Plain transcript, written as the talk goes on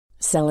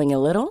Selling a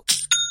little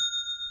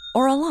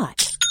or a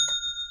lot?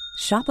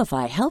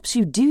 Shopify helps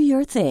you do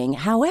your thing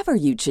however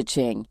you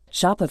cha-ching.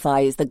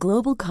 Shopify is the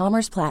global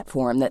commerce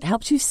platform that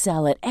helps you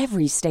sell at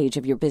every stage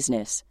of your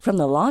business. From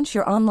the launch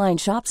your online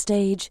shop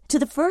stage to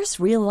the first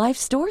real-life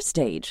store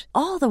stage,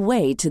 all the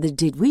way to the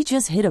did we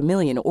just hit a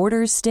million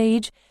orders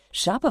stage.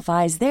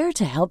 Shopify is there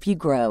to help you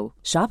grow.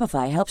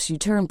 Shopify helps you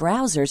turn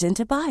browsers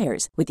into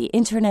buyers with the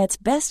internet's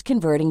best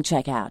converting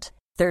checkout.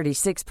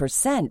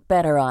 36%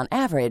 better on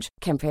average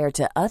compared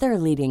to other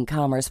leading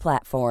commerce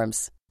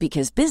platforms.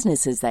 Because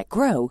businesses that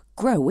grow,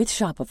 grow with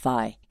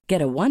Shopify.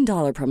 Get a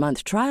 $1 per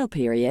month trial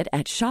period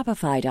at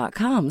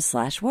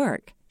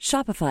shopify.com/work.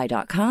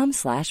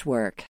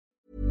 Shopify.com/work.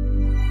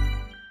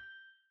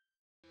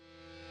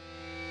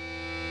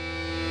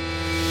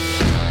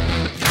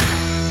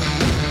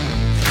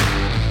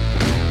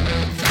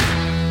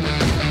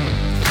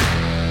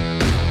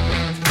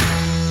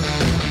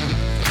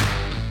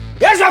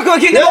 Yes, I'm going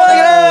to keep the morning.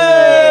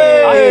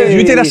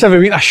 You do this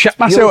every week. I shit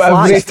myself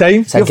every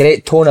time. It's a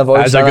great tone of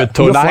voice. It's a good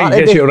tone. I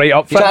gets you right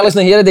up. You can't listen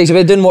to here days.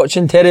 We've been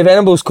watching Terry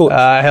Venables' coach.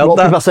 I heard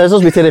that. Paper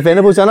scissors with Terry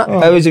Venables in it.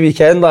 How was the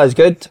weekend, lads?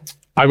 Good.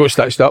 I got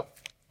stitched up.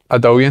 A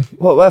billion.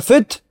 What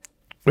food?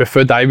 With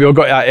food, we all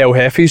got at El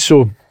Jefe's,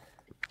 so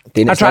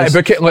I tried to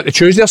book it like the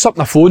Tuesday or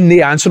something. The phone,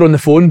 no answer on the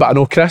phone, but I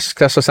know Chris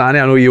Asani,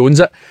 I know he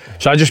owns it.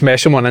 So I just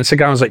messaged him on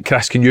Instagram. I was like,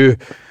 Chris, can you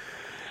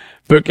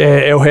book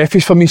El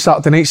Jefe's for me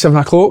Saturday night, 7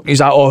 o'clock?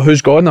 He's like, oh,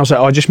 who's gone? I was like,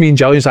 oh, just me and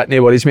Jill. He's like,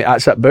 no worries, mate,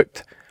 that's it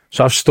booked.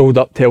 So I've stalled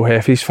up to El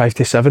Jefe's 5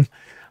 to 7.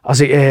 I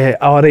was like,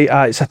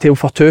 alright, it's a tale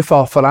for two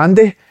for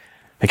Andy.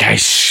 The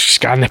guy's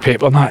scanning the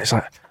paper and that. He's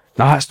like,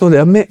 nah, it's not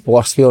there, mate.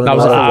 Worst feeling I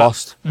was like,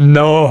 worst.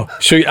 No.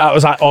 So I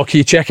was like, oh, can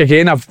you check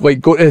again? I've like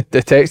got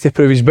the text to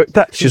prove he's booked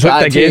it. She's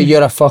looked again.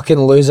 You're a fucking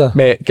loser.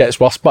 Mate, gets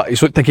worse, but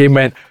he's looked again and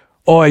went,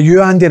 oh, are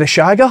you Andy the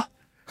Shagger?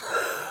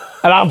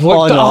 And I've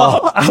looked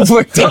I've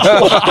looked it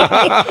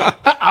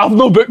I've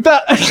not booked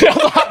it.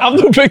 I've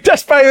not booked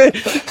this, by the way.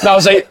 And I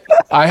was like,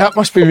 that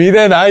must be me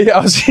then, I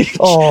was like,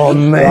 oh,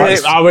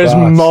 mate. I was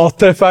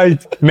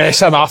mortified.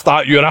 Mess him after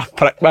that, you're a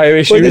prick, by the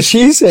way. What did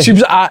she say? She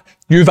was like,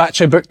 you've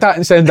actually booked that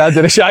and sent Andy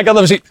the Shagger. And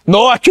I was like,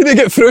 no, I couldn't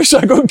get through, so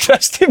I got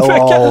Chris to book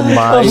it. Oh,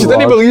 my She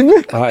didn't believe me.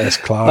 That is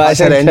class. That's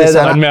horrendous.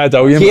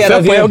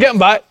 I'll get him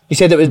back. You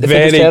said it was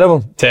very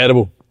terrible.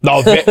 Terrible.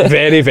 No,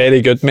 very,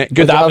 very good, mate.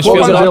 Good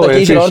atmosphere. What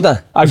did you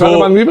order? I go.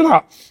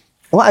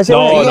 What is it?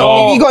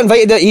 No. You got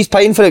invited. He's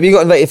paying for it. We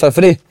got invited for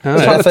free.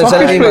 Port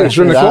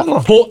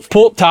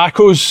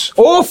tacos.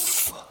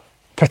 Oof.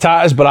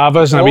 Patatas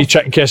bravas and a wee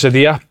chicken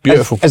quesadilla.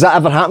 Beautiful. Has that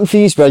ever happened for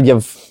you where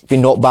you've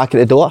been knocked back at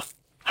the door?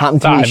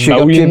 Happened to me,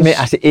 sugar cube, mate.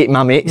 I said 8 of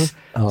my mates.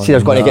 See, I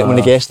was going to get one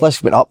of the guest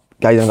list. Went up.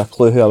 Guy didn't have a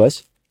clue who I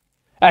was.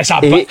 It's a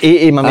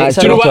 8 of my mates.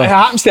 Do you know what? It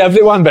happens to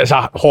everyone, but it's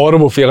a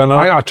horrible feeling.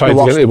 I tried to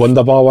get into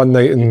Wonderbar one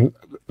night and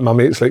my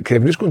mate's like,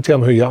 Kevin, just go and tell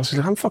him who you are. I said,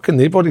 I'm fucking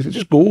nobody. He said,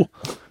 just go. And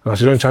I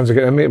said, any chance to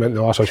get in, mate? He went,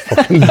 no, so I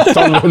fucking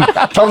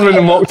turned around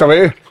and walked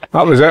away.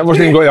 That was it. I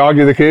wasn't even going to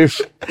argue the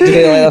case. Did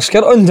he like a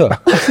skirt on, though? I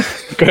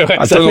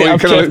don't know, he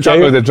kind of looked at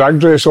me with the drag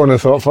dress on and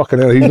thought, fucking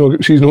hell,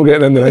 she's not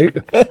getting in tonight.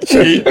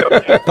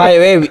 By the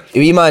way,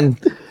 wee man,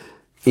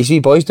 these wee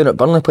boys down at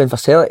Burnley playing for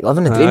Celtic,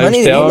 living the dream, isn't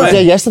he? He was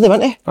there yesterday,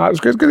 wasn't he? That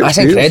was good. That's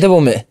incredible,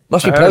 mate.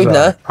 Must be proud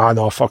now. Ah,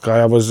 no, fuck,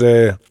 I was...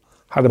 had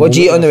a what did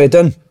you eat on the way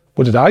down?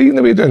 What did I eat on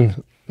the way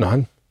down?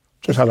 None.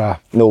 Just had a...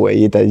 No way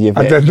you did.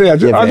 I didn't. I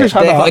just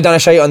had Definitely done a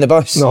shite on the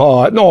bus?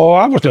 No, I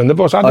wasn't on the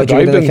bus. I had to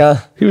drive in.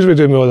 He was with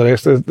me with the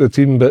rest of the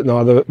team, but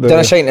no... Done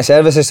a shite in the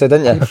services, so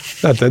didn't you?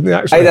 I didn't,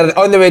 actually. Either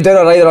on the way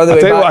down or either on the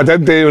way back. I tell you what I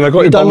did do when I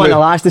got to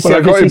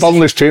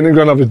Burnley's training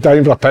ground, I was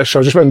dying for a piss, so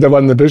I just went down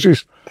in the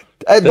bushes.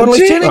 At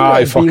Burnley's training ground?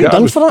 Aye, fuck it.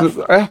 Done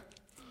for it?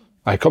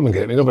 Aye, come and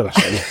get me, nobody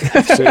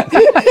said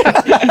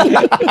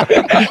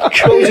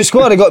What was the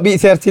score? They got beat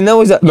 13-0,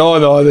 was it?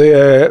 No,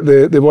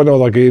 they won all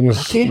their games.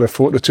 Okay.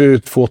 The two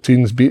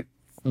 14s beat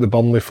the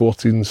Burnley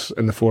 14s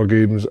in the 4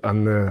 games,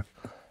 and the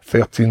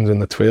 13s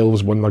and the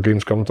 12s won their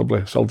games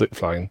comfortably. Celtic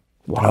flying.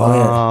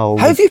 Wow.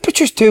 How have you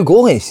produced 2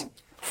 goalies?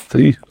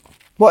 3.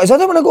 What, is that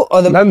one I got?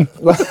 Oh, None.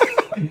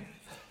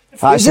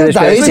 Is it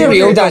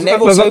real, that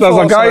Neville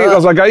Southall?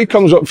 There's a guy who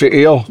comes up for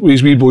air with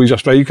his wee boy's a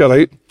striker,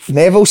 right?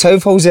 Neville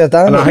Southall's there,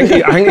 Dan. And I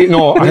think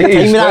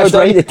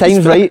the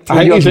time's right.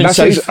 I think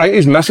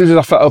his missus is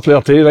a fitter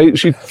player too, right?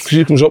 She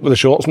comes up with the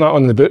shorts and that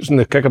on the boots and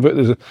the kick about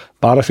the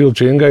Barrafield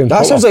chain guy.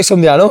 That sounds like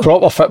somebody I know.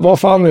 Proper football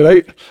family,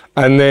 right?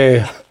 And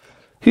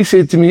he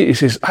said to me, he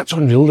says, that's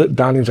unreal that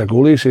Danny's a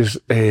goalie. He says,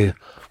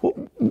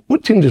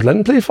 what team does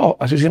Lynn play for?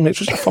 I says, yeah, mate, it's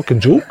just a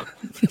fucking joke.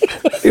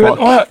 He went,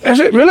 oh,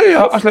 is it really?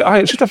 I was like, aye,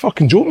 it's just a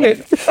fucking joke, mate.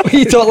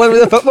 You thought Lynn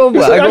was a football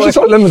player? I just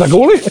thought Lynn was a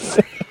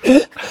goalie.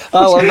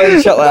 I love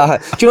that shit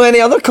like that. Do you know any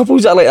other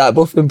couples that are like that,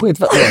 both been played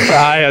football?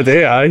 Aye, I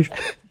do, aye.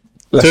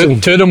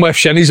 Two of them with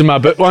shinnies in my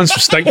boot ones for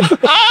stinking. The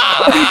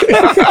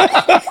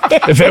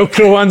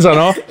Velcro ones, I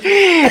know.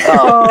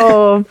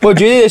 Oh. What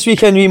do you do this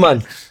weekend, wee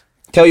man?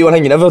 Tell you one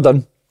thing you've never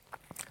done.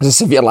 It's a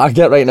severe lag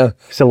get right now.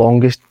 It's the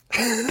longest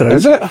drought.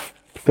 Is it?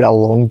 It's been a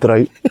long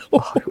drought.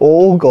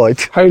 Oh, God.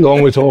 How long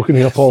are we talking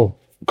here, Paul?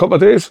 A couple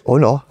of days? Oh,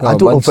 no. I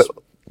don't know, but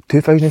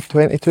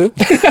 2022. Don't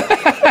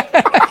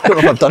know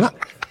if I've done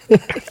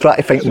it. Try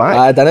to think back.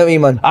 I done it, wee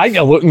man. I think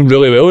you're looking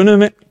really well now,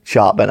 mate.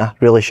 Sharp, innit?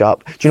 Really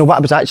sharp. Do you know what?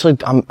 I was actually,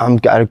 I'm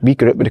got a wee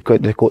group with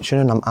the coaching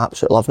and I'm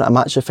absolutely loving it. I'm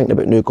actually thinking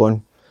about now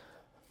going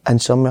in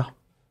somewhere.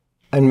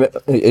 And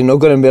you're not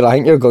going where I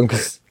think you're going,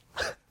 because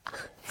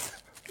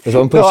there's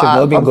one place you've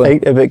not been I'm going.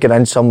 thinking about going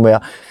in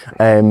somewhere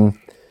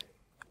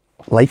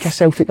like a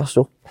Celtic or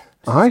so.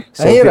 Aye.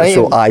 Celtic right.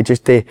 or so, aye,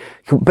 just but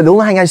the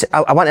only thing is,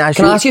 I want to ask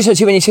Can you... I ask you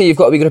something when you say you've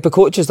got a wee group of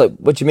coaches? Like,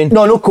 what do you mean?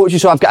 No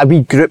coaches, so I've got a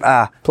wee group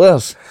of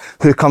Players?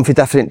 who come from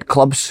different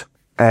clubs.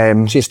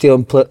 So you're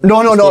stealing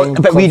No,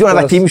 but we don't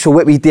have a team, so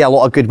we do a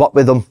lot of good work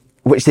with them,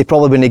 which they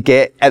probably wouldn't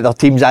get at their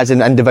teams as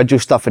in individual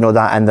stuff and all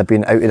that, and they've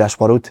been out of this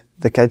world,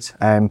 the kids.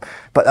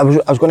 But I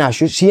was going to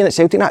ask you, seeing at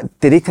Celtic,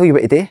 did they tell you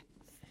what to do?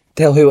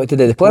 Tell who what to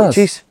do, the players?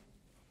 Coaches?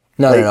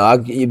 No.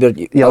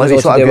 You're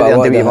like, sort of go there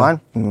and do what you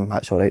want.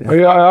 That's all right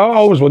then. I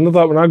always wondered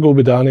that when I go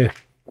with Danny.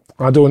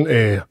 I don't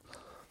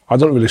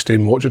really stay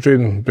and watch the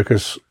training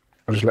because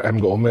I just let him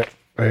go on with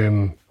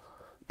it.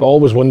 But I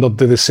always wondered,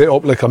 do they set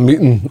up like a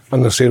meeting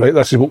and they say, right,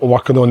 this is what we're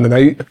working on the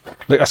night,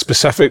 like a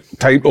specific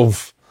type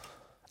of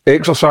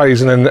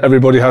exercise, and then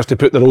everybody has to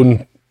put their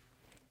own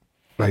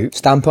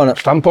Stamp on it.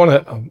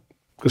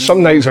 Because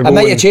some nights I go. It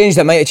might have changed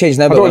now.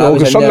 I don't know,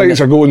 because some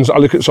nights I go and I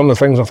look at some of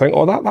the things and I think,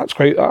 oh,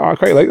 I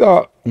quite like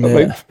that.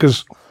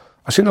 Because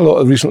I've seen a lot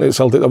of recently at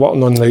Celtic, they're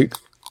working on like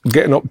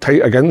getting up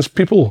tight against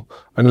people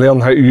and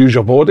learn how to use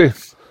your body.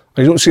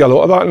 And you don't see a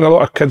lot of that in a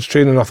lot of kids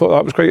training. I thought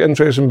that was quite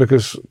interesting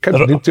because kids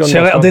need to understand.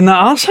 Celtic doing that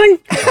arse thing?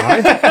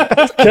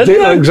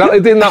 They're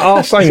exactly doing that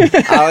arse thing.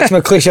 Alex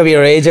McLeish of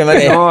your age,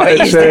 isn't he? No,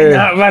 it's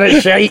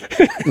Very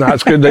shite. nah,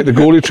 it's good. Like the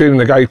goalie training,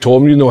 the guy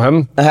Tom, you know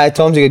him.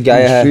 Tom's a good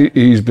guy.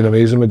 He's been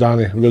amazing with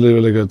Danny. Really,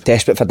 really good.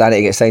 Desperate for Danny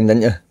to get signed,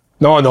 didn't you?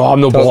 No, I'm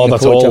not bothered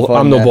at all.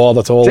 I'm not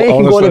bothered at all. Do you think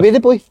you can go on away, the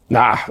boy?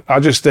 Nah, I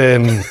just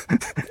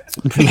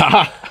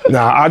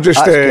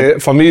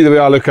for me, the way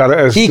I look at it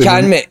is He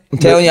can, mate. I'm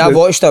telling you, I've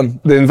watched him.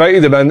 They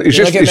invited him in. He's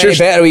He's just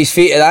better with his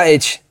feet at that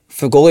age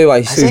for goalie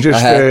wise. I think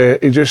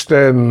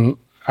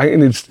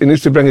he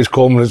needs to bring his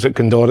comrades at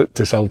Condorett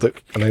to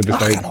Celtic, and I'd be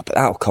fine. But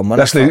that'll come on.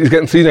 Listen, he's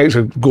getting 3 nights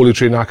of goalie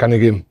training. I can't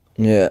game.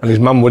 Yeah. And his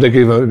mum would have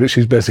given him, but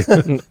she's busy.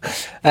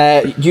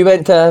 You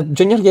went to a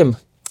junior game?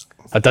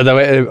 I did. I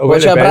went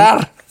What's to your Ben.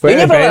 brother?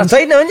 You're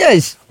right now, aren't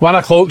you? 1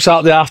 o'clock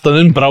Saturday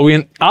afternoon,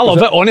 brilliant. I love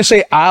it.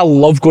 Honestly, I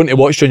love going to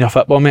watch junior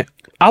football, mate.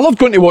 I love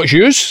going to watch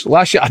yous.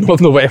 Last year, I don't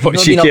know what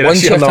you care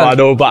this year, no, I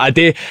know, but I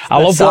do. I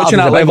love watching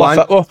that level of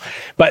football.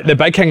 But the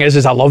big thing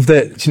is I love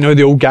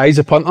the old guys,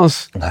 the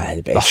punters.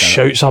 The Their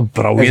shouts are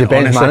brilliant. Is the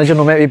Ben's manager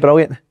not maybe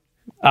brilliant?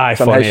 Aye,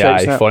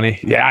 funny.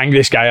 Yeah,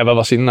 angriest guy I've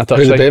ever seen in a touchline.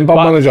 Who's the Ben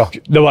manager?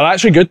 They were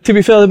actually good, to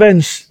be fair, the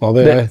Bens. Are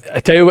they?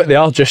 I tell you what, they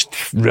are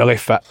just really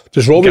fit.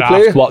 Does Robbie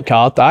play? Work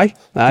hard, aye.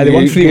 They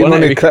won 3-1. Getting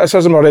any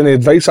criticism or any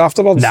advice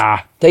afterwards? Nah.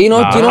 Do you know?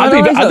 I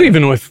don't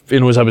even know if he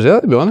knows I was there,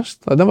 to be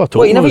honest. I never told him.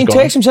 What, you never even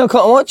text him to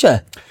come and watch you?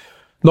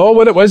 No,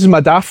 what it was, my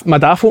dad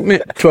phoned me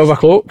at 12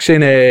 o'clock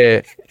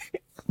saying,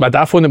 my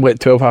dad phoned him at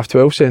 12, half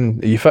 12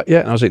 saying, are you fit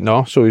yet? And I was like,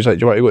 no. So he's like,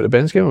 do you want to go to the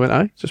Ben's game? I went,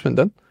 aye. Just went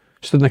in.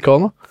 Stood in the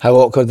corner. How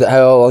long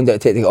did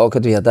it take to get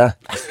awkward with your dad?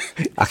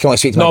 I can only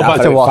speak to my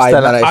dad for 5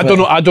 minutes.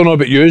 I don't know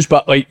about yous,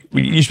 but like,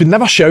 you would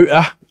never shout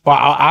at. Well,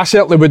 I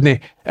certainly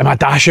wouldn't. And my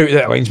dad shouted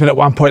at the linesman at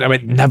one point. I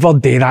went, never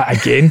do that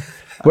again.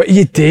 What are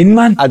you doing,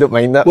 man? I don't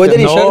mind that. What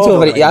did he shout to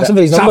over it? You asked him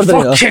for his number, didn't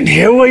you? Fucking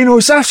hell, you know,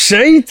 it's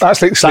offside.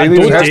 That's like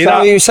Slaney's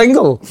Are you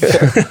single?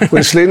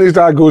 When Slaney's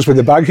dad goes with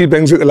the bag, he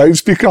brings out the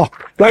loudspeaker.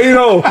 Now you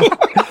know.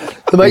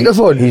 The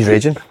microphone? He's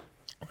raging.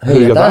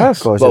 Who's your dad?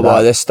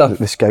 What, this stuff?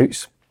 The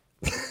scouts.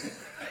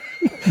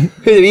 Who,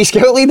 the wee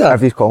scout leader?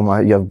 Everybody's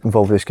calling me, you're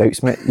involved with the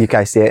scouts, mate. You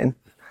guys setting.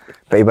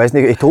 But he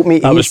wasn't. He told me.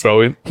 That was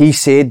brilliant. He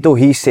said,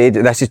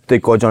 this is the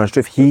God's honest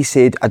truth. He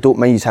said, I don't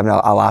mind you having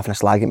a laugh and a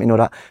slag at me and all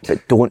that,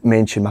 but don't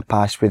mention my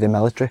past with the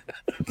military.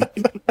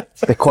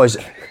 because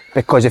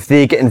if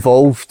they get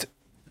involved,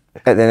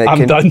 then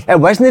I'm done. It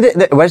wasn't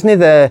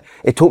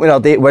he told me the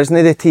other day, it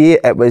wasn't the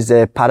TA, it was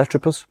the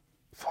paratroopers.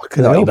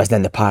 Fucking No, hell. he wasn't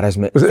in the paras,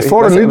 mate. Was it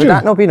Foreign Would Legion?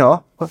 that not be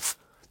no?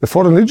 The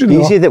Foreign Legion?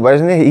 He said it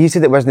wasn't he? He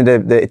said it wasn't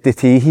the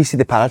TA, he said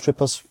the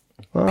paratroopers.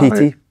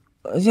 PT.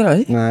 Is he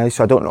right? Nah,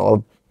 so I don't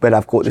know where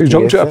I've got the He TA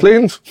jumped out of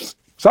planes? Is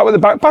that what the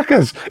backpack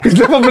is? He's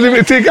never been able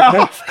to take it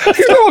off.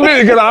 He's never been able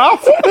to get it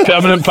off.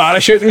 Permanent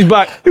parachute in his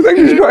back. You think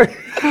he's got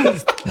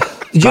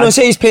Did you not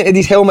say he's painted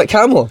his helmet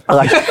camo?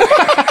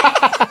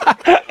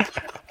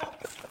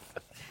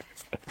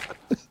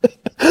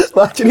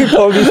 Imagine he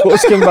pulled his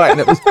horse came back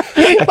and it was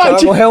a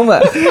camo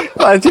helmet.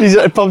 Imagine he's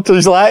at a pub to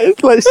his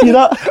light. Let's see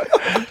that.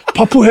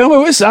 Purple helmet,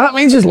 what's that?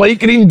 Mine's just light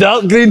green,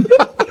 dark green.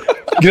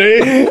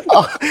 Grey.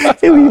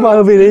 Wee man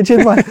will be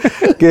raging, man.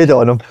 Good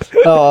on him.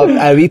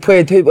 We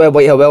played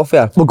Whitehall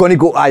Welfare. We're going to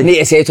go. I need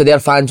to say to their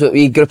fans,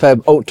 we group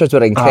of ultras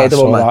were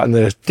incredible, man.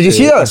 Did you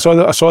see that? I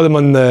saw them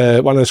on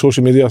one of the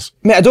social medias.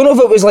 Mate, I don't know if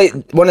it was like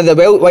one of the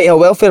Whitehall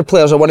Welfare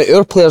players or one of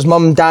our players'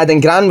 mum, dad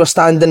and gran were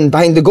standing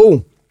behind the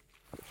goal.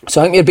 So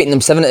I think we were beating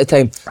them 7 at the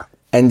time.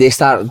 and they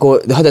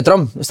had a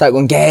drum. They start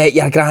going, get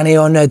your granny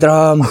on the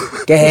drum,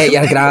 get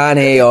your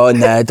granny on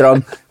the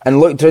drum. And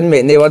looked round,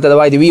 mate, and they were the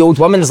way the wee old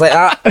woman's like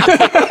that,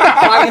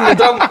 banging the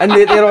drum, and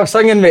they're all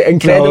singing, mate.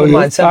 Incredible,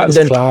 man.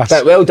 That's class.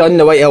 But well done,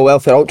 the Whitehall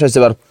Welfare Ultras.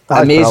 They were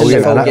amazing at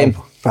the full game.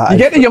 You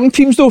get the young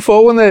teams though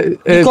following the.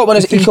 He got one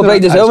as Eco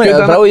Bride as well, mate.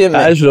 Brilliant, mate.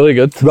 That is really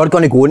good. We're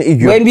going to go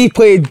into When we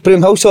played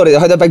Broomhill, sorry, they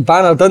had a big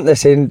banner, didn't they,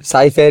 saying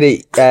Cy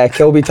Ferry,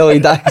 kill me till he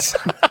dies.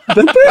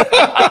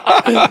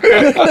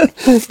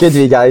 Good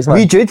wee guys, man.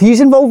 Wee Jude, he's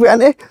involved with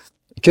it, isn't he?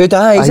 Good,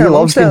 aye. He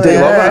loves to do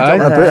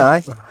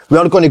it. We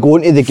are going to go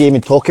into the game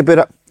and talk about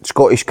it.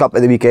 Scottish Cup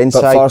at the weekend,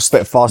 But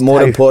first,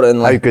 more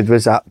importantly, how good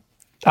was that?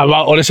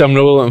 Honestly, I'm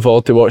really looking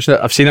forward to watching it.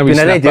 I've seen a wee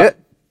snippet.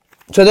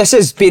 So this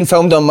is being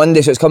filmed on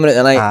Monday, so it's coming out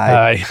tonight.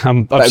 Aye,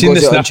 I've seen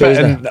the snippet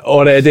and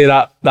already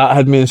that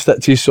had me in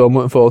stitches, so I'm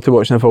looking forward to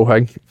watching the full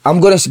thing.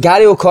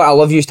 Gary O'Connor, I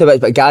love you to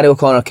bits, but Gary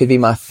O'Connor could be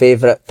my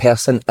favourite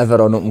person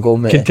ever on Open Goal,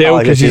 mate. Can tell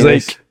because he's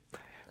like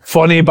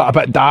funny but a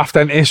bit daft,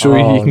 isn't he? So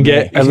he can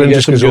get everyone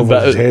just goes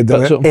over his head,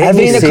 doesn't it?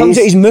 Everything that comes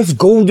out, he's moved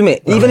gold,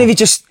 mate. Even if he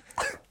just...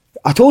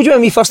 I told you when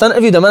we first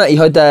interviewed him, he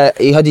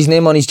had his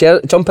name on his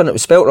jumper and it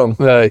was spelt wrong.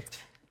 Right.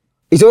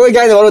 He's the only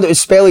guy in the world that would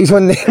spell his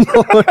own name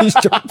on his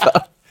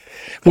jumper.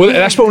 Well,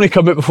 that's what only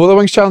come out before the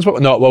Wings Challenge, but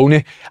not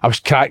Wilney. I was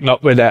cracking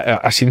up with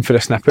a scene for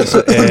the snippets.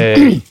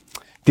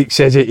 Deke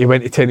says he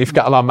went to Tenerife,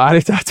 got a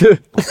Mary tattoo.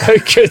 How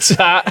good's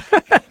that?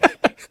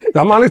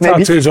 That Mary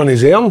tattoo's on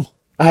his arm.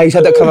 He's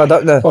had it covered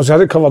up now. Oh, he's had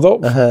it covered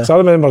up. So I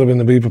remember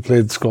when we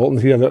played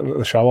Scotland here at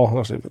the shower, and I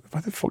was like,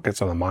 what the fuck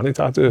gets on a Mary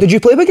tattoo? Did you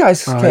play with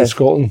guys? In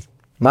Scotland.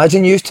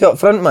 Imagine you two up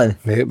front, man.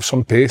 Mate,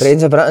 some pace.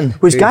 Brains of Britain.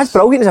 Was Gaz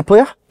brilliant as a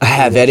player?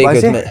 Very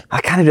good, mate. I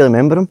can't really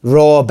remember him.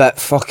 Raw, but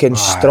fucking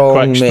strong,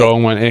 Quick, mate.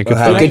 strong, wasn't he?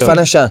 Good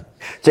finisher. Do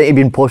you think he'd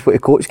be impossible to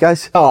coach,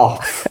 guys? Oh,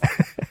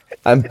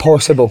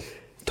 impossible.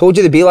 Told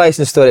you the B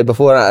licence story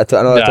before. I know I told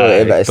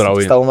you, but it's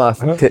still my.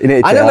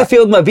 I nearly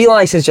failed my B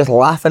licence just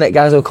laughing at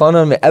Gaz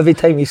O'Connor, mate. Every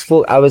time he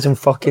spoke, I was in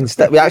fucking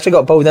We actually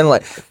got pulled in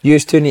like, you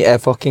two need to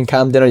fucking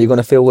calm down or you're going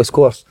to fail this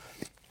course.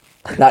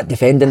 That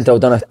defending drill,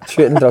 done a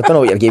shooting drill. I don't know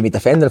what you gave me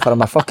defending for.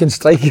 I'm a fucking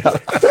striker.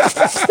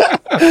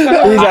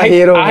 He's a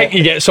hero. I think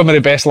you get some of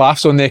the best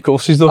laughs on their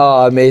courses though.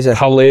 Oh, amazing.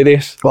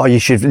 Hilarious. Well, you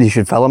should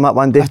film that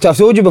one day. I've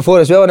told you before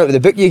as well, with the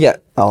book you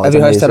get.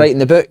 Everyone has to write in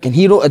the book. And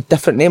he wrote a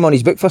different name on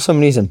his book for some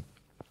reason.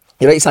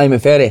 He writes Simon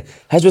Ferry.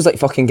 His was like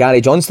fucking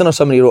Gary Johnston or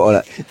somebody wrote on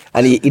it.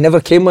 And he never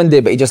came one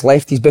day, but he just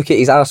left his book at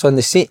his arse on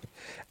the seat.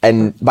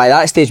 And by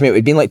that stage, mate,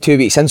 we'd been like 2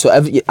 weeks in, so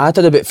I had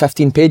about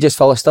 15 pages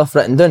full of stuff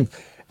written down.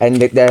 And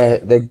the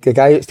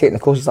guy that's taking the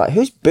course is like,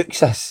 whose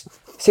book's this?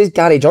 It says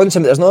Gary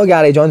Johnson, but there's no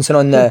Gary Johnson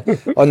on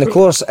the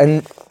course.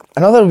 And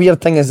another weird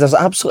thing is there's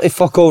absolutely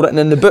fuck all written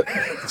in the book.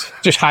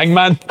 Just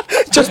Hangman.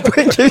 Just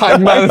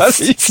Hangman.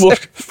 There's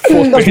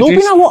not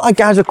been a lot of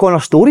Gaz O'Connor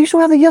stories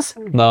over the years.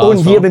 No. On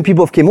here when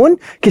people have come on.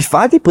 Because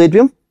Faddy played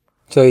with him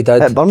So he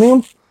did. at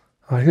Birmingham.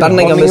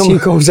 Birmingham as he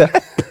calls it.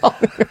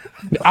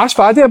 Ask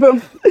Faddy about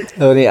him.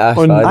 No need to ask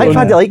I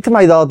Faddy liked him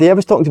the other day. I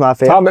was talking to my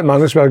friend. Tam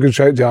McManus were a good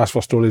shout to ask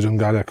for stories on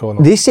Gary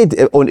O'Connor. They said,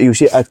 you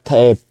see,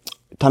 Tam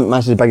McManus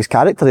is the biggest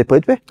character they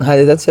played with.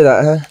 They did say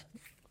that, huh?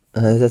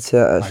 They did say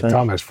that, that's right.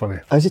 Tam is funny.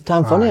 Is it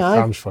Tam funny? Aye.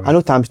 Tam's funny. I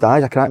know Tam's dad,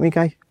 he's a crack me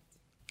guy.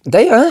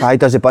 Did you, huh?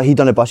 Aye, he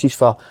done the buses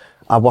for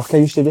a work I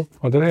used to do.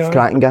 Oh, did he?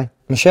 Cracking guy.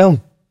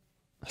 Michelle.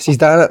 She's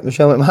done it,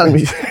 Michelle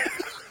McMahon.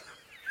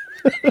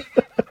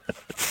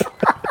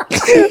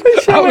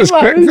 That was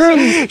quick,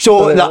 girl.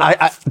 So,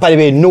 by the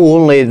way, not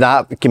only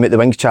that came at the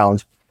Wings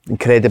Challenge,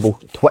 incredible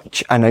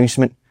Twitch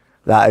announcement.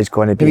 That is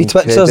going to be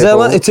Twitchers there,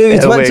 aren't they? Two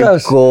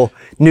Twitchers.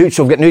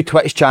 So we've got a new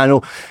Twitch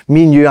channel.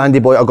 Me and you, Andy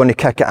Boy, are going to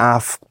kick it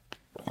off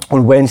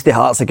on Wednesday,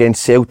 Hearts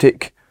against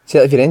Celtic. See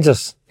that if you're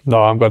Rangers?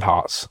 No, I'm going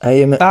Hearts.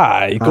 Aye, mate.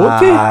 Aye, go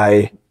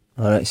Aye.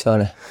 Alright,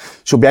 sorry.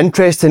 So it'll be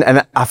interesting,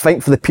 and I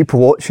think for the people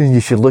watching, you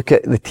should look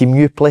at the team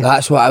you play.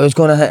 That's what I was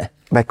going to hit.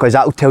 Because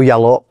that'll tell you a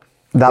lot.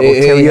 That will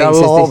tell you a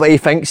lot what he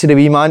thinks of the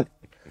wee man.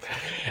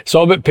 It's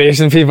all about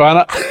pacing,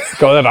 FIFA, innit?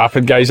 Got the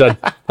rapid guys in.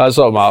 That's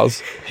what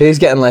matters. Who's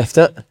getting left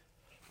out?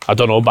 I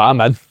don't know, but I'm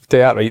in. Tell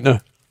you that right now.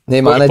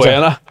 No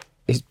manager.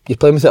 You're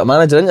playing without a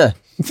manager, aren't you?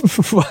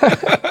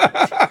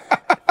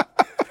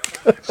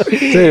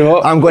 Tell you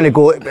what, I'm going to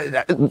go,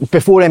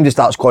 before MD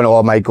starts going,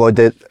 oh my God,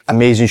 the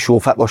amazing show,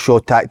 football show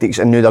tactics,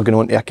 and now they're going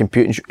on to a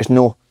computing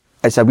show.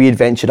 It's a wee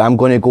adventure I'm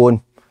going to go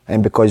on,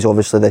 and because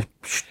obviously the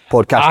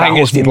podcast I think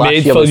it's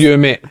made for you,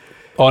 mate.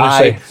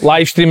 Honestly,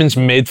 live streaming's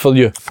made for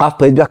you. I've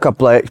played with a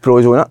couple of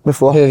ex-pros on it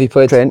before. Who have you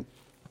played? Trent.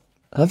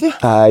 Have you?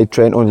 Aye,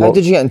 Trent on How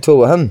did you get in tow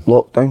with him?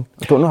 lockdown.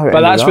 I don't know how.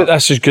 But that's what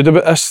this is good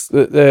about this,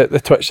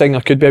 the Twitch thing.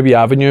 There could be a wee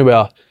avenue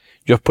where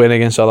you're playing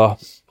against other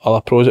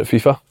pros at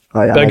FIFA.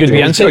 Aye, Be a good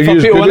wee insight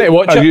for people to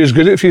watch Are you it. as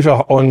good at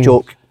FIFA on...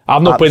 Joke.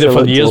 I've not played it for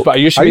Absolute years, joke. but I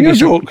used to Are be you a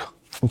decent. joke?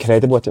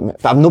 Incredible at it, mate.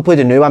 But I've not played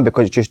the new one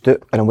because it's just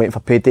out, and I'm waiting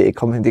for payday to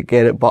come in to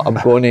get it. But I'm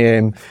going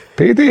to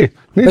Payday.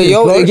 But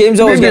the game's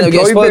always going to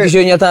get spoiled because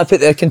you have to put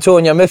the control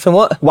in your mouth and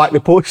what? whack the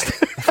post.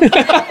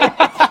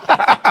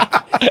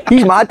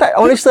 He's mad.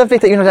 Honestly, if they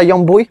think you're a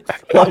young boy,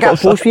 whack at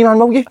a post for you, man,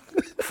 will you?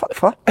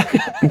 Fuck.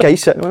 You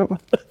guys sitting on it, man.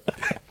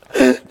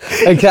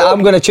 Okay,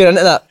 I'm going to tune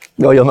into that.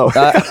 No, you're not.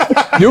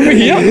 You'll be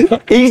here.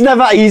 He's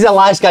the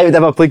last guy who'd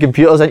ever play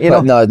computers, isn't you?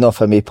 But no, not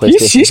for me.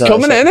 PlayStation. He's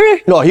coming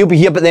anyway. No, he'll be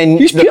here, but then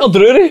He's Peter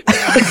Drury. They're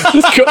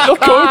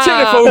commentating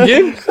the full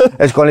game.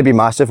 it's going to be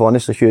massive,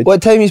 honestly, huge.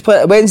 What time he's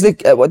playing? Wednesday.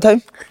 At what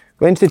time?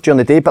 Wednesday during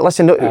the day, but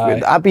listen, look,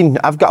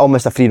 I've got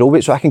almost a free roll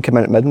weight, so I can come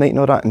in at midnight and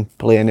all that and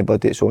play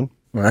anybody at its own.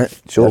 Right.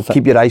 So Perfect.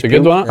 keep your eyes It's a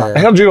good peeled. one. I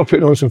heard you were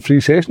putting on some free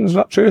sessions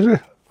that Tuesday.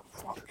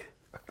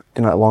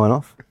 Doing that long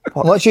enough.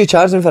 What's you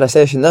charging for a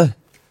session now?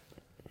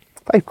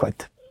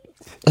 £5.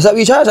 Is that what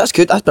you charge? That's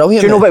good. That's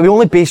brilliant. Do you know mate. what? We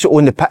only base it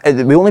on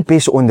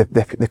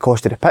the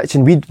cost of the pitch,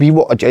 and we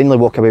generally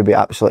walk away with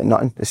absolutely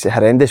nothing. It's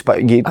horrendous,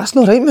 but That's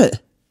not right, mate.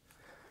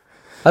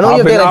 I know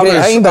you're doing a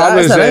great thing, but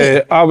that's not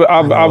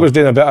right. I was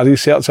doing a bit of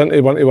research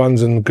into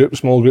one-to-ones and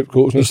small group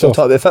coaching You and still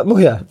stuff. talk about football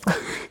here?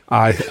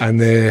 Aye, and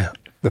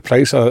the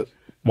price of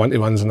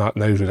one-to-ones and that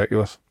now is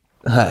ridiculous.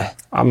 Aye.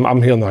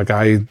 I'm hearing a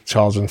guy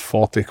charging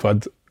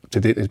 £40 to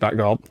date in his back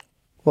garden.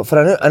 What,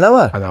 for an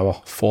hour? An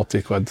hour,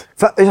 £40.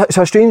 it's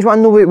a strange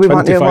one though. We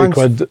went to 25 ones.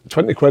 quid,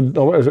 20 quid,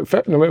 no, what is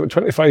it? No,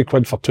 25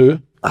 quid for two.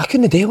 I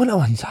couldn't do one of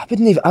ones. I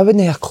wouldn't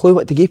have a clue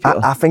what to give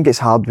people. I think it's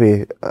hard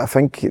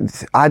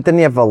I didn't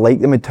ever like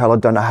them until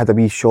I had a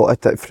wee shot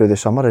at it through the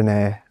summer, and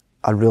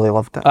I really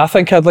loved it. I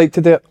think I'd like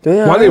to do it.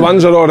 Yeah.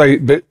 One-to-ones are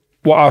alright, but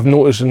what I've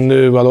noticed now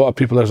with a lot of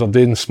people is they're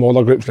doing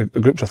smaller groups, like the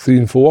groups of 3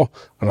 and 4,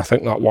 and I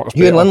think that works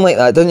You and better. Lynn like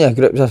that, don't you?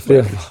 Groups of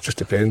three. Just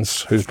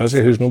depends who's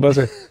busy, who's not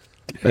busy.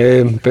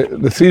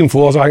 But the 3 and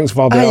 4s I think is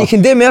far better. You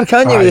can do more,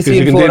 can't you, Aye, with the 'cause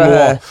 3 and you 4?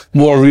 can do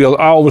more real.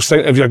 I always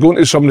think if you're going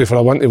to somebody for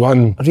a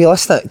one-to-one,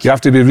 Realistic. you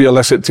have to be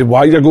realistic to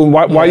why you're going.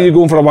 Why are you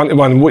going for a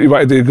one-to-one? What you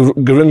want to do?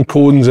 Go in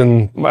cones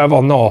and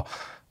whatever. No,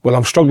 well,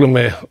 I'm struggling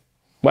with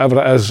whatever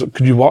it is.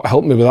 Could you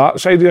help me with that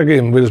side of your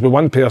game? Whereas with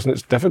one person,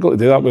 it's difficult to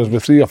do that. Whereas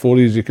with 3 or 4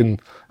 of you can.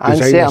 And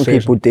design certain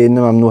your people doing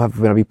them, I'm not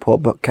having a wee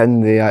pop, but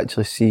can they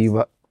actually see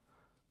what?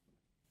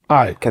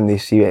 Aye. Can they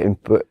see what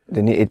input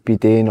they need to be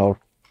doing, or?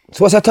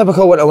 So what's a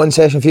typical one-to-one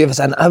session for you? If it's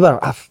an hour,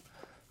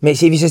 mate,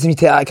 see if you says to me,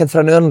 take that kid for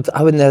an hour,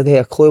 I wouldn't have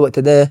a clue what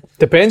to do.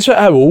 Depends on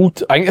how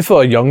old. I think if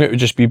they're young, it would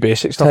just be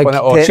basic stuff on it.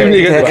 Or See when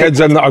you get the kids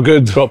in that are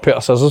good. got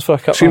Peter Scissors for a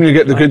couple. See when you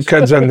get the good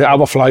kids in, the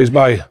hour flies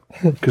by.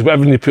 Because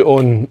whatever you put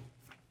on,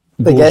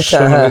 They goes get it,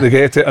 swimming, huh? they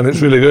get it, and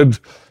it's really good.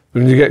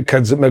 When you get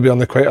kids that maybe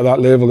aren't quite at that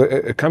level,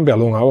 it can be a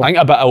long hour. I think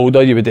a bit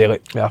older, you would do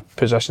like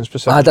position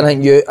specific. I don't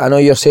think I know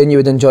you're saying you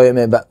would enjoy it,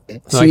 mate, but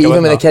see, go even with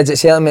with the that. kids at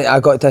certain, mate, I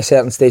got to a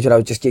certain stage where I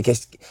would just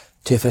get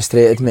too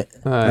frustrated, mate.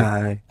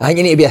 Aye. I think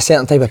you need to be a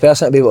certain type of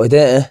person to be able to do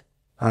it,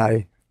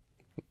 Aye.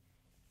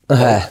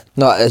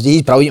 No,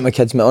 he's brilliant with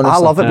kids, mate, honestly. I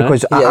love it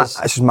because He is.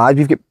 this is mad.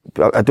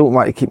 I don't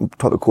want to keep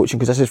talking about coaching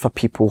because this is for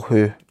people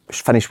who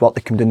finish work,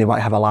 they come down, they want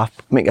to have a laugh.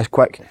 Make this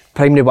quick.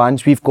 Primary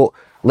ones, we've got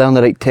learn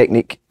the right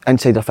technique,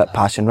 inside the fit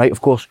passing, right?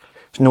 Of course,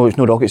 it's no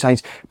rocket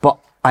science. But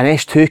an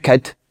S2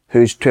 kid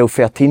who's 12,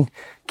 13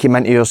 came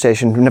into your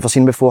session, we've never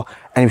seen before,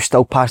 and he was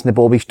still passing the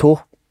ball with his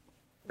toe.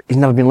 He's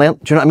never been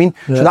learnt. Do you know what I mean?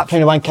 Yeah. So that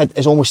primary one kid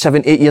is almost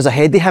 7, 8 years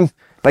ahead of him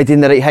by doing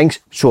the right things.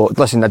 So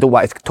listen, I don't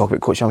want to talk about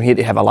coaching. I'm here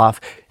to have a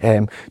laugh. Do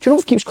you know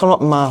what keeps coming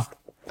up in my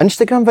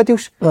Instagram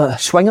videos?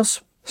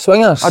 Swingers.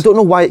 Swingers. I don't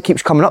know why it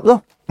keeps coming up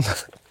though.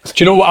 Do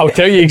you know what? I'll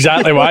tell you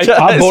exactly why.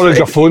 I borrowed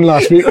your phone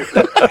last week.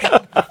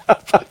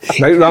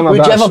 Right round my Would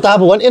you bits. ever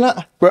dabble into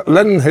it? Well,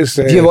 Lynn has.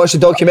 Have you watched the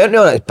documentary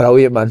on it? It's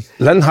brilliant, man.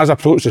 Lynn has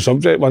approached the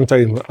subject one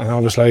time, and I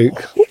was like,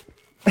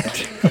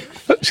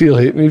 "She'll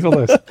hate me for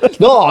this."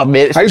 No,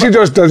 mate. I think she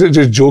just does it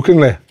just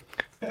jokingly.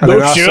 And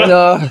then I sure. sit-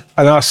 No.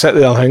 And I sit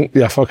there and think,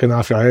 "You're fucking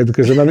half your head,"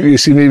 because the minute you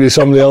see me with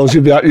somebody else,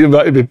 you'd be Is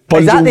that the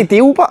punching.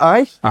 deal? But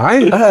aye.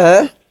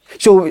 Aye.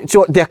 So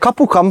do a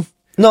couple come?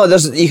 No,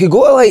 you could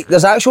go to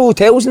there's actual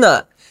hotels and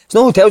that. It's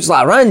no hotels, it's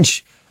like a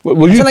ranch. Well,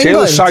 you It's in tell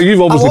England. us, Si,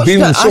 you've I obviously watched been,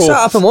 it. I so. sat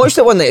up and watched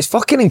it one night. It's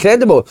fucking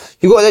incredible.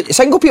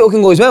 Single people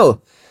can go as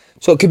well.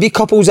 So it could be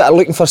couples that are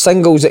looking for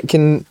singles that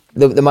can.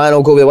 The man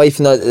will go with the wife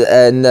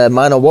and the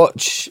man will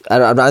watch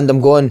a random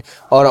going,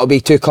 or it'll be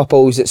two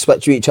couples that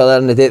switch with each other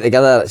and they date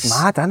together. It's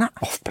Mad,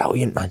 innit?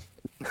 brilliant, man.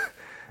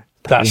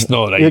 That's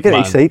not right, You're getting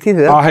man. excited.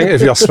 Eh? I think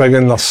if you're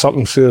swinging, there's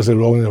something seriously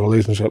wrong in the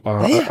relationship.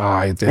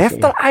 Aye,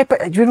 definitely.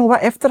 But do you know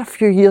what? After a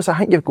few years, I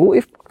think you've got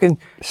to fucking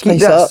keep Spice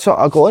that up. sort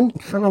of going.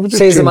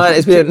 Says the man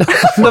that's been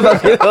never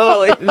been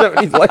in a relationship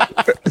in his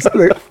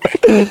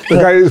life. The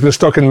guy who's been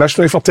stuck in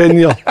missionary for 10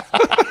 years.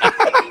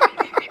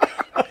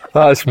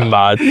 That's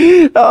mad.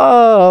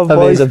 Oh,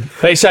 boys. Amazing.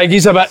 Right,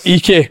 Saggy's a bit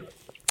eeky.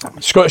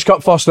 Scottish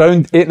Cup first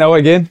round, 8-0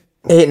 again.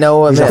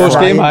 8-0. mate. Close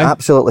game, aye.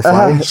 Absolutely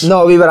flying.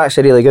 No, we were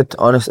actually really good,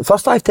 honestly.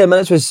 First 5-10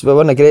 minutes we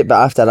weren't great, but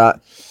after that,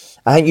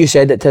 I think you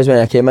said it, Tiz, when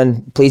I came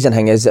in. Pleasing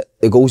thing is that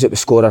the goals that we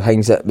score are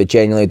things that we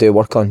genuinely do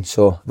work on.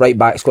 So, right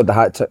back scored the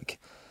hat trick.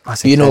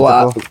 That's You know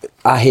what? incredible.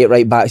 I hate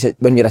right backs.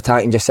 When you're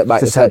attacking, just sit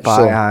back Just the pitch. sit back,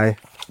 So, aye.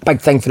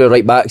 big thing for the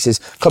right backs is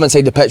come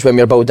inside the pitch when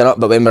we're building up,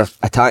 but when we're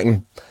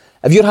attacking.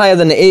 If you're higher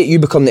than the 8, you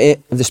become the 8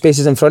 if the space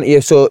is in front of you.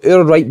 So,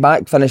 our right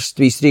back finished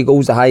these 3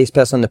 goals, the highest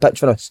person on the pitch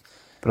for us.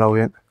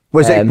 Brilliant.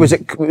 Was it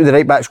the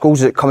right back's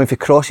goals? Was it coming for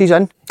crosses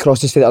in?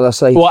 Crosses for the other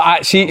side.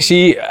 Well,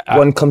 see,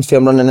 one comes for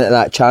him running into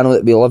that channel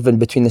that we live in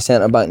between the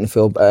centre back and the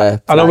field. I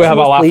know we have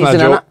a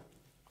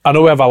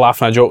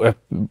laugh and a joke.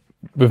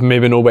 We've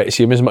maybe no way to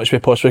see him as much as we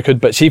possibly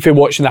could, but see if you're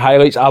watching the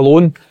highlights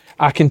alone,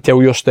 I can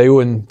tell your style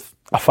in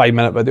a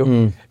 5-minute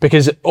video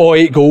because all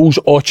 8 goals,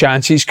 all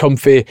chances come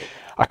for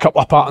a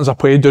couple of patterns of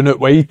play down it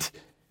wide,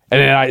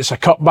 and then it's a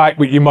cutback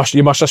which you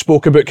must have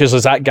spoken about because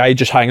there's that guy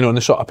just hanging on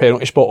the sort of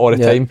penalty spot all the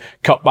time.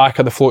 Cutback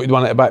or the floated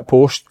one at the back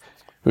post.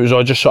 It was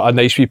all just sort of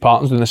nice wee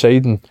patterns down the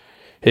side and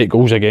 8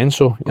 goals again.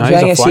 So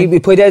we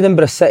played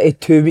Edinburgh City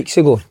 2 weeks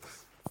ago.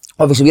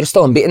 Obviously, we're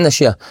still unbeaten this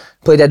year.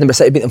 Played Edinburgh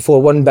City, beat them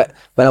 4-1, but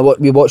when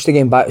we watched the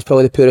game back, it's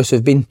probably the poorest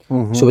we've been.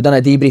 So we've done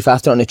a debrief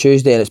after on the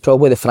Tuesday, and it's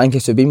probably the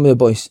frankest we've been with the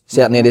boys.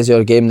 Certainly it is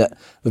our game that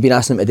we've been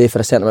asking them to do for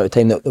a certain amount of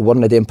time that they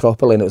weren't doing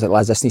properly, and it was like,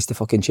 lads, this needs to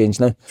fucking change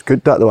now. It's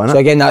good that though, isn't it? So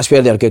again, that's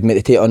where they're good, mate.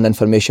 They take on the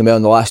information well.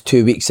 In the last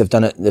 2 weeks, they've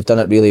done it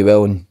really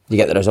well, and you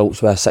get the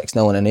results with a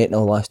 6-0 and an 8-0 the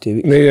last 2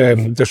 weeks.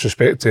 No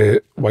disrespect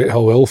to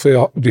Whitehill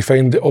welfare. Do you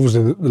find that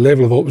obviously the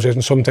level of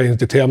opposition sometimes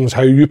determines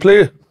how you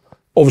play?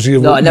 Obviously,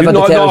 what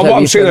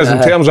I'm saying is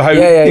in terms of how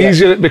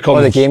easy it becomes.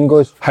 How the game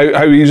goes.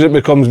 How easy it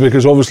becomes,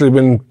 because obviously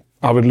when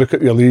I would look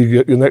at your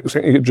league, your next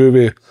thing you get drew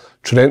with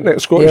Trinent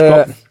next Scottish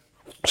Cup.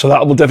 So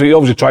that'll be difficult. You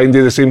obviously try and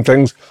do the same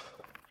things.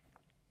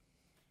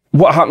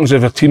 What happens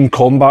if a team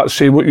combats,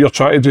 say, what you're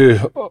trying to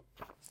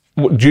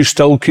do? Do you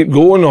still keep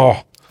going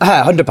or?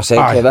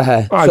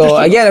 100%. So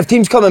again, if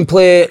teams come and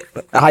play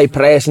a high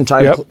press and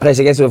try and press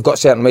against it, we've got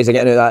certain ways of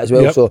getting out of that as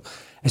well. So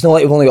it's not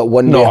like we've only got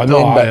one way of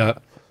playing,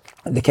 but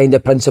the kind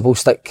of principles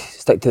stick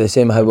to the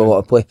same how we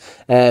want to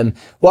play.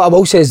 What I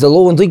will say is the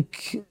Lowland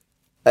League,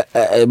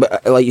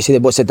 like you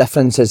said, what's the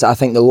difference is I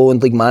think the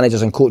Lowland League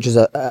managers and coaches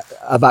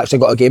have actually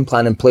got a game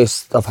plan in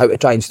place of how to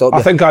try and stop you.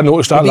 I think I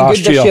noticed that last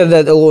year. This year,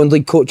 the Lowland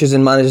League coaches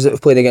and managers that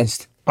we've played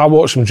against. I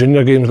watched some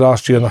junior games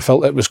last year and I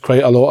felt it was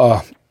quite a lot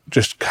of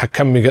just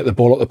can we get the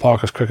ball up the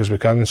park as quick as we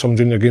can in some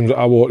junior games that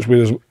I watched,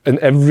 whereas in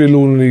every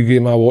Lowland League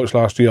game I watched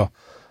last year,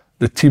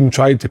 the team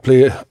tried to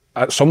play it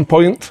at some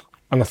point.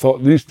 And I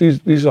thought these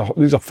are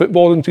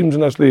footballing teams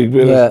in this league.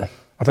 Whereas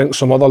I think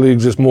some other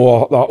leagues is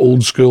more that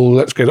old school.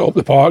 Let's get it up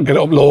the park, get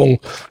it up long,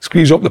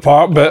 squeeze up the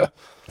park. But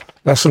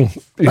listen,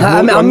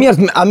 I'm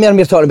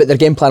mere talking about their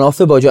game plan off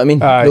the ball. Do you know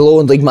what I mean? The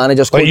Lowland League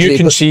managers. But you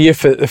can see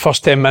if the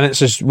first 10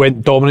 minutes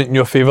went dominant in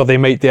your favour, they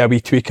might do a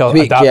wee tweak or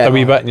adapt a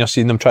wee bit, and you're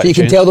seeing them try. So you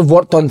can tell they've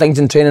worked on things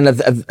in training.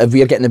 If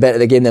we're getting the better of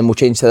the game, then we'll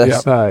change to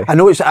this. I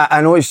know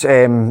it's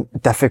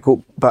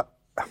difficult, but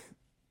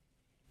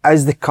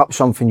is the cup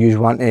something you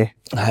want to?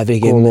 Heavy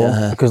game,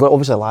 because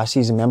obviously last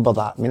season, remember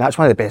that? I mean, that's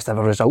one of the best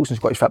ever results in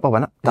Scottish football,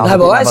 wasn't it?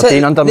 That's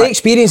it. The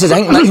experiences,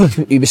 I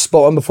think he was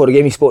spot on before the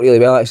game. He spoke really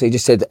well, actually. He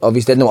just said,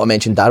 obviously didn't want to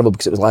mention Darvel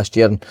because it was last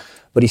year and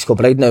we're East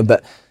Kilbride now,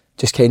 but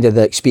just kind of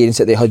the experience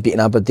that they had beating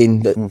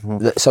Aberdeen,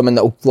 that's something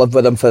that will live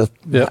with them for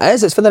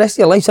it's for the rest of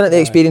your life, isn't it?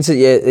 The experience that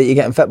you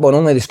get in football, and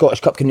only the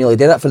Scottish Cup can really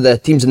do that for the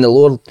teams in the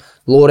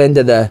lower end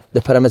of the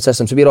pyramid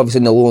system. So we're obviously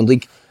in the Lowland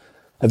League.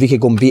 If you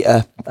could go and beat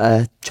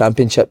a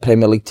Championship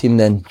Premier League team,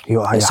 then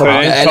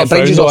it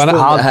brings you to a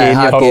hard game.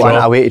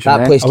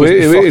 That place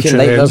gives fucking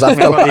nightmares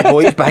after.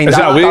 Boys behind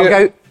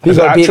that. Who's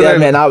going to beat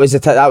them, man? That was the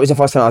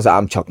first time I was like,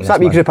 I'm chucking this.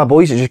 That wee group of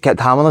boys that just kept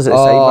hammering us at the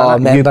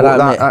side, man. Remember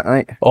that,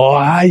 mate?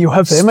 Oh, you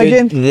have them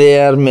again?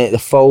 There, mate, the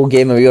full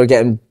game, and we were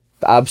getting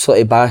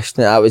absolutely bashed,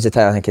 and that was the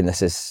time I'm thinking,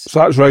 this is... So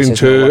that's round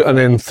 2, and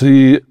then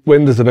 3,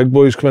 when does the big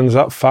boys come in? Is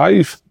that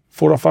 5?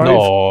 4 or 5?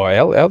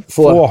 No,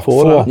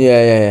 4.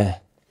 Yeah.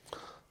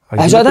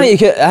 I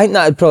think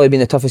that would probably been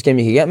the toughest game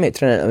you could get,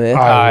 mate.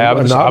 I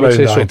would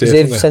say so.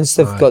 Since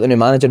they've got the new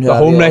manager, the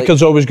home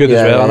record's always good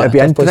as well. It'd be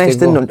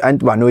interesting.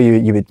 And I know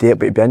you would do it,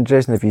 but it'd be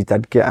interesting if you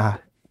did get a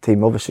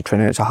team. Obviously,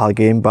 Trinent's a hard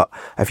game, but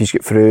if you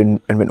get through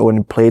and went on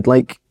and played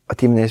like a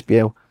team in the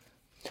SPL.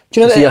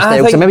 Do you know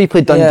that? So maybe you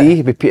played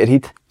Dundee with Peter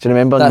Heath. Do you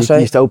remember? That's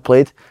you still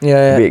played.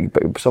 Yeah. It'd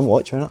be some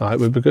watch, wouldn't it? It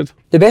would be good.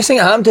 The best thing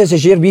that happened to us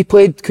this year, we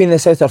played Queen of the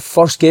South our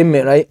first game,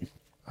 mate. Right?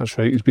 That's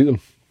right. He's beat them.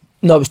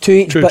 No, it was 2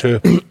 each, but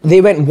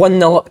they went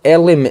 1-0 up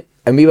early,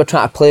 and we were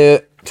trying to play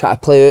out, trying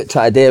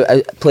to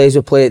do plays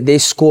we play. They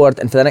scored,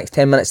 and for the next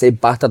 10 minutes they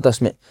battered us,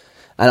 mate.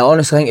 And I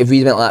honestly think if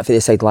we went like that for the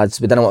side, lads,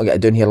 we didn't want to get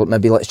it down here.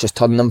 Maybe let's just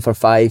turn them for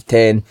 5,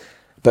 10.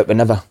 But we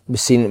never. We've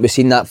seen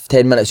that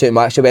 10 minutes out, and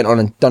we actually went on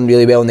and done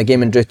really well in the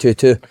game and drew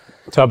 2-2.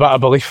 So a bit of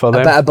belief for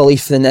them. A bit of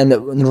belief in them that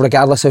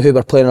regardless of who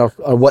we're playing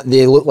or what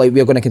they look like,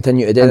 we're going to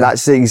continue to do. And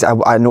that's things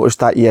I noticed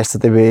that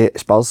yesterday with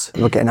Spurs.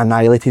 We're getting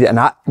annihilated, and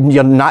that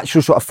your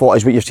natural sort of thought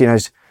is what you're saying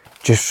is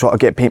just sort of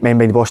get paint men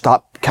by the ball,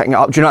 start kicking it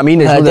up. Do you know what I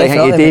mean? It's not the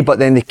thing you do, but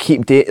then they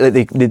keep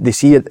they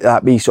see it,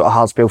 that wee sort of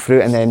hard spell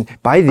through, and then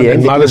by the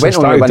end they went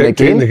on to win the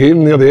game. The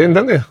game near the end,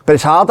 didn't they? But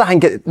it's hard.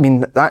 I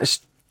mean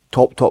that's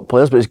top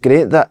players, but it's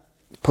great that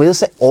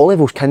players at all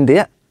levels can do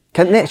it,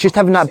 can't they? It's just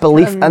having that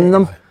belief in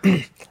them.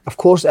 Of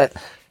course,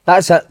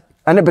 that's it.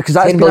 And because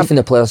that's been belief in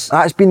the players.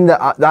 That's been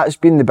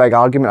the big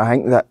argument. I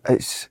think that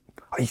it's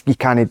you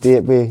can't do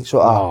it with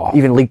sort of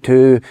even League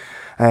Two,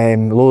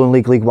 Lowland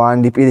League, League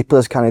One. The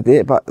players can't do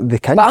it, but they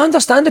can. But I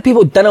understand that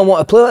people didn't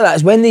want to play like that.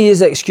 It's when they use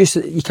the excuse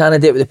that you can't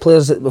do it with the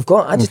players that we've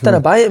got. I just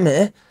didn't buy it,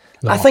 mate.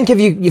 No. I think if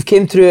you've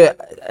came through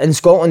it in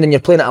Scotland and you're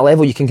playing at a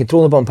level, you can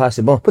control the ball and pass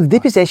the ball. But they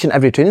possession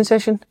every training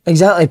session.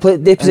 Exactly, play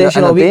day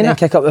possession all week and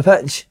kick up the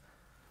pitch.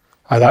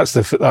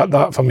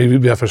 That for me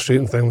would be a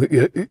frustrating thing.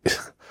 That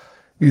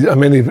you how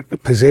many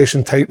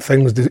possession type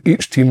things does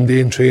each team do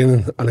in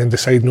training and then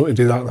decide not to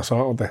do that on a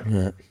Saturday.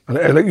 Yeah.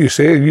 And like you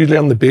say, you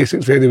learn the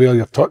basics very well,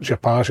 your touch, your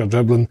pass, your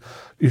dribbling,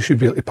 you should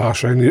be able to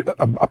pass around.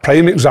 A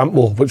prime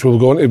example, which we'll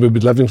go on to, would be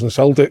Livingston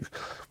Celtic.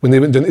 When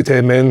they went down to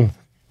 10 men,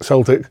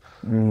 Celtic,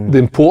 the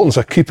importance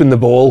of keeping the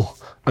ball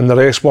and the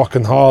rest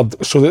working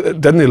hard, so that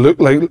it didn't look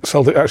like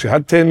Celtic actually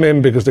had 10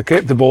 men, because they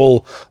kept the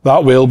ball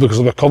that well, because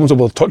they were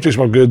comfortable, touches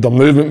were good, their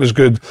movement was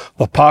good,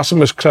 their passing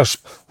was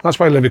crisp. That's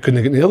why Livy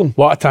couldn't get near them.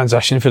 What a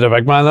transition for the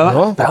big man,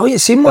 isn't it?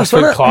 Brilliant, seamless,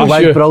 wasn't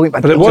it? Brilliant.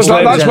 But it was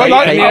that's what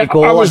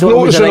I was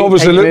noticing,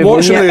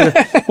 obviously,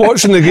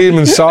 watching the game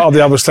on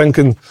Saturday, I was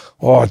thinking,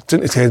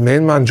 didn't he 10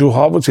 men, man, Joe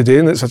Hart, what's he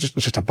doing? It's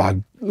just a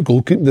bad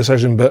goalkeeping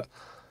decision, but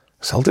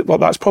Celtic, well,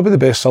 that's probably the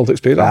best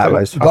Celtic's played.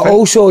 But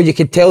also, you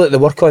could tell that they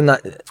work on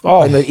that.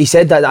 He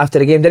said that after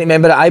the game. Didn't you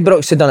remember that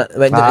Ibrox had done it?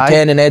 Went to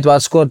 10 and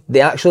Edwards scored. They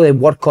actually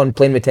work on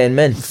playing with 10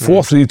 men.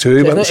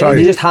 4-3-2. So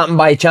it just happened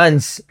by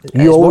chance.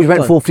 You always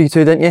went 4-3-2,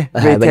 didn't you?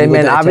 With 10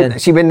 men.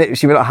 See when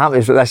it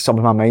happens, that's some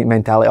of my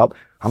mentality up.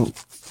 I'm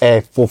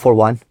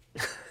 4-4-1.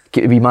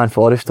 Keep the wee man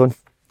Forrest on. Do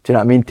you know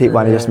what I mean? Take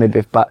one of this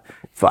maybe. But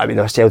I mean,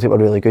 the Celtic were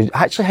really good.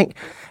 I actually think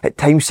at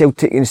times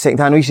Celtic in the second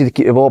half, I know you said to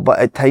keep the ball, but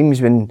at times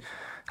when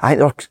I think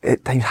they were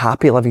at times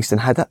happy Livingston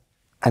had it,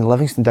 and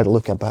Livingston did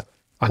look a bit.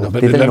 I know,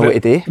 but they didn't know what to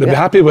do. They'd be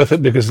happy with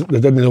it because they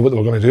didn't know what they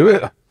were going to do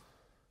with it.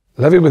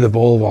 Livy with the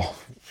ball were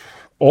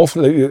off.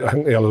 I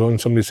think earlier on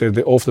somebody said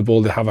that off the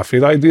ball they have a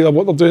fair idea of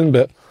what they're doing,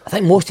 but I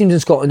think most teams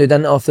in Scotland who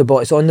didn't off the ball.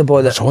 It's on the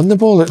ball. It's on the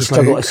ball. It's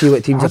struggle to see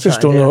what teams. I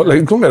just don't know.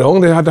 Like, don't get me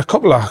wrong, they had a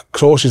couple of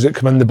crosses that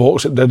come in the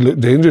box that did look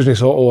dangerous, and you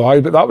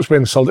thought, but that was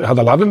when Celtic had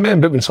 11 men.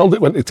 But when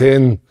Celtic went to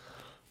 10.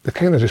 They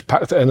kind of just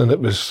packed it in and it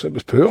was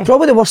poor.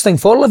 Probably the worst thing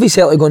for Livy,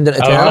 Celtic going down to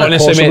 10.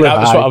 Honestly, mate,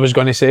 that was what I was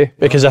going to say.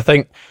 Because I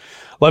think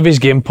Livy's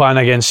game plan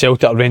against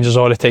Celtic or Rangers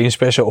all the time,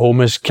 especially at home,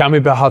 is can we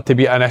be hard to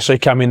beat initially,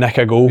 can we nick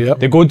a goal? Yep.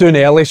 They go down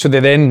early, so they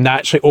then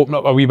naturally open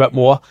up a wee bit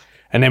more.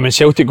 And then when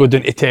Celtic go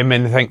down to 10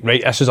 men, they think,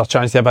 right, this is our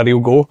chance to have a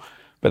real go.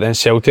 But then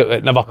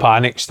Celtic never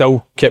panicked,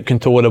 still kept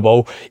control of the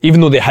ball.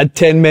 Even though they had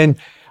 10 men,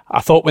 I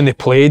thought when they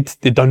played,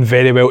 they'd done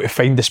very well to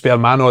find the spare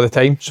man all the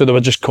time. So they were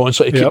just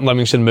constantly keeping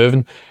Livingston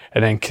moving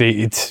and then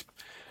created.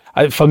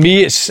 For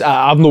me,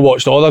 I've not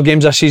watched all their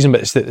games this season,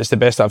 but it's the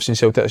best I've seen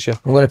Celtic this year.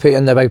 I'm going to put you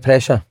under big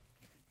pressure.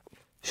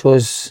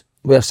 Shows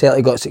where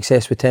Celtic got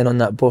success with 10 on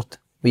that board.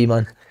 Wee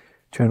man.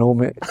 Do you know,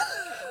 mate?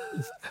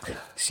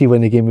 See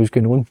when the game was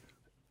going on,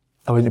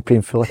 I wasn't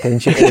paying full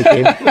attention to the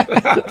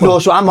game. No,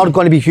 so I'm not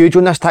going to be huge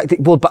on this tactic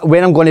board, but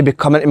when I'm going to be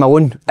coming to my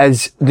own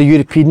is the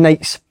European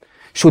nights.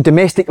 So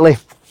domestically,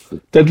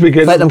 did you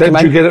get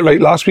it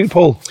right last week,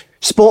 Paul?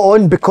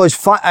 Spot on, because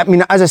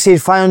as I said,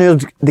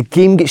 Feyenoord, the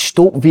game gets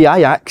stopped via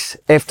Ajax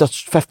after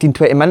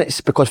 15-20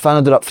 minutes because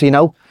Feyenoord are up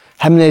 3-0.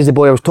 Jimenez, the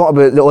boy I was talking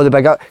about, the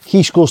big up,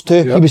 he scores too.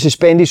 Yep. He was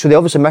suspended, so they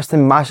obviously missed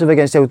him massive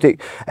against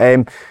Celtic.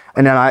 And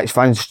then Ajax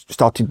fans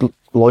started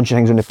launching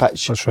things on the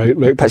pitch. That's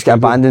right. Pitch got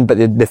abandoned, but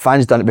the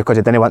fans done it because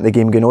they didn't want the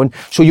game going on.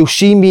 So you'll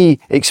see me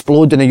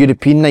explode in the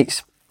European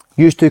nights.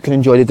 You two can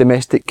enjoy the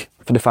domestic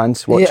for the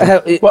fans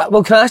watching.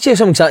 Well, can I ask you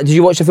something? Did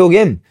you watch the full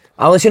game?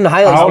 I only seen the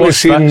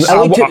highlights.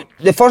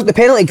 The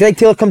penalty, Greg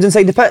Taylor comes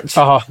inside the pitch.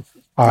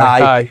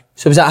 Aye.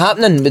 So was that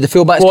happening with the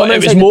full-backs coming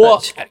inside the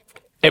pitch?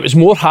 It was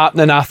more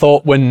happening, I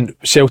thought, when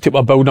Celtic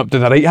were building up to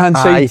the right-hand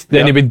side.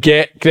 Then he would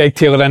get Greg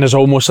Taylor in as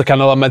almost like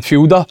another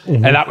midfielder.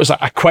 And that was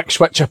like a quick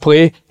switch of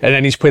play. And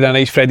then he's played a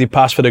nice threaded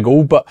pass for the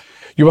goal. But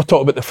you were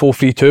talking about the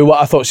 4-3-2.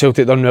 What I thought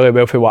Celtic done really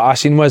well for what I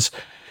seen was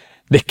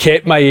they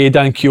kept Maeda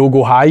and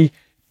Kyogo high.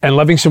 And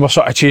Livingston were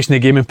sort of chasing the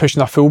game and pushing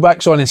their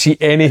fullbacks on, and see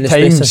any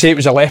time, say it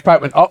was a left back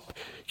went up,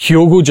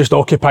 Kyogo just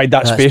occupied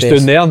that space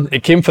down there.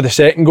 It came for the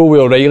second goal with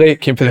O'Reilly,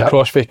 it came for the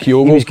cross for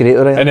Kyogo. He was great,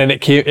 O'Reilly. And then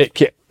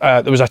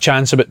there was a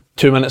chance about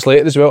 2 minutes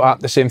later as well,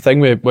 the same thing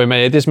with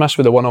Maeda's miss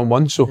with the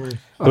one-on-one. So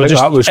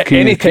that was key.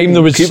 Any time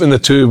there was keeping the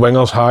two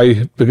wingers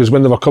high, because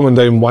when they were coming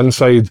down one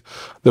side,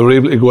 they were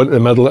able to go into the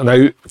middle and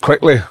out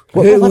quickly.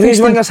 Who's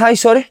wingers high,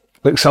 sorry?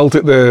 Like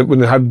Celtic, when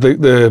they had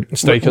the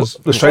strikers.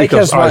 The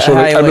strikers.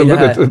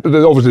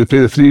 Obviously they play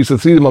the threes. The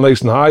three of them are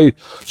nice and high.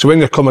 So when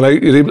you're coming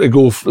out, you're able to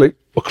go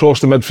across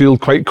the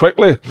midfield quite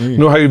quickly. You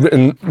know how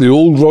in the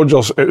old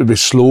Rodgers it would be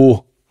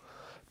slow,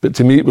 but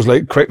to me it was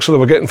like quick. So they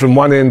were getting from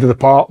one end of the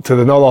park to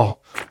another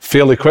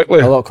fairly quickly.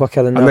 A lot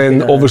quicker than that. And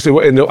then obviously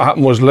what ended up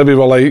happening was Livy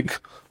were like,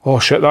 oh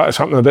shit, that is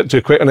happening a bit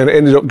too quick. And then it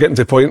ended up getting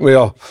to the point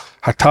where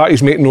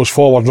Hatati's making those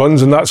forward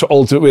runs, and that's the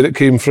ultimate way that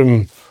came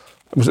from.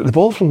 Was it the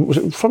ball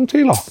from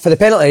Taylor? For the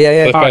penalty,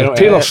 yeah.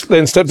 Taylor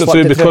then stepped it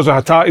through because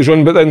of Hatati's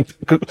run, but then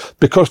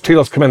because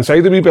Taylor's come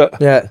inside a wee bit.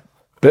 Yeah.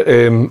 But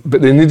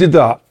they needed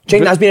that. Do you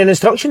think that's been an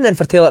instruction then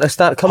for Taylor to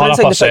start coming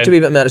inside the pitch a wee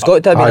bit more? It's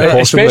got to have been.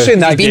 Especially in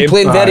that game. He's been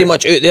playing very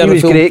much out there. He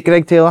was great,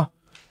 Greg Taylor.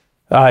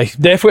 Aye,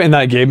 definitely in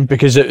that game,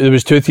 because there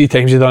was 2-3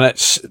 times he done it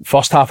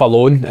first half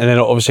alone, and then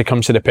it obviously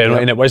comes to the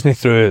penalty, and it wasn't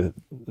through.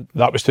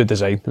 That was through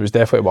design. It was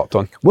definitely worked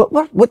on.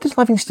 What does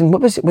Livingston?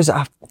 What was it? Was it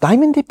a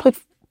diamond they played?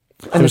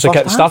 It was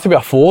it started with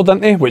a 4,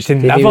 didn't they? Which they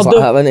never do.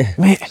 Like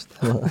Mate,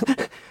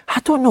 I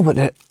don't know what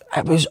it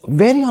was.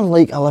 Very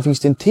unlike a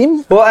Livingston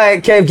team.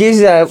 What, Kev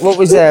Gaze, what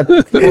was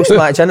the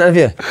post-match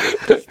interview?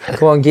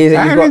 Come on, Gaze.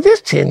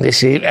 Just change the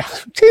seat.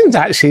 Change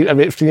that seat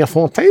about 3 or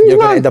 4 times. You're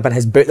going to end up in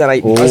his boot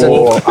tonight.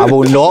 I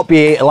will not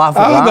be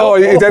laughing at that. No,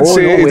 he did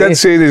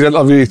say in his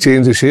interview he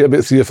changed the seat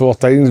about 3 or 4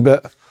 times,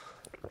 but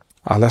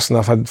listen,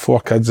 I've had 4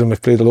 kids and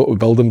we've played a lot with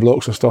building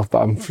blocks and stuff,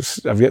 but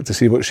I've yet to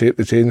see what shape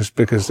they changed,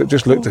 because it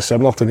just looked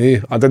similar to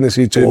me. I didn't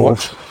see too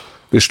much.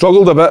 They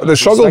struggled a bit.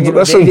 Listen,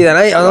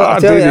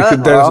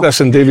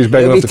 listen, Davey's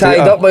big enough to take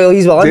up while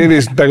he's willing.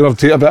 Davey's big enough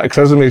to take a bit of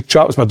criticism. He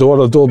chaps my door,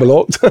 the door will be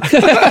locked.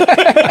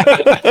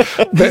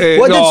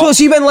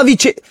 See when Livy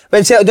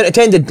when settled down to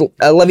 10, did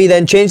Livy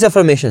then change the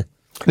formation?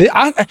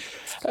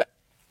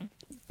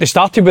 They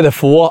started with a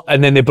 4,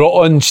 and then they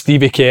brought on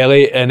Stevie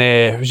Kelly and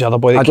who's the other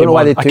boy that came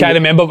on? I can't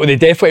remember, but they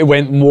definitely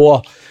went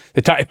more.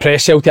 They tried to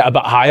press Celtic a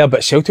bit higher,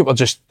 but Celtic were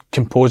just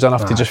composed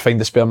enough to just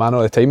find the spare man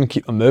all the time and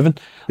keep them moving.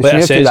 How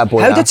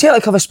did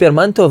Celtic have a spare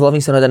man to if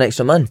Livingston had an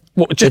extra man?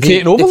 Just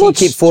creating overloads.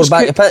 Keep 4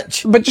 back the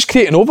pitch? But just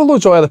creating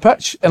overloads all over the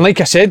pitch. And like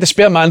I said, the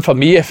spare man for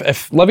me,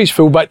 if Livy's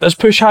fullback does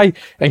push high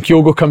and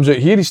Kyogo comes out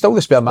here, he's still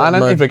the spare man,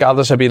 isn't he,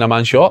 regardless of being a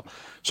man short.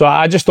 So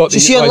I just thought... So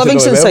see on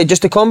Livingston's side,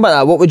 just to combat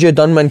that, what would you have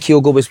done when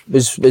Kyogo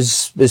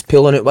was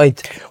pulling it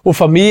wide? Well,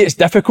 for me, it's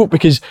difficult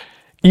because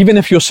even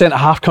if your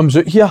centre-half comes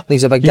out here, you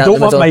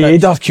don't want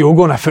Maeda or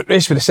Kyogo in a foot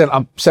race with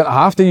the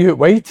centre-half, do you, out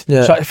wide?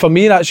 Yeah. So for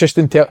me, that's just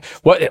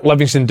what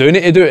Livingston do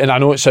need to do, and I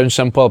know it sounds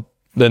simpler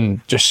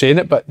than just saying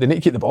it, but they need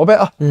to keep the ball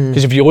better.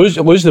 Because if you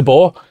lose the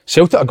ball,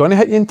 Celtic are going to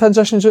hit you in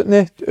transitions out in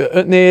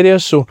the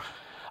areas. So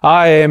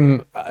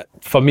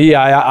for me,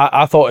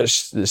 I thought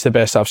it's the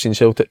best I've seen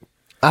Celtic.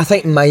 I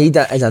think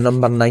Maeda is a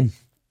number 9.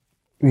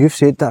 You've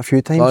said that a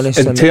few times.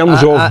 Honestly, in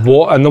terms of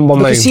what a number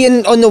 9? See,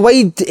 on the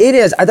wide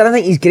areas, I don't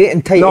think he's great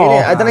in tight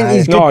areas. I don't think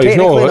he's good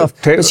technically enough.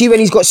 But see, when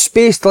he's got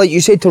space, like you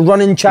said, to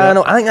run in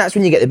channel, I think that's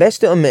when you get the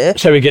best out of him, mate.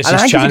 So he gets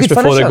his chance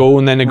before the goal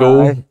and then the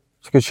goal.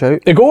 It's a good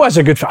shout. The goal is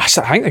a good... I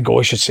think the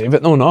goal should save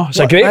it. No. It's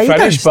a great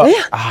finish, but...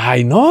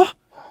 I know.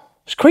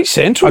 It's quite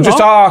central. I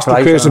just asked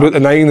the question about the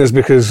 9 is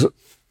because,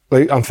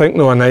 like, I'm thinking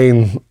of a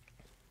 9...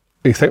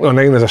 You think a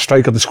 9 as a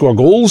striker to score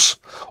goals,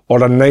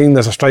 or a 9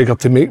 as a striker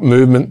to make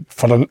movement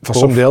for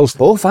somebody else?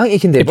 Both, I think you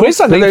can do both. He plays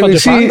a 9 for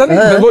Japan,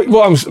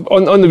 doesn't he?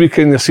 On the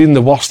weekend, you're seeing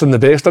the worst and the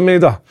best of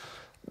Maeda.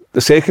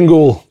 The second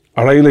goal,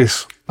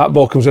 O'Reilly's, that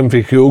ball comes in for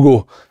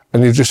Kyogo,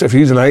 and if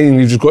he's a 9,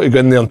 you've just got to go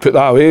in there and put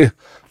that away.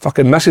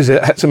 Fucking misses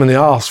it, hits him in the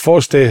arse,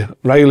 falls to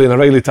Riley, and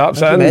O'Reilly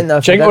taps it in. Do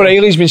you think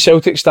O'Reilly's been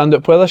Celtic's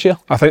stand-up player this year?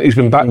 I think he's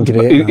been back.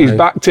 He's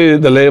back to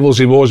the levels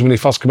he was when he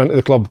first came into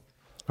the club.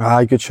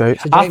 Aye, good shout.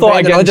 I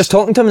thought just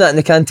talking to him that in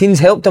the canteens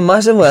helped him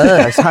massively.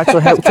 It's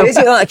actually helped him.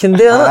 Crazy that I can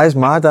do that. That is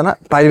mad, isn't it?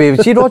 By the way,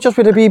 see Rogers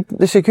would be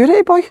the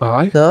security boy?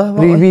 Aye. No,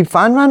 the wee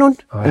fan ran on.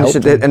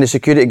 And the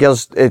security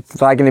girl's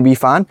dragging the wee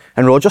fan,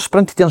 and Rogers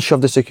sprinted there and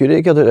shoved the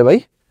security girl out of the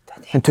way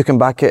and took him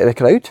back out of the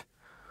crowd.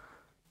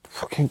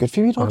 Fucking good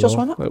for you, Rogers,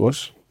 wasn't it? It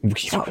was.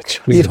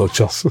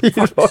 Rogers. Can't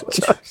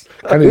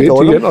wait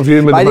to interview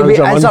him with the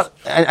manager.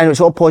 And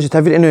it's all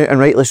positivity now, and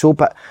rightly so,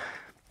 but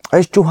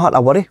is Joe Hart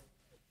a worry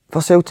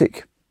for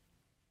Celtic?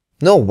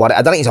 No worry.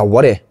 I don't think he's a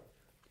worry.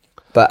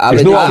 But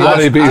he's not a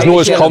worry, but he's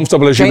not as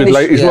comfortable as you would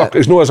like.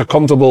 He's not as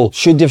comfortable.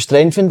 Should have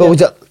strengthened him.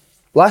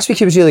 Last week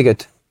he was really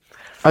good.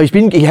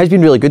 He has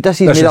been really good this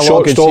season. He's made a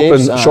lot of good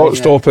saves. Short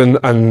stopping,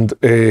 and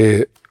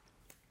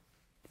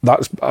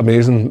that's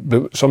amazing.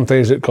 But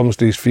sometimes it comes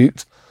to his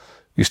feet,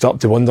 you start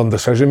to wonder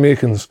decision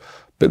makings.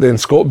 But then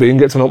Scott Bain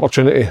gets an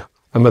opportunity,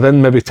 and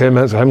within maybe 10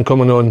 minutes of him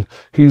coming on,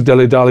 he's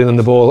dilly-dallying on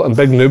the ball, and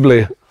Big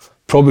Nubly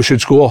probably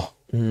should score.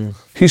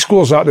 He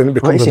scores that, then it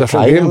becomes a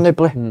different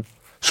game.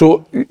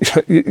 So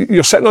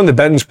you're sitting on the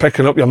bins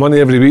picking up your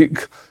money every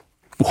week,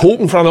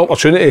 hoping for an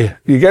opportunity.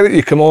 You get it,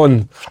 you come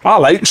on. I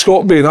like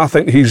Scott Bain. I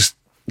think he's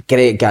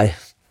great guy.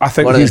 I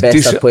think one he's of the best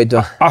decent. I've played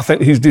with. I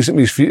think he's decent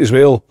with his feet as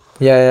well.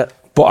 Yeah.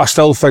 But I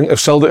still think if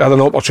Celtic had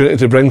an opportunity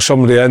to bring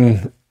somebody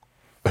in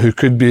who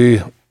could be,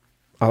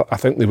 I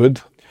think they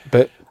would.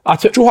 But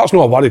Joe Hart's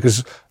not a worry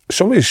because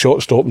some of his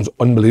shot stopping's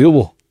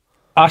unbelievable.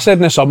 I said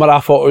in the summer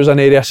I thought it was an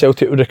area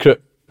Celtic would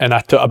recruit, and I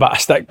took a bit of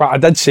stick, but I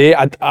did say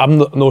I'm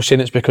not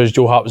saying it's because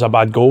Joe Hart was a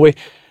bad goalie.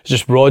 It's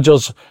just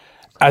Rodgers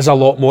is a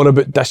lot more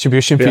about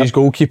distribution for his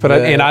goalkeeper,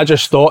 and I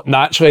just thought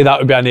naturally that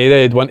would be an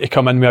area he'd want to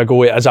come in with a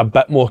goalie that is a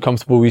bit more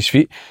comfortable with his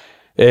feet.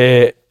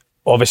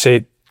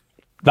 Obviously,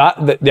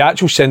 the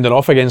actual sending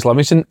off against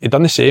Livingston, he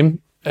done the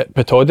same at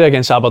Petodi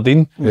against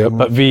Aberdeen,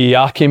 but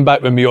VAR came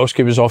back when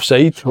Miovski was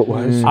offside.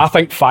 I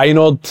think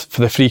Feyenoord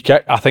for the free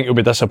kick, I think he'll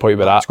be disappointed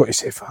with that. He's got to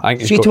save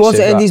that. See, towards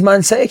the end of his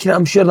Man City,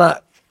 I'm sure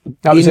that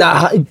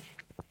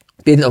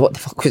Being that, what the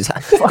fuck was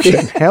that?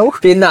 Fucking hell.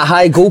 Being that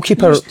high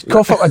goalkeeper.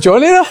 Cough up a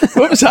Johnny there.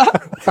 What was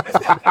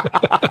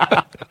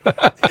that?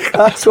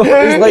 That's what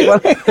it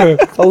was like, man.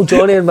 Oh,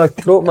 Johnny in my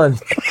throat, man.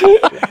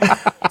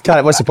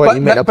 What's the point?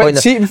 You make a point.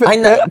 I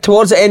think that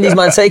towards the end of his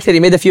Man City career, he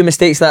made a few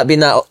mistakes, that being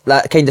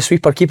that kind of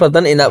sweeper keeper,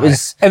 didn't he? And that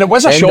was. And it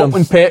was a shock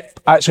when Pep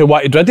actually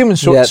wanted rid of him and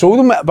sold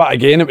him it, but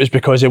again, it was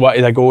because he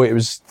wanted to go. It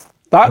was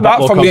that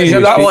for me.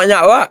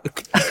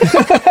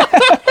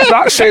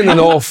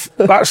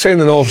 That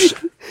sending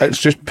off. It's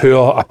just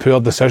a poor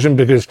decision,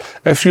 because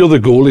if you're the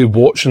goalie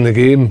watching the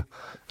game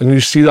and you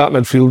see that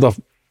midfielder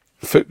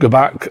foot go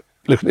back,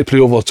 looking to play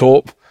over the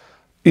top,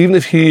 even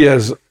if he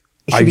is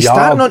he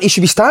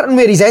should be starting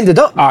where he's ended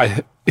up.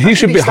 Aye, he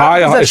should be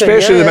higher,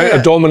 especially the amount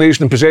of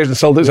domination and possession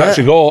Celtic's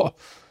actually got.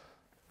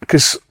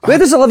 Because where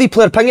does the Livy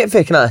player ping it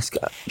for, can I ask?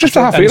 Just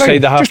a half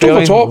line, just over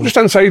the top, just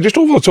inside, just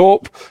over the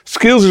top.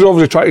 Scales is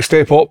obviously trying to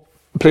step up,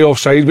 play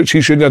offside, which he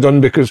shouldn't have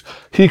done, because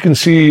he can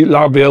see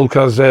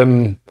Larbielka's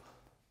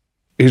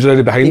he's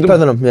already behind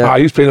him.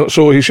 He's playing up,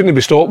 so he shouldn't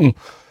be stopping.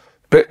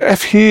 But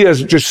if he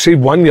is just, say,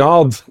 1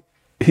 yard,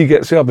 he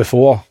gets there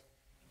before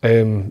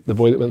the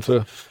boy that went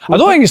through. I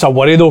don't think it's a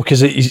worry though,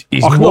 because he's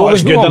not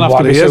as good enough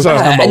to be in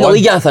the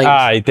league, I think.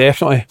 Aye,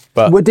 definitely.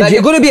 But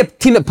you're going to be a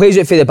team that plays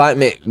it for the back,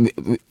 mate.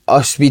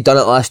 Us, we've done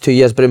it the last 2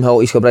 years.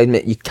 Broomhill, East Kilbride,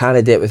 mate. You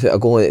can't do it without a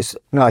goal. It's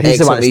he's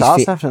the one that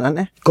starts different, isn't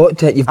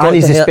he? You've got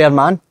he's to the spare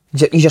man.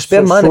 He's your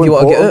spare man if you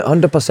want to get out,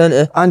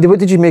 100%. Andy, what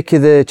did you make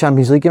of the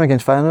Champions League game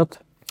against Feyenoord?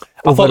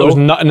 I thought there was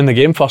nothing in the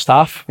game first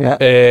half.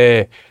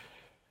 Yeah.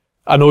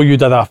 I know you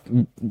did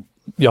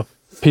your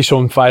piece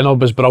on Feyenoord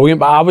was brilliant,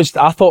 but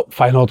I thought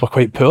Feyenoord were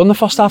quite poor in the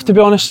first half, to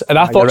be honest. And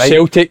I thought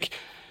Celtic,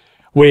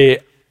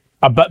 with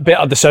a bit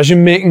better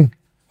decision making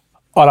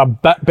or a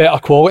bit better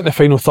quality in the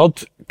final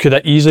third, could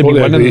have easily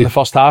been winning in the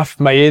first half.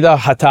 Maeda,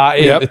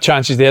 Hatate, the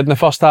chances they had in the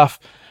first half,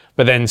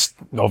 but then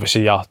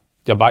obviously your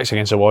back's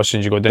against the wall as soon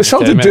as you go down.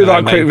 Celtic do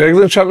that quite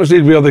regularly in Champions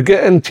League, where they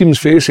get in teams'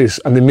 faces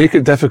and they make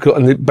it difficult,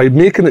 and by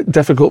making it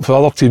difficult for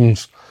other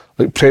teams,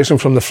 like pressing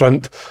from the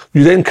front,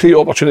 you then create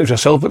opportunities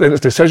yourself, but then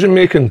it's decision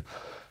making.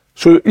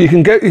 So you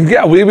can get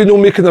away with not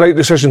making the right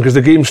decision because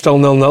the game's still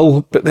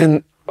 0-0, but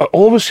then it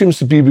always seems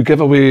to be we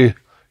give away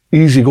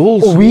easy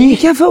goals. Oh, we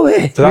give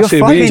away? Did I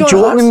say we? You're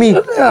joking me.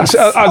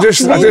 I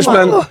just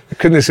meant,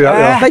 couldn't say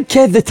that. Big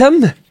Kev the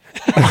Tim.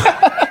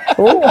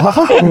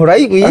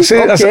 Right, we. On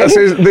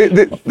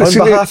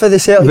behalf of the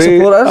Celtic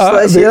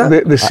supporters,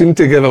 they seem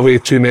to give away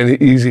too many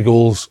easy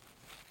goals.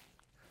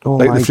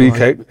 Like the free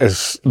kick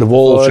is the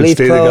wall should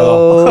stay together.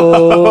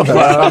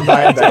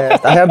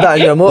 I heard that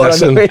in your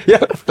motor.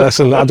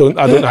 Listen, I don't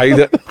hide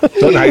it.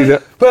 Don't hide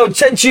it. Well,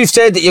 since you've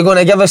said that you're going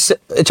to give us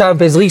the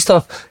Champions League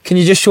stuff, can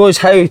you just show us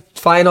how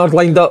Feyenoord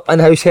lined up and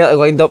how Celtic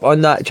lined up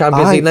on that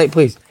Champions League night,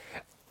 please?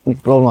 No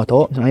problem at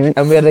all.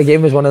 And where the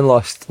game was won and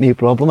lost. No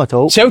problem at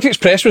all. Celtic's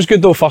press was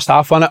good though, first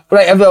half, wasn't it?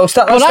 Right, well,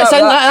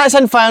 that's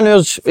in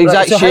Feyenoord's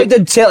exact shape. So how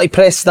did Celtic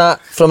press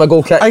that from a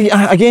goal kick?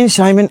 Again,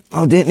 Simon,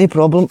 no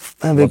problem.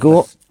 There we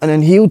go. And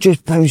then he'll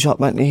just bounce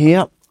up into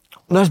here.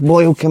 This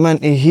boy will come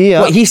into here.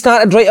 What, he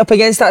started right up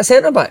against that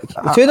centre-back?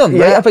 The two of them,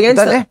 right up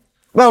against it?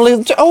 Well,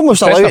 they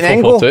almost allowed it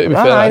and go. There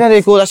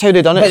they go, that's how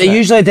they done it. But they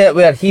usually do it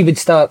where he would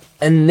start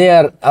in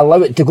there,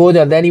 allow it to go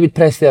there, then he would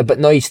press there, but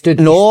no, he stood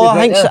do you know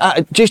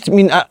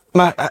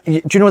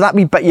that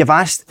wee bit you've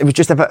asked, it was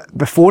just a bit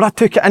before I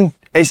took it in,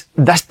 it's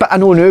this bit I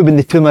know now when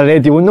the two are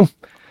already on them.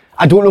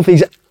 I don't know if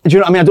he's, do you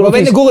know what I mean? I don't know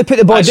when the goalie put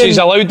the ball down. He's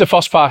allowed the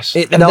first pass.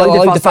 They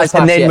allowed the first pass,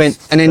 and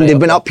then they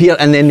went up here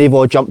and then they've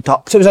all jumped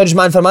up. So it was all just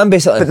man for man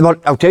basically? But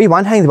I'll tell you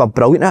one thing, they were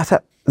brilliant at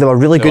it. They were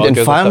really good, and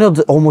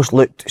Feyenoord almost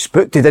looked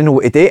spooked. They didn't know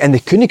what to do, and they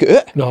couldn't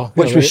get out,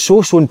 which was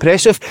so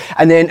impressive.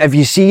 And then if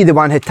you see the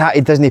one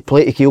Hatate doesn't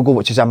play to Kyogo,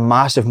 which is a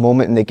massive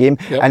moment in the game,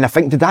 and I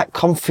think did that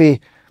come for,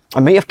 I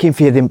might have came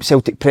for the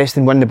Celtic press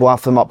and win the ball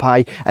after them up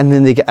high, and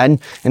then they get in,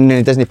 and then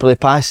he doesn't play the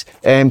pass.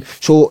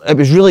 So it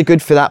was really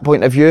good for that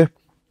point of view.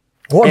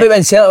 What about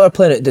when Celtic were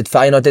playing it? Did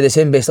Feyenoord do the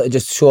same, basically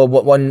just show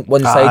one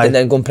side and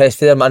then go and press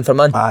for their man for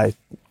man? Aye.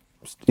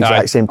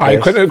 Exact same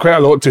press. Quite a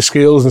lot to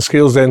Scales, and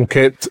Scales then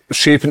kept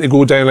shaping to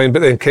go down line,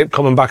 but then kept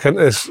coming back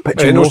into this.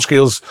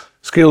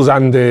 Scales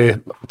and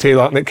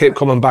Taylor, and it kept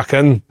coming back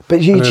in.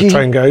 But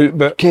try and get out.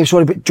 But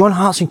but John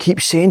Hartson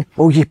keeps saying,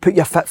 "Oh, you put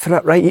your foot through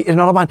it, right? You're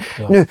another man."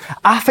 Yeah. No,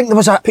 I think there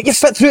was a put your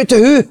foot through it to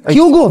who?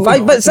 Kyogo,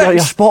 5'6". You're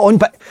spot on,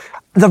 but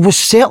there was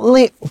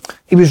certainly,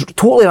 he was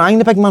totally wrong,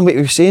 the big man, what he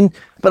was saying.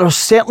 But there was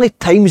certainly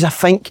times I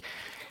think,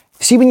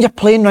 see when you're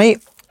playing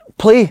right.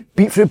 Play,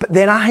 beat through, but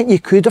then I think you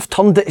could have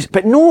turned it,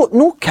 but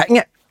no kicking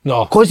it.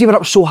 No. Because you were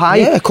up so high.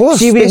 Yeah, of course,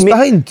 see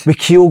behind. With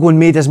Kyogo and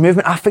made his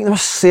movement, I think there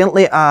was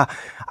certainly a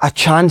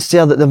chance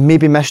there that they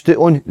maybe missed out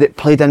on, that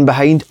played in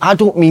behind. I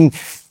don't mean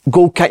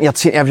goal kicking, you're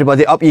saying to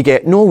everybody, up you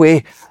get. No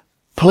way.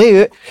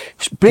 Play out.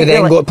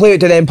 Play out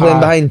to them playing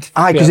behind.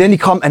 Aye, because then you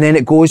come and then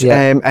it goes,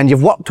 and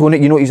you've worked on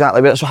it, you know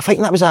exactly where it is. So I think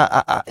that was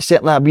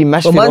certainly a wee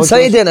miss. Well, Man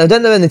City did it now,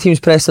 didn't they, when the teams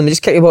pressed them? They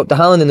just kick you up to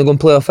Haaland and they go and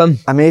play off him.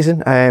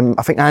 Amazing. I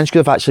think Ange could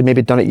have actually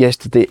maybe done it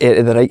yesterday out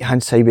of the right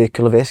hand side with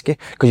Kuleveski,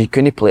 because you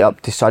couldn't play up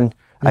to Son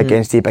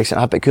against the big centre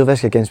half, but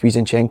Kulisk against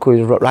Wizinchenko,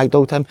 who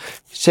ragdolled him.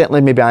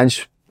 Certainly, maybe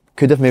Ange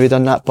could have maybe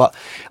done that, but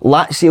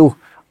Lazio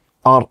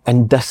are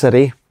in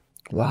disarray.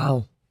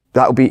 Wow.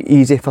 That'll be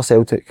easy for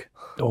Celtic.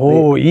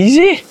 Oh,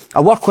 easy?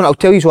 I'll work on it. I'll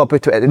tell you what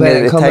about it at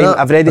the time.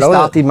 I've already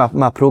started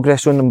my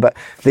progress on them, but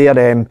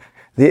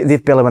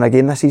they've barely won a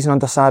game this season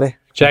under Sarri.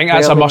 Do you think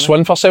that's a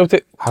must-win for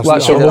Celtic?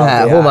 That's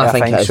home, I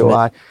think it is, so.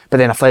 But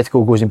then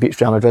Atletico goes and beats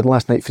Real Madrid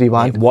last night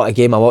 3-1. What a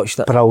game, I watched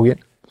it. Brilliant.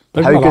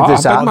 Big How good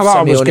is that?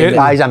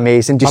 That is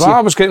amazing.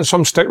 Morata was getting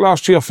some stick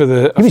last year for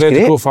the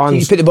Atletico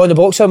fans. You put the ball in the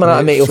box,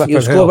 mate,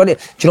 you'll score, wouldn't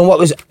it? Do you know what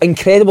was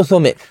incredible though,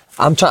 mate?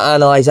 I'm trying to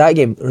analyse that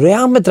game.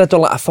 Real Madrid are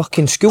like a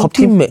fucking school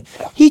team, mate.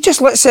 He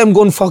just lets them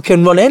go and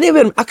fucking run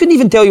anywhere. I couldn't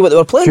even tell you what they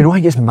were playing. Do you know, I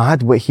think it's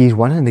mad what he's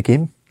won in the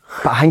game.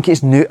 But I think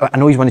it's new. I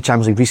know he's won the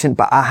Champions League recent,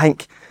 but I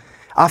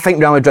think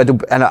Real Madrid,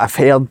 and I've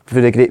heard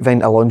through the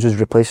grapevine, Alonso's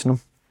replacing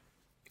him.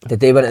 Did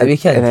they win at the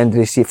weekend? And then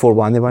they see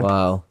 4-1 they won.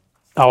 Wow.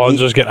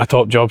 Alonso's getting a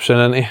top job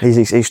soon, isn't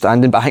he? He's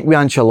standing, but I think with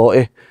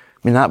Ancelotti, I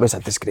mean, that was a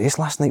disgrace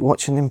last night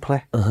watching them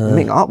play. They're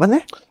making it up, weren't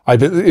they?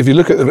 If you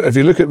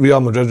look at Real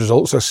Madrid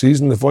results this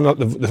season, they've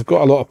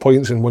got a lot of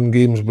points in won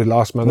games with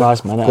last minute.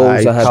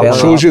 It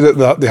shows you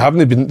that they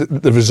haven't been.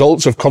 The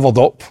results have covered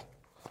up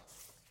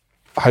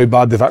how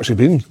bad they've actually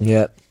been.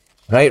 Yeah.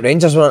 Right,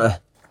 Rangers, weren't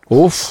they?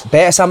 Oof.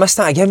 Betis, I missed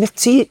that again.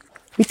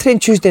 We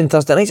trained Tuesday and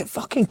Thursday nights. It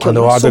fucking killed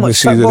me. I know, I didn't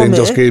see the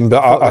Rangers game,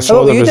 but I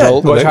saw the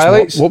result. Watch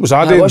highlights. What was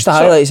I doing? I watched the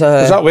highlights.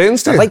 Was that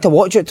Wednesday? I'd like to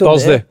watch it.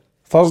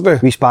 Thursday.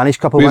 We Spanish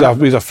couple. We had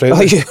a friend.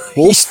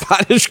 We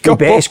Spanish couple.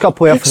 Betis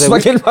couple here for the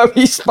week. Smuggling my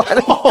wee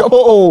Spanish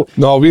couple.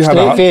 No, we had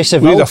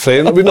a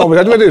friend. We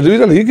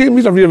had a league game.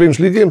 We had a rearranged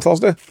league game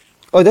Thursday.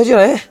 Oh, did you,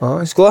 right?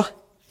 Aye. Score?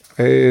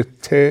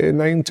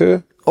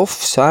 9-2. Oh,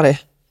 sorry.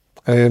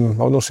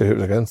 I'll not say who it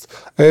was against.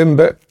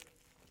 But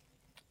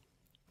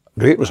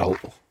great result.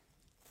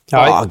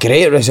 Oh,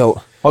 great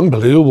result.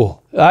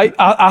 Unbelievable.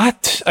 I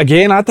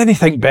didn't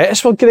think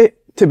Betis were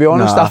great, to be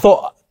honest. Nah. I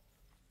thought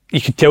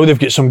you could tell they've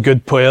got some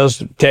good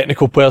players,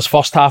 technical players.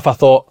 First half, I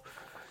thought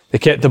they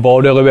kept the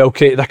ball really well,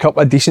 created a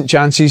couple of decent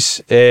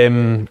chances.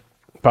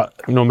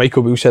 But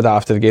Michael Beale said that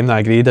after the game, and I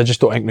agreed. I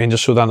just don't think Rangers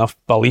showed enough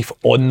belief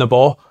on the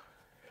ball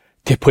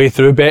to play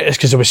through Betis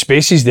because there was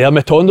spaces there.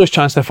 Matondo's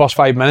chance in the first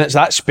 5 minutes,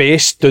 that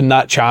space down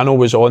that channel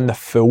was on the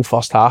full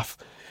first half.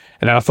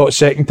 And then I thought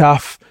second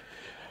half,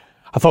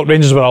 I thought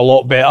Rangers were a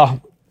lot better,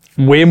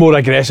 way more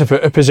aggressive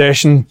out of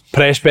possession,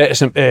 press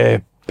Betis in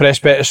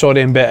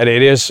better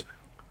areas.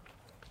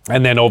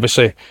 And then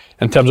obviously,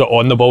 in terms of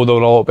on the ball, they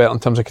were a lot better in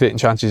terms of creating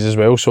chances as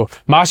well. So,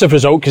 massive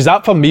result, because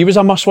that for me was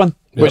a must win,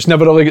 which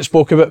never really gets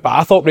spoken about. But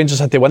I thought Rangers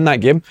had to win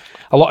that game.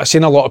 I've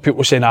seen a lot of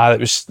people saying, it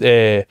was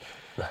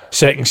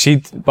second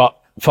seed. But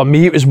for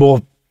me, it was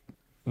more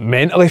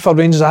mentally for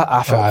Rangers.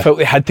 I felt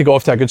they had to go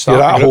off to a good start.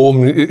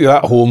 You're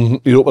at home,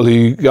 Europa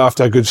League, you're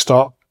after a good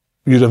start.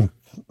 You're in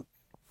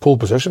pole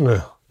position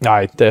there.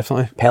 Aye,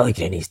 definitely.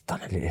 Pellegrini's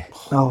done it.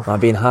 Oh. I'm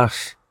being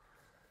harsh.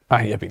 I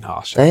think you're being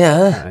harsh.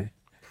 Yeah. Aye.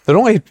 They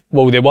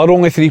were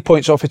only 3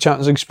 points off the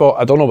Champions League spot.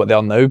 I don't know what they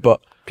are now,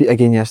 but Beat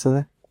again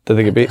yesterday. did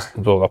they get beat?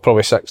 Well, they're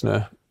probably 6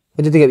 now.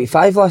 What did they get beat?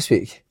 5 last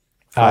week?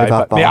 Aye,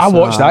 Five but, mate, I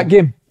watched that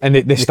game and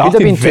they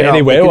started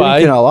very well.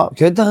 Aye.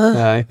 Good,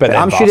 Aye, but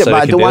I'm sure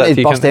I don't want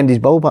to burst Andy's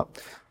ball, but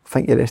I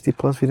think you rested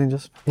players for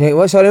Rangers. Yeah,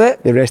 what, sorry,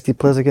 mate? They rested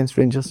players against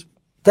Rangers.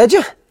 Did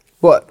you?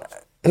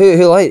 What?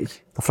 Who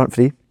like? The front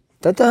three.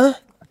 Did they? I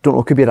don't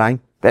know, could be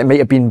wrong. But it might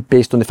have been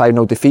based on the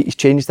 5-0 defeat. He's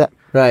changed it.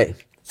 Right.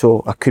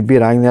 So I could be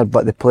wrong there,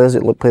 but the players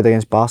that played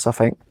against Barca, I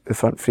think, the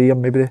front three are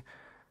maybe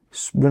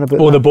run about.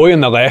 Well, the boy on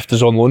the left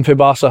is on loan for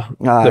Barca.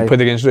 Aye. They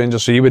played against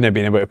Rangers, so he wouldn't have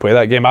been able to play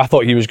that game. I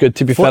thought he was good,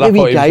 to be fair. The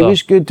wee guy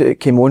was good that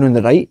came on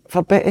the right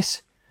for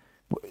Betis.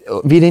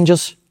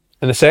 Rangers.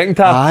 In the second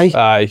half?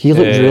 Aye. He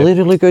looked really,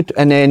 really good.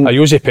 And then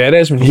Jose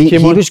Perez, when he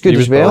came on, was good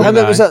as well. How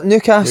was at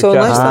Newcastle?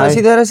 Is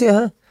he there, is he?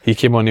 Huh? He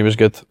came on, he was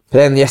good.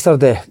 Then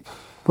yesterday.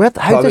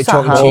 How does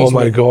that happen? Oh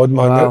my God,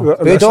 man. Wow.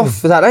 Paid off,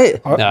 was that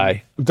right?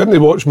 Aye.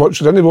 Didn't watch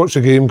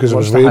the game because it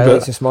was the late, highlights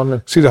but this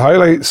morning. see the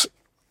highlights.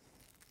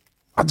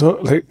 I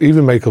don't like,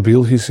 even Michael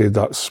Beale, he said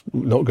that's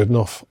not good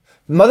enough.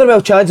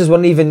 Motherwell chances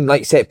weren't even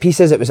like set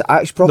pieces, it was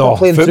actually proper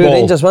playing football, through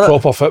Rangers, wasn't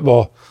it? proper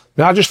football.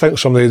 I mean, I just think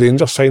some of the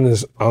Rangers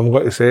signings, I'm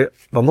going to say it,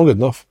 they're not good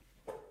enough.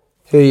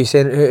 Who are you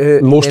saying?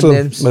 Who Most name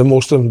names?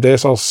 of them,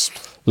 Dessers,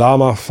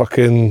 Lama,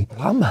 fucking...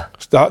 Lama?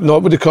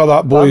 What do you call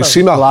that boy?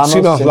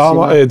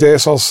 Lama,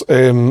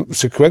 Dessers,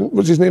 Sequent,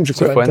 what's his name?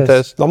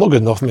 Fuentes. They're not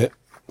good enough, mate.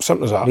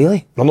 Simple as that.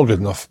 Really? They're not good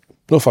enough.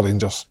 No for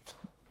Rangers.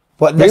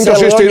 What, Rangers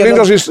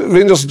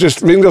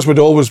would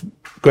always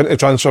go into the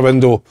transfer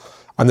window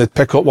and they'd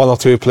pick up 1 or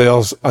 2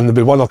 players and there'd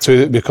be 1 or 2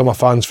 that become a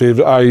fan's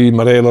favourite, i.e.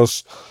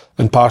 Morelos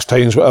in past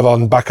times, whatever,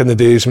 and back in the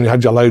days when you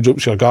had your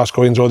Loudrups, your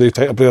Gascoignes, all these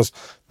type of players.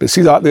 But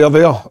see that they're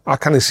there, I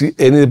can't see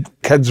any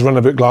kids running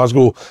about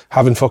Glasgow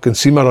having fucking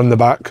Seamer on the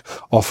back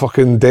or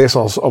fucking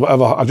Dessers or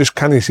whatever. I just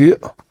can't see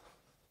it.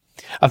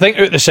 I think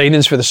out the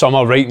signings for the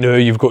summer right now,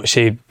 you've got to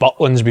say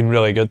Butland's been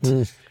really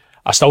good.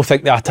 I still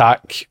think the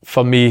attack,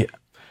 for me,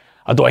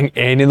 I don't think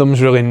any of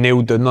them's really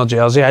nailed down their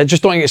jersey. I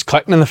just don't think it's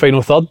clicking in the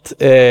final third.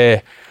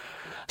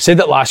 said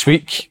it last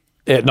week.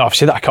 No, I've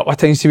said it a couple of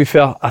times to be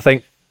fair. I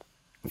think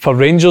for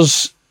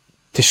Rangers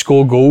to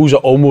score goals, it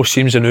almost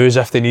seems now as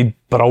if they need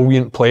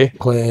brilliant play.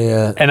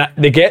 And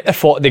they get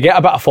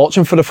a bit of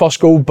fortune for the first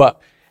goal, but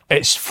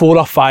it's 4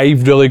 or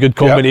 5 really good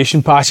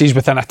combination passes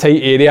within a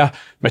tight area.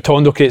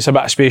 Matondo creates a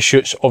bit of space,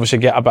 shoots, obviously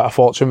get a bit of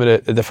fortune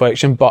with the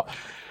deflection. But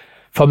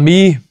for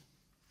me,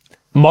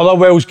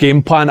 Motherwell's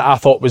game plan I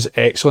thought was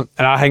excellent,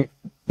 and I think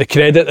the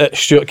credit that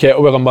Stuart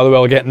Kettlewell and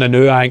Motherwell are getting the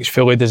new, I think is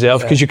fully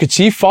deserved, because you could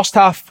see first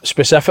half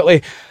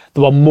specifically,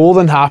 they were more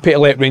than happy to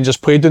let Rangers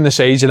play down the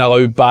sides and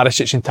allow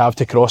Barisic and Tav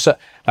to cross it.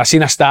 I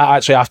seen a stat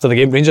actually after the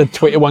game. Rangers had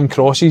 21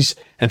 crosses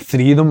and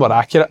 3 of them were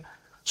accurate.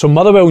 So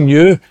Motherwell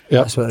knew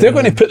they're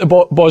going to put the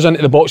balls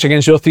into the box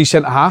against your 3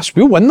 centre halves.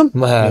 We'll win them.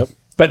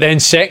 But then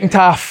second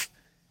half,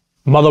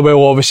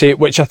 Motherwell obviously,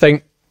 which I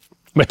think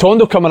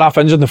Matondo coming off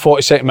injured in the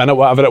 42nd minute,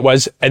 whatever it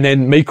was, and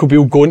then Michael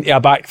Beale going to a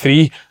back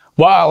 3.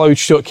 What I allowed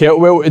Stuart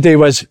Kettlewell to do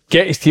was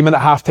get his team in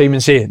at half time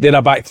and say, they're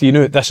a back 3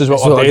 now, this is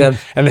what we're doing.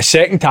 In the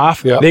second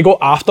half, they got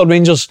after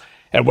Rangers.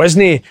 It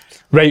wasn't,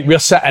 right, we're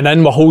sitting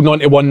in, we're holding on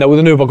to 1-0 now,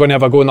 we're going to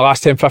have a go in the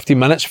last 10-15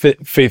 minutes.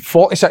 For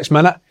 46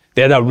 minutes,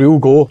 they had a real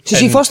go. So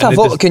see, first half,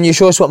 can you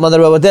show us what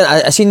Motherwell were doing?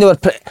 I seen they were,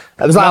 it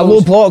was like a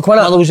low block,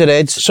 wasn't it? Those are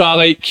Reds. So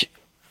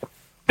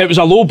it was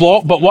a low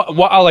block, but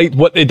what I liked,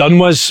 what they done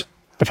was,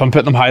 if I'm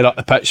putting them higher up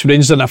the pitch,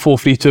 Rangers in a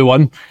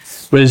 4-3-2-1,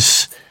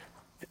 was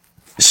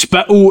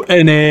Spittle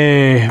and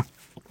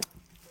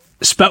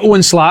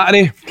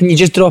Slattery. Can you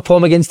just draw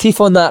Palm against teeth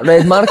on that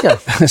red marker?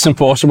 It's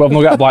impossible, I've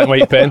not got a black and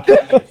white pen.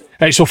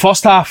 Right, so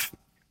first half,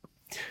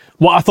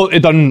 what I thought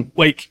they'd done,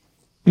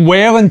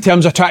 well in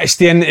terms of trying to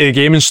stay into the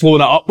game and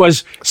slowing it up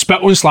was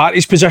Spittle and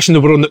Slattery's position, they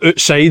were on the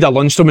outside of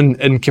Lundstrom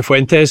and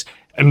Cifuentes,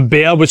 and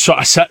Bear would sort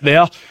of sit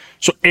there.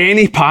 So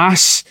any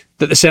pass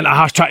that the centre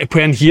half tried to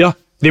play in here,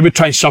 they would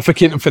try and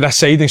suffocate them for this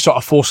side and sort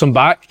of force them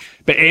back.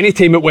 But any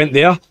time it went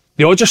there,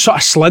 they all just sort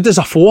of slid as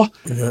a 4,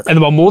 and they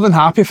were more than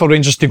happy for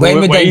Rangers to go out wide.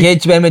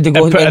 When would they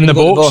go? Put in the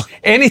box.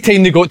 Any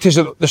time they got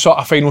to the sort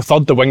of final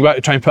third, the wing back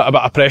to try and put a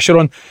bit of pressure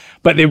on.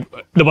 But they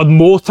were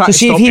more trying to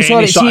stop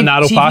any sort of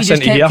narrow pass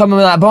into here. Coming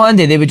with that ball,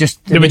 Andy, they would just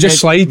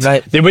slide.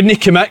 Right. They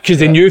wouldn't commit because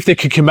they knew if they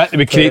could commit, they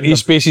would create these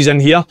spaces in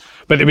here.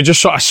 But they would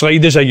just sort of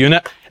slide as a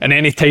unit, and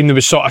any time they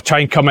would sort of try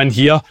and come in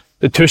here,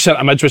 the 2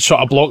 centre mids would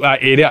sort of block that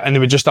area, and they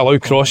would just allow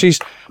crosses.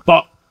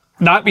 But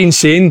that being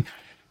said,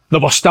 they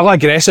were still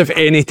aggressive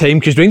any time,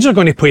 because Rangers are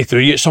going to play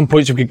through you at some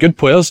points. They've got good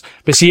players,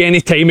 but see,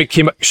 any time it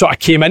came into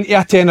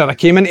a 10 or it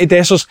came into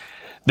Dessers,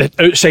 the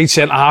outside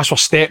centre halves were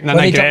stepping in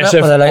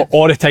aggressive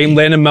all the time.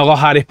 Lennon Miller,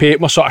 Harry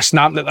Pate were sort of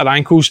snapping at their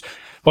ankles.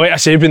 But like I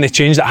said, when they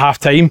changed at half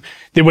time,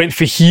 they went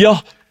from here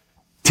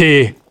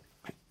to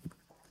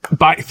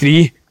back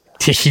 3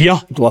 to here.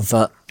 Love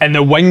that. And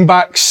the wing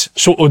backs,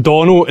 so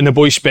O'Donnell and the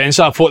boy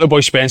Spencer, I thought the boy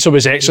Spencer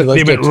was excellent.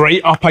 They went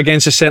right up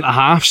against the centre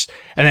halves,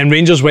 and then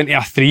Rangers went to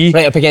a 3.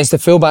 Right up against the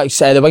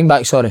fullbacks, the wing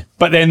backs, sorry.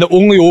 But then the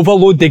only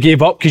overload they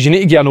gave up, because you need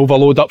to get an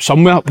overload up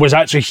somewhere, was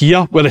actually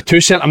here, where the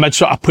 2 centre mids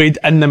sort of played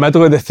in the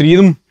middle of the 3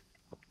 of them.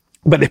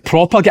 But they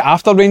proper get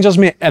after Rangers,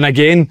 mate. And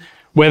again,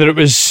 whether it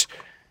was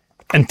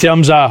in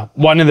terms of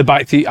one in the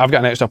back 3, I've got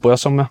an extra player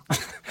somewhere.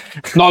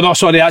 No,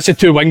 sorry, that's the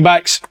 2 wing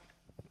backs.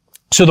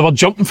 So they were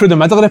jumping through the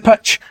middle of the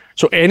pitch.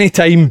 So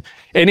anytime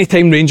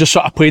Rangers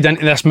sort of played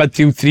into this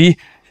midfield 3,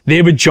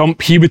 they would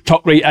jump, he would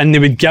tuck right in, they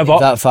would give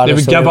up. They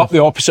would give up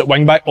the opposite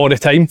wing back all the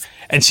time.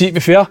 And see, to be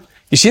fair,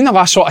 you see in the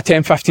last sort of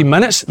 10-15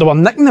 minutes, they were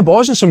nicking the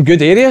balls in some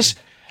good areas.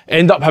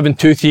 End up having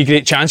 2-3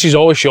 great chances.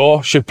 Ollie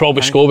Shaw should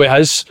probably score with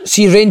his.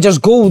 See, Rangers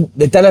goal,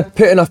 they didn't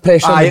put enough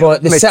pressure on the ball.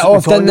 They set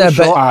off, didn't they?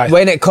 But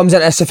when it comes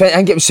into Cifuentes, I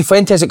think it was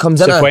Cifuentes it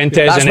comes into.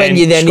 That's when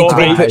you then need to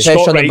put pressure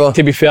on the ball.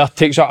 To be fair,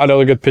 takes out a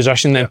really good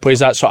position, then plays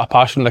that sort of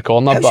pass from the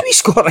corner. But we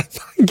score right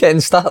back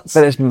getting starts.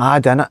 But it's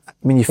mad, innit?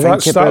 I mean, you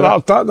think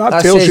about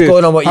that tells you.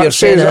 Going on what you're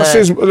saying.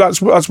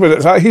 That's what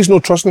it's at. He's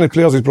not trusting the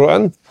players he's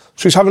brought in,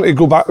 so he's having to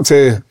go back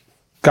to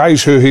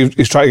guys who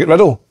he's trying to get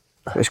rid of.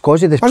 It's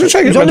because of the... I was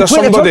trying to get rid of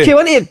somebody. He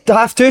went to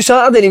 2:30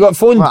 Saturday and he got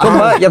phoned, come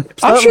back.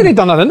 I'm sure he'd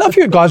done an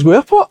interview at Glasgow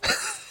Airport.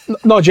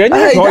 No,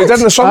 genuinely. No, he did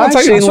in the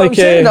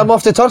summertime. I'm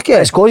off to Turkey.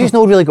 It's because he's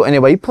not really got any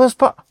wide players,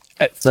 but...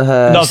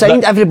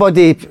 signed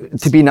everybody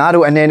to be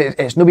narrow, and then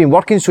it's not been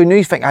working, so now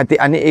you think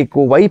I need to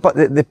go wide, but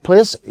the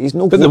players, he's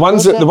no... But the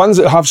ones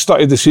that have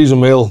started the season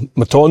well,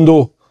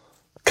 Matondo,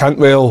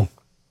 Cantwell,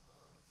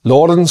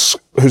 Lawrence,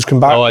 who's come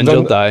back... Oh,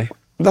 injured, aye.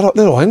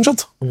 They're all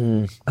injured.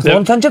 Is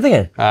Lawrence injured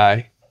again?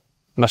 Aye.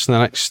 Missing the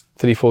next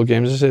 3-4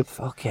 games, I said.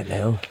 Fucking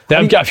hell.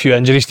 They've got a few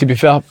injuries, to be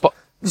fair. But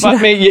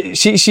mate,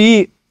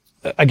 see,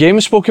 a game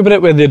we spoke about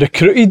it where they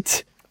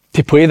recruited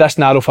to play this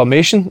narrow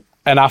formation,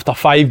 and after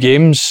 5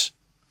 games,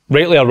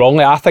 rightly or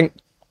wrongly, I think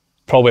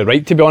probably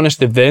right, to be honest,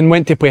 they then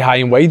went to play high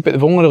and wide, but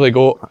they've only really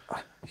got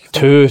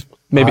 2,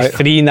 maybe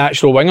 3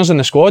 natural wingers in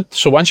the squad.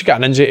 So once you get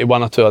an injury to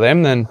 1 or 2 of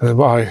them, then...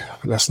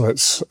 Listen,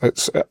 it's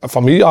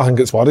for me, I think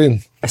it's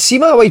worrying. Is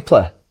Seema a wide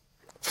player?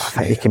 I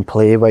think he can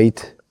play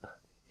wide.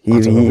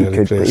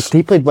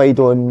 He played wide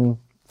on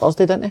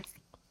Thursday, didn't he?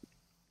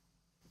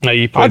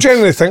 No, I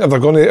genuinely think if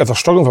they're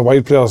struggling for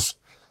wide players,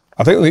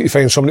 I think they need to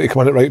find somebody to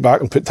come in at right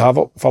back and put Tav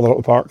up further up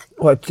the park.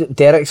 Well,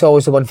 Derek's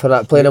always the one for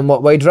that, playing him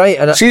wide right.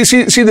 And see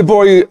the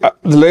boy,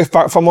 the left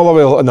back for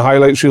Motherwell in the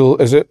highlights reel,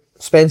 is it?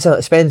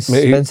 Spencer.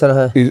 Mate,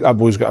 that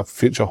boy's got a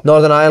future.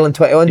 Northern Ireland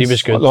 21. He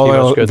was good. Northern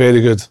Ireland,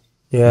 very good.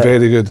 Yeah.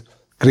 Very good.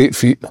 Great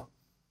feet.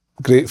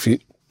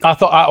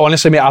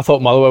 Honestly, mate, I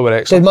thought Motherwell were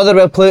excellent. Did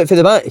Motherwell play it for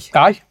the back?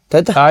 Aye.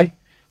 Did they? Aye.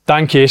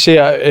 Dan Casey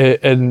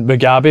and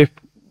Mugabe.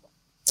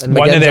 And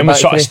One of McGinn's them would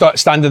sort of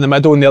stand in the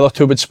middle and the other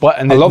two would split.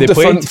 And I love the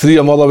played. front three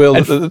of Motherwell.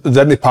 They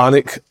didn't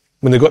panic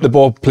when they got the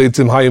ball, played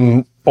to them high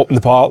and up in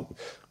the park.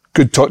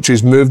 Good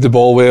touches, moved the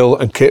ball well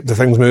and kept the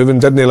things moving.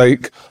 Didn't they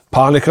like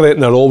panic at it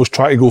and they're always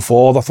trying to go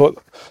forward. I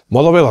thought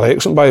Motherwell are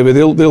excellent, by the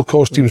way. They'll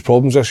cause teams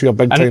problems this year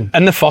big time.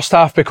 In the first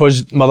half,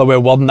 because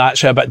Motherwell weren't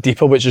actually a bit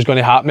deeper, which is going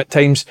to happen at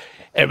times,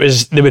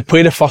 they would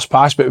play the first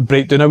pass but it would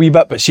break down a wee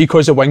bit. But see,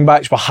 because the wing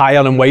backs were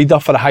higher and wider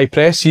for a high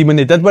press, see when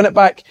they did win it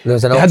back, they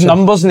had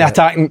numbers in the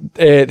attacking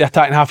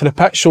half of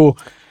the pitch, so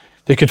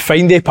they could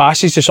find their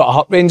passes to sort of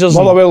hurt Rangers.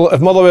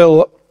 If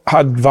Motherwell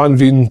had Van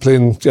Veen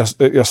playing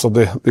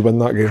yesterday, they win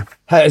that game.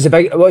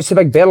 What's the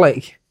big bear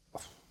like?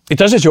 He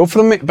does a job for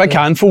them, mate. Big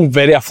handful,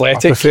 very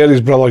athletic. I prefer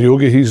his brother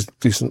Yogi, he's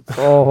decent.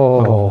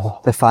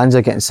 The fans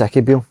are getting sick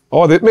of Bill.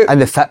 Mate.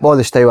 And the football,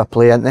 the style of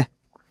play, aren't they?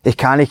 He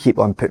can't keep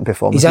on putting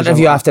performances. His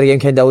interview after the game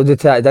kind of alluded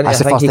to that, didn't That's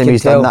he? the first time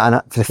he's done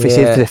that, innit? He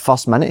said for the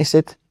first minute, he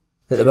said.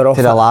 That they were off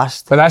to the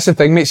last. But that's the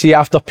thing, mate. See,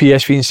 after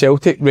PSV and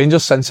Celtic,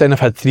 Rangers since then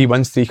have had 3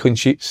 wins, 3 clean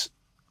sheets.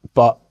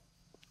 But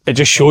it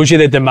just shows you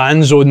the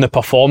demands on the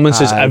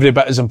performance is every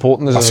bit as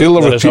important as I feel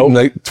they're repeating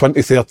like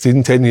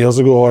 2013, 10 years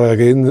ago, or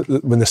again,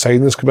 when the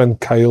signings come in,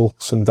 Kyle,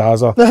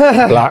 Sandaza,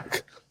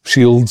 Black,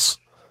 Shields.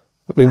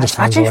 Rangers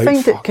fans I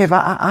find it, Kev,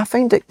 I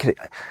find it...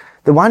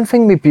 The one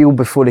thing with Beale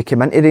before he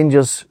came into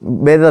Rangers,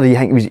 whether you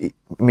think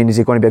is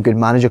he going to be a good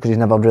manager because he's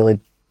never really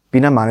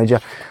been a manager,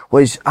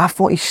 was I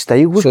thought his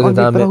style was going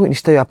to be brilliant, his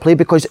style of play,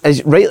 because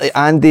as rightly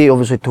Andy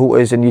obviously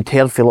told us, and you'd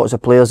heard from lots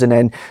of players, and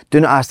then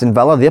doing it at Aston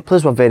Villa, their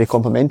players were very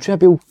complimentary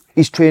of Beale.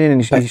 His training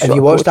and his if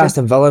you watched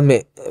Aston Villa,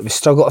 mate, we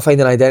struggled to find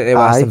an identity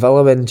with Aston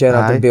Villa when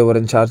Gerrard and Bale were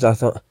in charge, I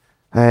thought.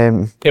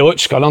 He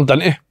looked scunnered,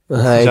 didn't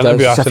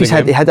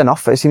he? He had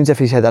enough. It seems if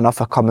he's had enough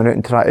of coming out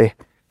and trying to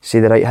say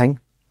the right thing.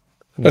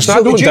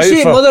 So would you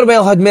say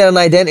Motherwell had more an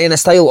identity and a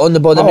style on the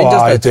ball than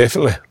Rangers did?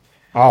 Definitely.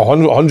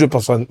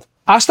 100%.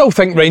 I still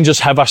think Rangers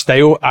have a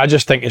style. I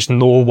just think it's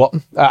no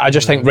working. I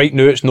just think right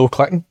now it's no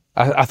clicking.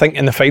 I think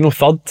in the final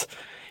third,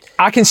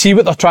 I can see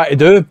what they're trying to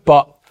do,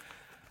 but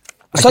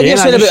it's like you're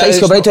saying about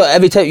Isco Brighton.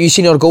 Every time you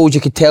seen our goals,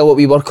 you could tell what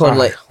we work on.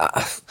 Like,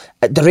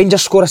 the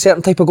Rangers score a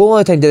certain type of goal all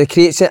the time. Do they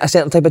create a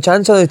certain type of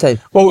chance all the time?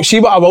 Well,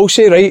 see what I will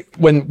say, right?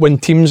 When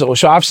teams,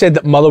 so I've said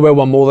that Motherwell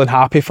were more than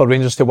happy for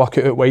Rangers to work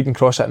it out wide and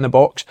cross it in the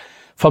box.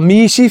 For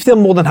me, see if they're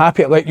more than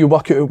happy to let you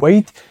work it out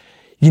wide,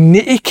 you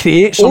need to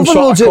create some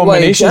sort of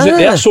combinations out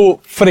there. So,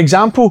 for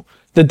example,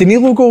 the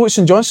Danilo goal at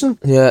St Johnstone,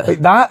 like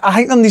that, I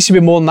think there needs to be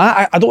more than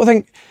that. I don't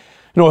think,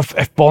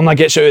 if Borna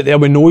gets out there,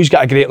 we know he's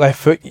got a great left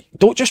foot.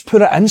 Don't just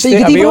put it in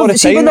straight away all the time.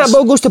 See, when that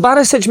ball goes to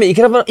Barisic, mate, you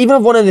can even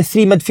have one of the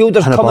 3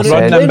 midfielders coming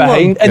running in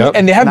behind.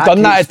 And they have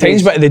done that at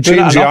times, but they do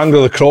change the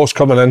angle of the cross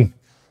coming in.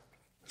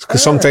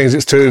 Because sometimes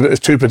it's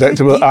too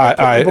predictable.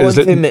 Is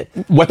it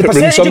whip it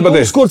round somebody?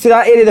 Goals scored for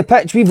that area of the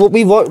pitch. We've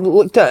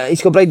looked at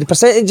it. The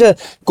percentage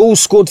of goals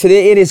scored for the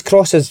areas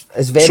cross is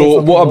very.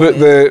 So what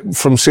about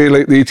from say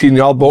like the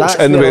 18-yard box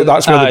anyway?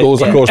 That's where the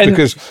goals are crossed.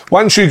 Because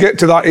once you get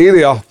to that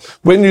area,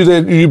 when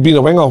you've been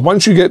a winger,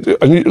 once you get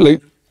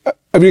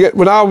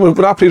when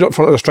I played up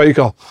front of the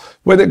striker,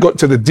 when it got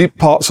to the deep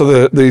parts of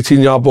the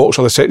 18-yard box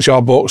or the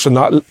 6-yard box and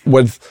that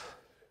width,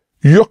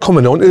 you're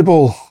coming onto the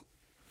ball.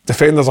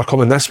 Defenders are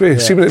coming this way.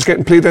 See when it's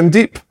getting played in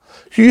deep,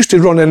 you used to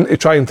run in to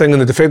try and thing and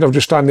the defender would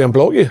just stand there and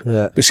block you.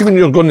 But see when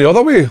you're going the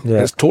other way,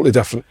 it's totally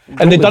different.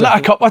 And they've done it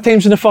a couple of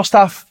times in the first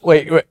half,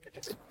 like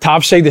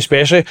Tav's side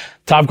especially.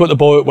 Tav got the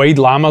ball out wide,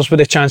 Lammers with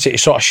a chance that he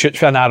sort of shoots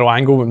for a narrow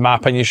angle, in my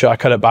opinion, should have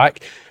cut it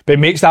back. But it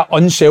makes that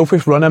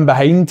unselfish running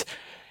behind.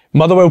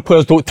 Motherwell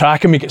players don't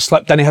track him, he gets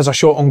slipped in, he has a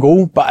shot on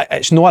goal, but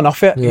it's not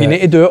enough of it. You need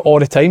to do it all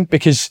the time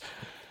because...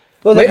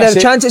 Well, the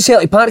chance at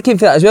Celtic Park came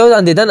for that as well,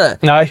 Andy,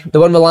 didn't it? Aye. The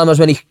one with Lammers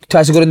when he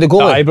tries to go in the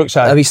goal. Aye, Brooks,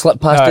 aye. He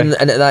slipped past into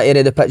that area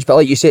of the pitch. But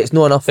like you say, it's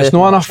not enough. It's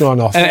not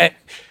enough. And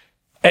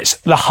it's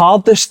the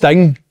hardest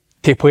thing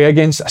to play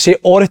against. I say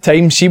all the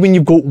time, see when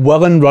you've got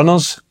willing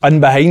runners in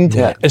behind,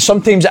 and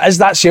sometimes it is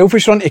that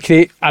selfish run to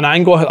create an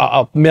angle,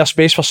 a mere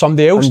space for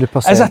somebody else.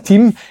 100%. As a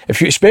team,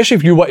 especially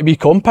if you want to be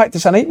compact,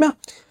 it's a nightmare.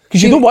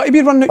 Because you don't want to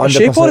be running out of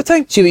shape all the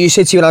time. See what you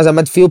said to when I was a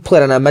midfield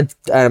player and a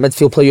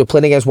midfield player you're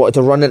playing against wanted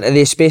to run into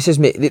these spaces,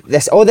 mate.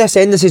 All this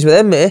tendencies with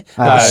him, mate.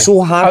 It's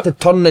so hard to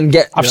turn and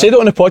get. I've said it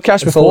on the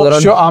podcast before.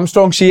 Stuart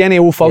Armstrong, see any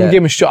old firm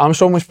game when Stuart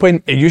Armstrong was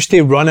playing, he used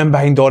to run in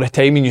behind all the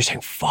time and you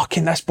think,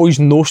 fucking this boy's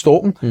no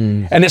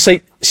stopping. And it's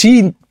like,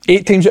 see,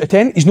 8 times out of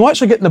 10, he's not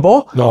actually getting the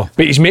ball. No.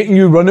 But he's making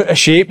you run out of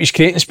shape, he's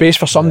creating space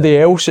for somebody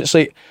else. It's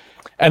like,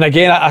 and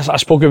again, I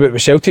spoke about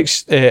with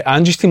Celtic's,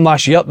 Angie's team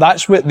last year,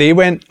 that's what they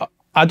went.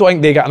 I don't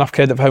think they get enough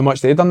credit for how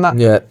much they've done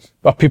that.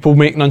 But people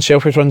making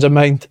unselfish runs in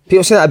behind.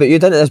 People say that about you,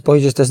 didn't it? This boy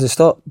just doesn't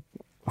stop.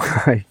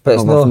 But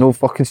it's no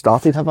fucking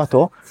started, have I at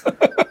all?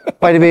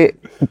 By the way,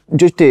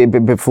 just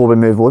before we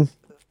move on,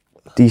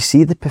 do you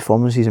see the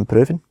performances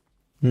improving?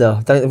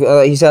 No,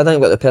 he said I think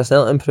about the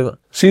personality improvement.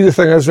 See, the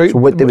thing is, right? So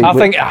what do we, I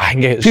think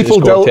it's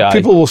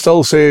people will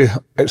still say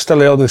it's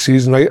still early in the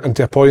season, right? And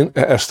to a point,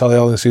 it is still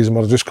early in the season.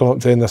 We're just coming up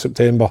to the end of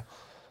September.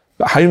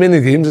 But how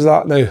many games is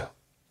that now?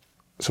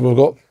 So we've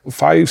got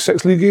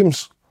 5-6 league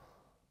games.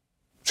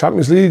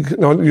 Champions League,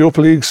 no,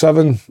 Europa League,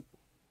 7.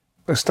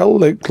 It's still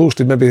like close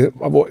to maybe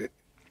about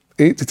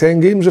 8 to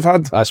 10 games we've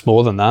had. That's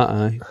more than that,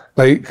 aye.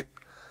 Like,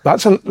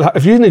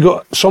 if you only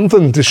got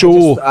something to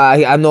show.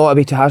 I'm not a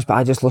bit too harsh, but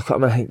I just look at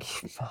him and I think,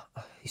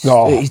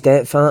 he's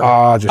dead for it.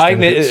 I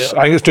think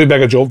it's too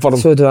big a job for him.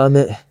 So do I,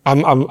 mate.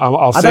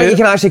 I'll I say think you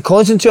can actually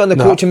concentrate on the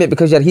coaching, mate,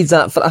 because your head's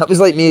that. That was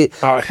like me,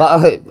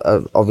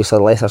 obviously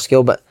lesser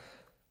skill, but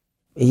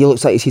he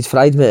looks like his head's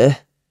fried, mate.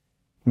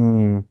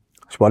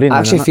 It's worrying.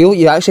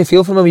 You actually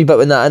feel from him a wee bit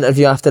in that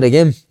interview after the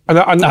game. And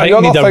I think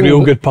they need a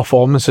real good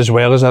performance as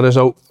well as a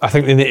result. I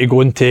think they need to go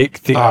and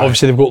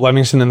obviously they've got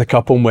Livingston in the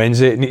cup on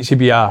Wednesday. It needs to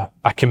be a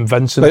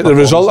convincing the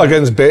result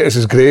against Betis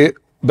is great,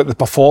 but the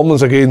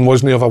performance again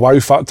wasn't of a wow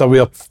factor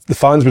where the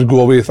fans would go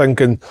away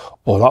thinking,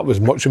 oh, that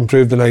was much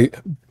improved tonight.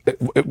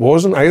 It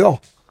wasn't either.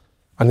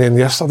 And then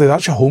yesterday,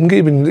 that's your home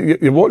game,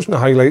 and you're watching the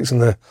highlights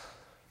and a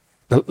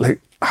lot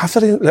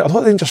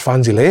of Rangers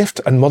fans he left,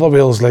 and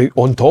Motherwell's like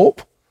on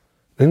top.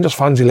 Rangers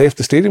fans he left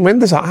the stadium. When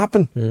does that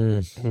happen?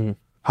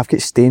 I've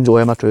got stains all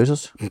over my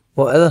trousers.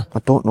 What are they? I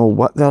don't know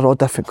what they're, all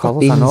different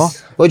colours. I know.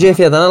 What did you have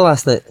for your dinner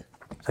last night?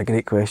 It's a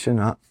great question,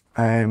 that.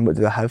 What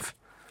did I have?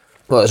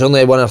 Well, there's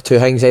only one or two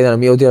things, either a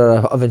meal deal or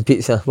an oven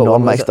pizza. No,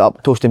 I'm mixed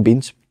up. Toast and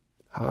beans.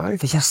 Aye.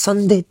 For your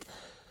Sunday.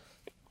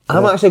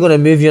 I'm actually going to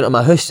move you into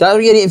my house. Is that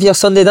what you're eating for your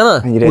Sunday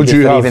dinner? And you're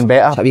ready for even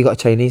better. Have you got a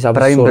Chinese? I was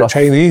Brown so rough.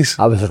 Chinese.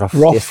 I was rough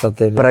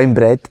yesterday. Brown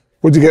bread.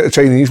 What'd you get at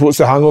Chinese? What's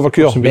the hangover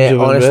cure? Mate,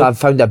 honestly, I've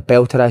found a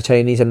belter of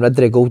Chinese in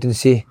Ridley, Golden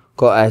Sea.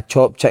 Got a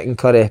chopped chicken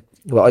curry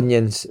with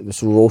onions. It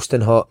was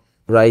roasting hot.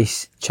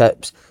 Rice,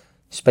 chips,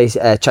 spicy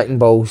chicken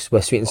balls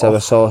with sweet and sour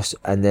sauce,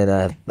 and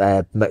then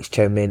a mixed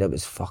chow mein. It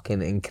was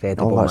fucking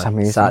incredible. Oh, that's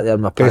amazing. Sat there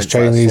in my Best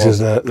Chinese is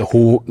the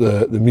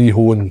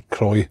miho and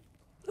croy.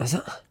 Is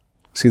it?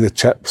 See the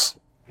chips?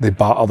 They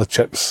batter the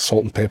chips,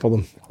 salt and pepper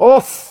them. Oh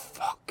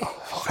fuck!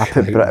 I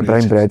put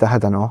brown bread. I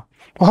had an all.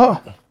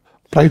 What?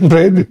 Brown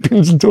bread with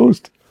beans and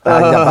toast.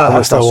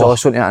 That's the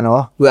sauce on it, I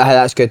know. Well,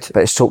 that's good.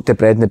 But it soaked the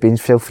bread and the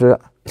beans fell through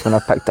it when I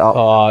picked it up.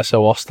 Oh, it's the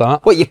worst,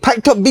 that. What, you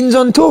picked up beans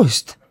on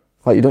toast?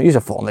 What, you don't use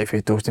a fork knife for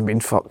your toast and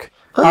beans, fuck.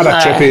 I had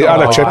a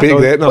chippy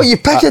Gretna. What, you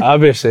pick it? I'll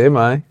be the same,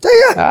 aye. Do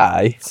you?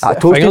 Aye.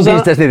 Toast and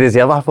beans doesn't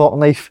deserve a fork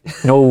knife.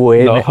 No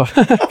way. No.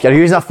 If you're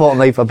using a fork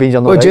knife for beans,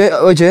 you're not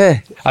right. What'd you?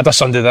 I had a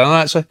Sunday dinner,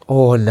 actually.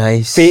 Oh,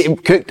 nice.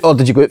 Cooked, or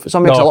did you go out for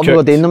something? Because a lot of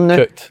people are doing them now.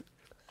 Cooked.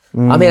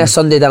 I made a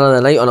Sunday dinner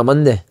the night on a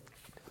Monday.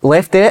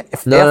 Left it?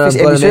 No,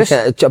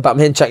 but I'm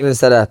making chicken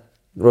instead of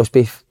roast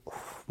beef.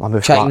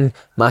 Chicken,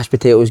 mashed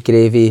potatoes,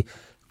 gravy,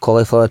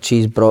 cauliflower,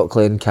 cheese,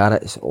 broccoli and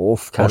carrots. I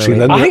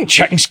think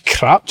chicken's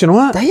crap, do you know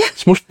that? Do you?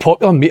 It's the most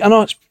popular meat I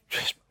know. It's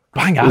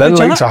bang average,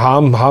 Lynn likes a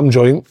ham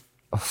joint.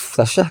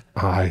 Does she?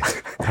 Aye.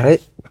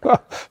 Right.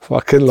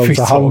 Fucking loves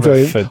a ham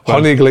joint.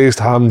 Honey glazed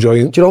ham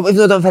joint. Do you know what we've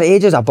not done for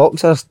ages? A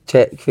boxer's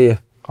check for you.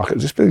 I could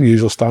just be the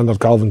usual standard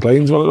Calvin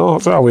Klein's, wasn't it? No,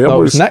 that's how it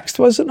was next,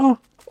 was it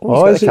not?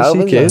 Oh, is it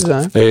CK's,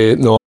 aye?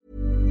 No.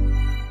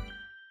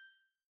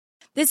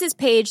 This is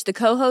Paige, the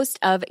co-host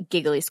of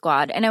Giggly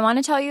Squad, and I want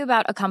to tell you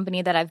about a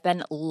company that I've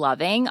been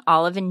loving,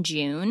 Olive &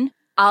 June.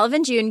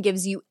 Olive & June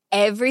gives you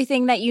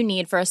everything that you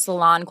need for a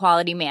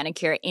salon-quality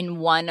manicure in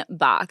one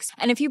box.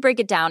 And if you break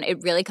it down,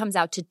 it really comes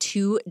out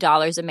to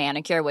 $2 a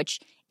manicure, which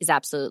is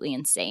absolutely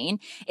insane.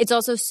 It's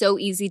also so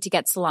easy to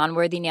get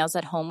salon-worthy nails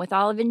at home with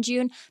Olive &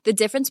 June. The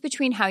difference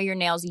between how your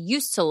nails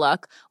used to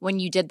look when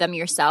you did them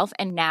yourself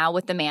and now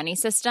with the Mani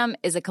system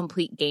is a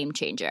complete game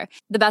changer.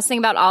 The best thing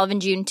about Olive &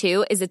 June,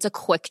 too, is it's a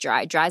quick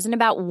dry. Dries in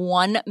about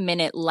 1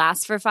 minute,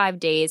 lasts for 5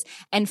 days,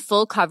 and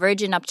full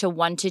coverage in up to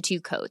 1 to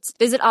 2 coats.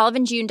 Visit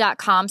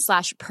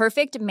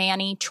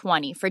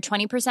oliveandjune.com/perfectmani20 for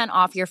 20%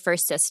 off your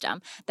first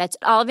system. That's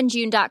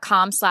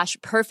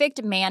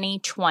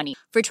oliveandjune.com/perfectmani20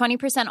 for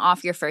 20%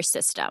 off your first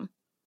system.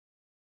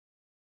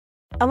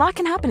 A lot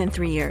can happen in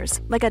 3 years,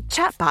 like a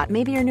chatbot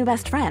may be your new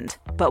best friend.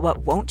 But what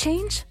won't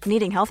change?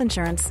 Needing health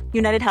insurance.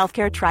 United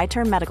Healthcare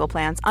Tri-Term Medical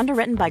Plans,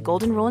 underwritten by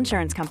Golden Rule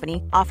Insurance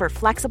Company, offer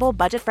flexible,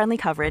 budget-friendly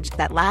coverage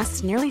that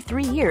lasts nearly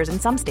 3 years in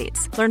some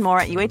states. Learn more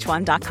at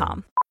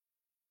uh1.com.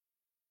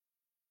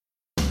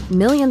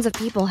 Millions of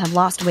people have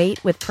lost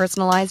weight with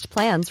personalized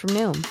plans from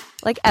Noom.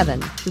 Like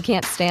Evan, who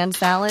can't stand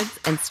salads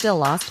and still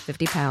lost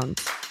 50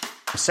 pounds.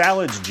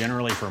 Salads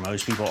generally for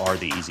most people are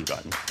the easy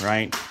button,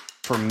 right?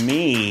 For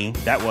me,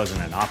 that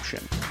wasn't an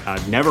option.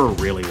 I never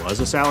really was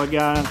a salad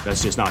guy.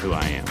 That's just not who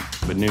I am.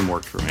 But Noom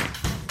worked for me.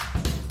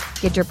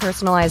 Get your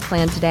personalized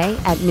plan today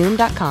at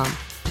Noom.com.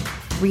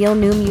 Real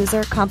Noom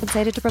user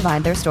compensated to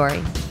provide their story.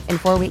 In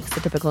 4 weeks,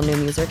 the typical Noom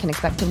user can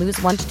expect to lose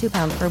 1 to 2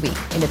 pounds per week.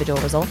 Individual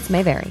results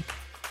may vary.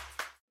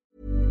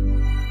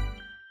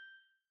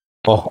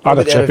 I had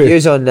a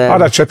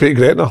chippy at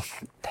Gretna.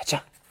 Did you?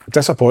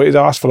 disappointed.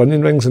 I asked for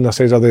onion rings and I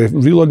says, are they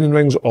real onion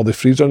rings or the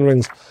freezer onion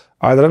rings?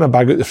 They're in a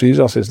bag out the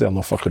freezer. I says, they're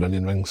no fucking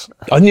onion rings.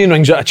 Onion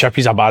rings out of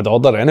Chippy's a bad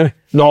order anyway.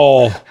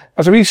 No,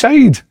 as a wee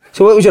side.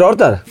 So what was your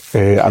order? I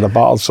had a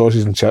battered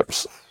sausage and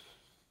chips,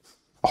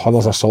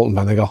 hundreds of salt and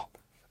vinegar,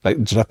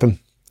 like dripping.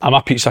 I'm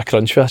a pizza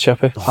crunch for a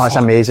Chippy. Oh, that's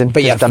amazing.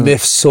 But your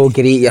move's so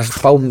great, your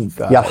film.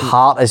 Your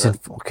heart is in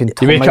fucking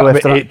You wake up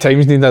about 8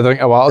 times needing a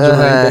drink of water,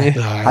 don't you?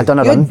 I done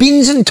a You run. had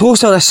beans and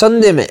toast on a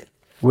Sunday, mate.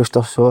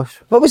 Worcester sauce.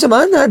 What was the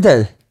man that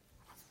did?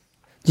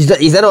 You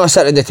didn't all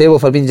sit at the table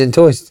for beans and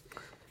toast?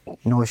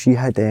 No, she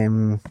had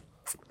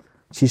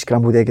she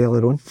scrambled egg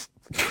earlier on.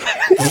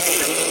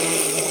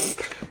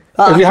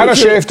 If you had a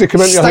chef to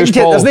come into your house,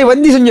 Paul, there's no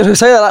windies in your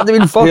house either, that'd have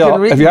been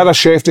fucking if you had a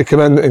chef to come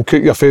in and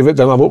cook your favourite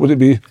dinner, what would it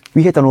be?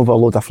 We had an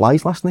overload of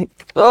flies last night.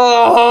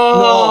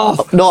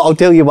 Oh! No, I'll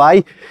tell you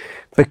why.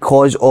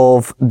 Because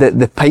of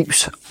the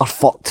pipes are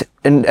fucked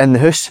in the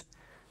house.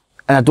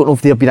 And I don't know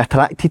if they've been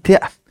attracted to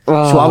it.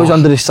 So I was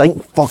under the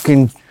sink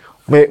fucking...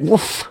 Wait,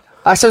 woof.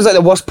 That sounds like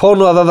the worst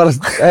porno I've ever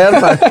heard,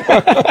 man.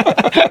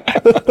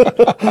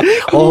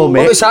 Oh,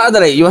 mate. What was Saturday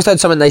night? You must have had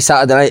something nice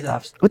Saturday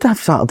night. What did I have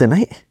Saturday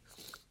night?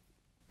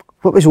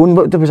 What was I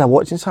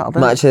watching Saturday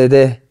night? Match of the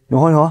day.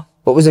 No.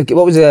 What was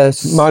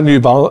the... Man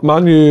U,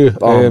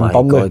 Oh my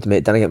Burnley. God,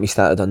 mate, didn't get me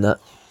started on that.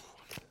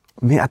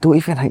 Mate, I don't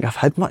even think I've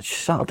had much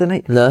Saturday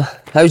night. No.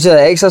 How's the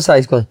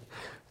exercise going?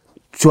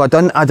 So I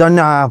done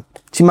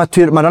see my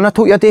run I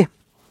took you a day.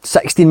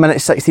 16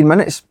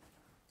 minutes.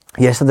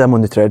 Yesterday I'm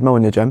on the treadmill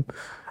in the gym.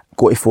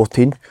 Go to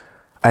 14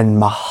 and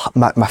my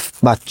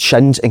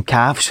shins and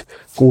calves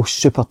go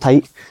super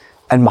tight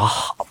and my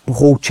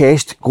whole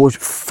chest goes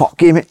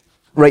fuck you, mate,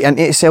 right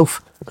into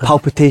itself.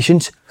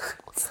 Palpitations.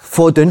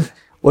 Fall down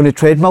on the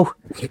treadmill.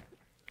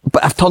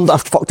 But I've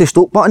fucked the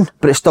stop button,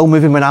 but it's still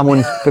moving when I'm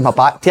on with my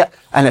back to it,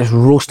 and it's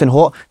roasting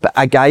hot. But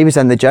a guy was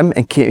in the gym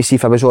and came to see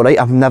if I was alright.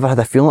 I've never had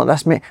a feeling like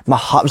this, mate. My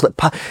heart was like,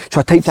 so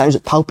I typed it was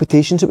like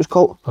palpitations, it was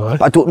called.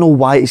 But I don't know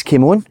why it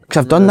came on, because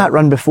I've done that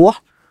run before.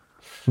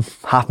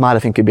 Half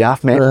marathon could be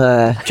half, mate.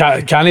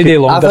 Can he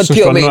do long I've had distance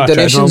people running making on a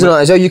donations and all,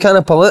 is that you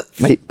can't pull it?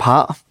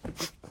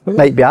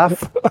 Might be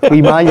half.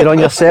 Wee man, you're on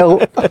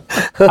yourself.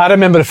 I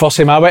remember the first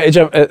time I went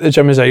to the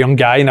gym as a young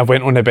guy and I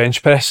went on the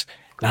bench press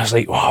and I was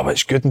like, wow,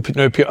 it's good. And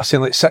now people are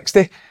saying like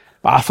 60,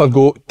 but I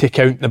forgot to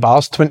count the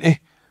bars 20.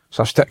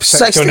 So I stick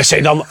 60 on the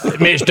side.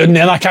 Mate, it's down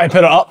there and I can't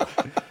put it up.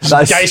 So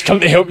the guys come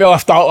to help me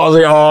lift up. I was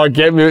like, oh,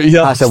 get me out of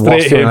here. That's the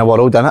worst feeling in the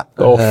world, isn't it?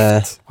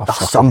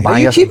 Some Are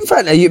you bangers. keeping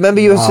fit? You remember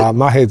you were...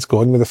 My head's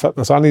gone with the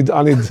fitness. I need.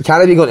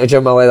 Can't be going to the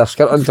gym with a leather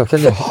skirt on, can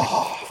you?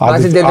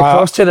 Imagine doing the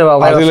cross trainer with a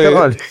leather skirt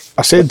on.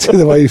 I said to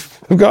the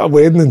wife, we've got a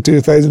wedding in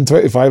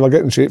 2025, I'll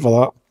get in shape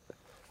for that.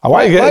 I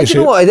want to get in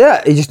shape. Why do you know what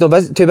I do? Are you just not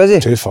busy, too busy?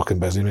 Too fucking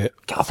busy, mate.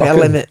 Get up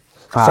early, mate.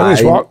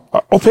 Finish work.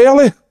 Up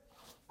early?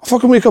 I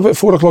fucking wake up at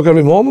 4 o'clock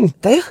every morning.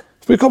 Do you?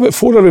 Wake up at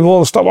 4 every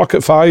morning, start work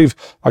at 5.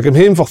 I come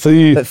home for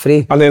 3. At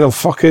 3. And then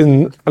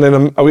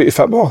I'm away to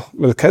football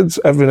with the kids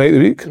every night of the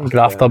week.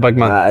 Grafter, big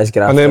man. That is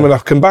grafter. And then when I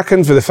come back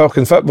in for the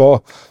fucking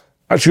football,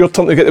 it's your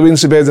turn to get the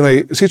wings to bed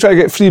tonight. See, try to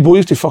get 3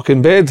 boys to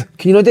fucking bed.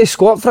 Can you not do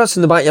squat thrusts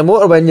in the back of your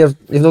motor when you've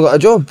not got a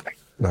job?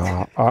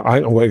 Nah, I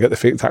think I'm going to get the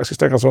fake taxi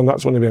stickers on.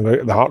 That's only going to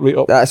get the heart rate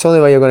up. That's the only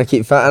way you're going to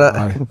keep fit,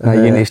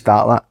 innit? You need to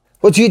start that.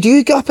 Well, do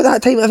you get up at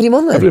that time every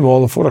morning? Every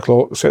morning, 4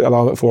 o'clock, set the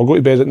alarm at 4. Go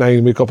to bed at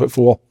 9, wake up at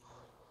 4.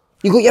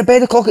 You got your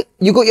bed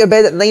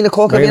at 9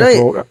 o'clock every 9 night?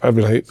 o'clock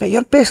every night. Mate,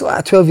 you're basically like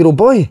a 12-year-old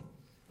boy.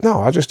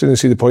 No, I just didn't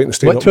see the point in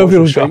staying What up.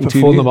 12-year-olds get up at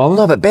 4 in the morning?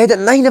 No, but bed at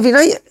 9 every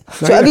night.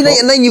 So every night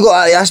at 9 you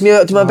got to ask me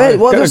out to my bed.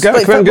 What, there's Get-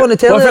 like get- football on the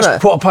telly, What if innit?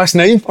 it's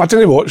 9:15? I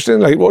didn't watch,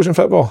 didn't like watching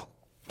football.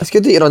 It's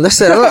good that you're on this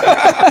side, isn't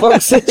it?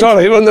 Fuck's sake. It's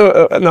alright,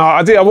 no,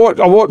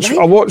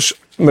 I watch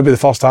maybe the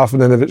first half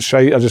and then if it's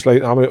shite, I just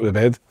like, I'm out of the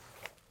bed.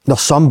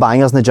 There's some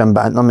bangers in the gym,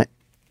 but ain't there, mate?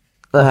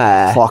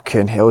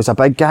 Fucking hell, he's a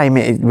big guy,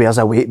 mate. He wears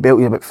a weight belt,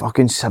 he's about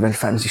fucking 7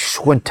 foot. He's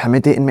so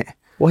intimidating, mate.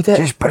 What did?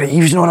 Just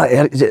breathes and all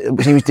that.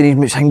 When he was doing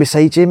his thing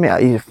beside you,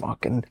 mate, he's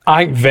fucking...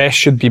 I think vests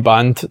should be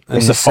banned in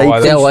It's the a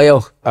cycle. fall.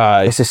 Lyle.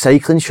 Aye. It's the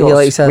cycling shorts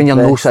likes that when you're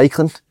no vest.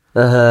 cycling.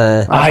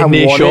 Aye,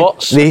 no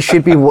shorts. They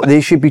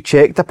should be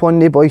checked upon,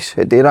 the boys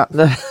that do that,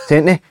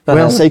 don't they?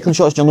 Wearing cycling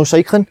shorts, you're no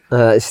cycling.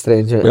 It's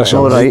strange, mate. Where's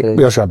all your right. bike?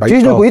 Where's your bike? Do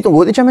you Paul? don't go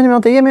to the gym anymore,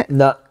 do you, mate?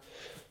 Nah.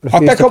 I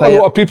pick up a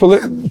lot of people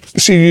that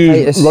see you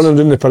Titus. running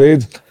in the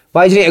parade.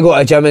 Why do you need to go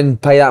to a gym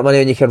and pay that money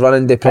when you can run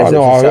and do I presents?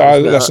 know, and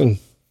stuff? listen.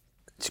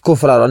 Just go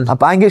for a run. I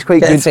bang it's quite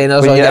Get good the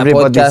trainers when on, get a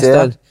everybody's podcast there.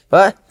 on.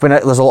 What? When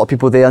there's a lot of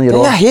people there and you're Yeah,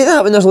 all... I hate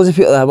that when there's loads of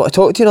people that I want to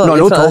talk to, you know. No, like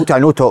no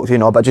that. talk to you,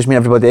 no, but I just mean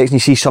everybody else and you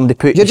see somebody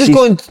put... You're just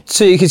going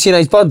so you can see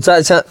nice birds,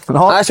 that's it.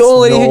 No, That's the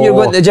only reason you're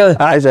going to the gym.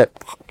 That is it.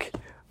 Fuck.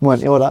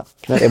 Want all that.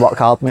 You need to work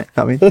hard, mate.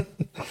 I mean...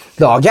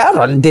 No, get a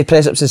run, do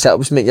press ups and sit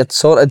ups, mate, you're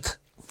sorted.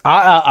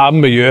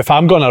 I'm with you. If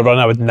I'm going to run,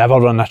 I would never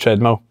run a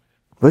treadmill.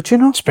 Would you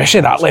know?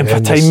 Especially that length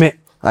of time, mate.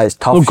 It's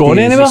tough. Not going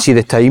to anywhere. see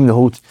the time, the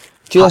whole...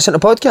 Do you listen to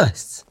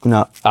podcasts?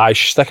 No. Aye,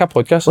 stick a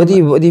podcast What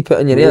on do you put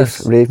in your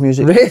ears? Rave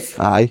music. Rave?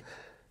 Aye.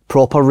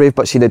 Proper rave,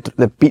 but see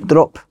the beat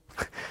drop.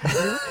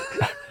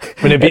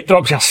 When the beat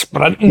drops, you're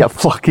sprinting. You're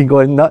fucking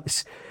going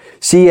nuts.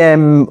 See,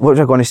 what was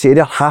I going to say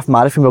there? Half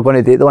marathon we're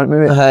going to do the one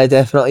maybe.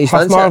 Definitely.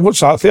 Half marathon, what's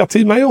that?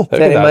 13 mile?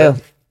 30 mile.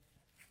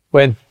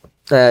 When?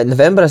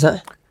 November, is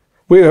it?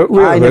 Where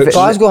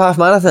Glasgow half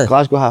marathon.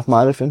 Glasgow half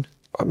marathon.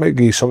 That might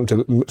give you something to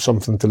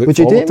look Would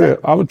you forward do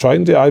it, to. I would try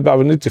and do it, but I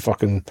would need to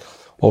fucking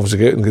obviously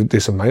get and do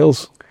some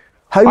miles.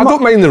 I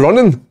don't mind the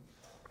running.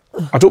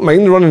 I don't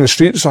mind running the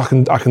streets, so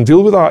I can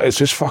deal with that. It's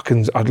just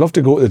fucking, I'd love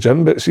to go to the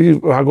gym, but see,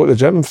 when I go to the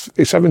gym,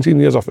 17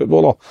 years a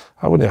footballer,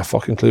 I wouldn't have a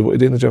fucking clue what to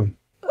do in the gym.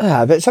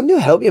 Yeah, but somebody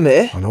will help you,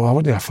 mate. I know, I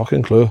wouldn't have a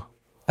fucking clue.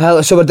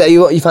 So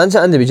you fancy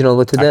it, Andy? Would you know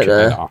what to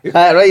do?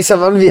 Right, so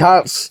Monday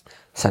Hearts.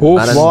 Can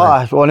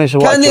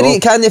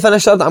they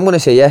finish third? I'm going to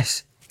say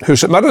yes.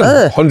 Who's St Mirren?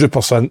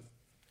 100%.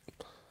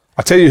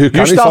 I tell you who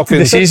can. You started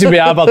the season with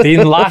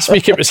Aberdeen. Last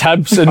week it was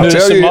Hibs and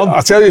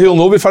I tell you who'll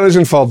not be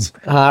finishing third.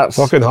 Hearts.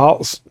 Fucking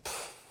Hearts.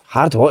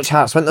 Hard to watch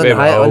Hearts. Went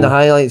on the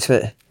highlights for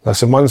it.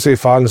 Listen, once the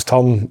fans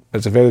turn,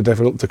 it's very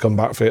difficult to come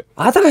back for it.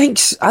 I don't think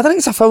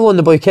it's a foul on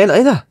the boy Kent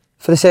either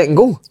for the second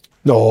goal.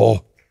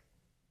 No.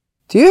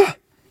 Do you?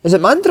 Is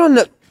it Mandron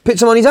that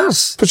puts him on his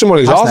arse? Puts him on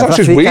his arse. That's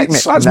his weight.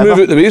 That's move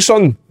out the way,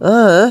 son.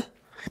 But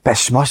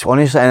it's smush,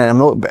 honestly, and I'm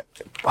not. But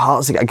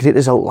Hearts got a great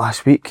result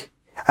last week.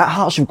 At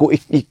Hearts, you've got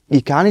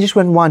you can't just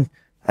win one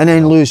and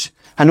then lose.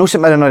 I know St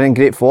Mirren are in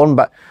great form,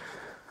 but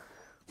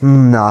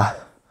nah.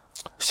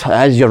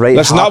 As you're right.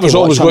 Listen, that was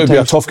always going to be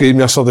a tough game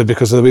yesterday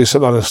because of the way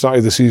St Mirren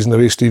started the season, the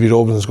way Stevie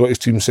Robinson's got his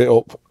team set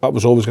up. That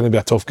was always going to be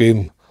a tough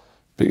game.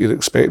 But you're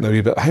expecting a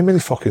wee bit. How many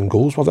fucking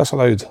goals were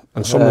disallowed?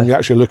 And some of them you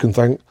actually look and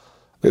think,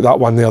 like that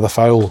one there, the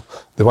foul,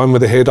 the one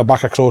with the header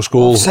back across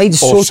goal. Offside's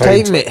so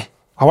tight, mate.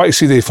 I want to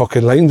see the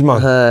fucking lines,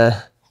 man.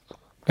 Thought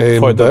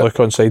they'd look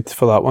onside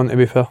for that one, to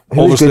be fair.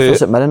 Who's good for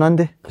St Mirren,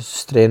 Andy?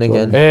 Strain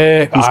again.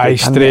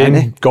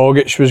 Strain.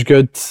 Gogic was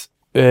good.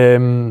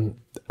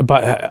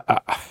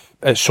 But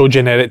it's so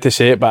generic to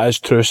say it, but it's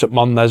true. St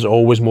Mirren is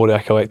always more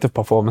of a collective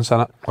performance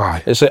in it.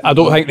 Aye. It's like, I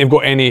don't think they've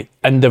got any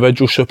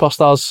individual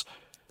superstars.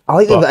 I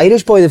like the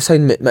Irish boy they've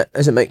signed.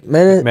 Is it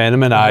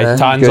McMenamin? Aye.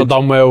 Tans are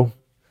done well.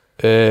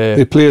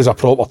 They play as a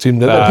proper team,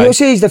 don't they? People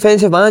say he's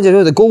defensive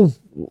manager. The goal.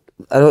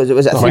 I know,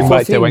 was it wing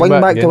back to wing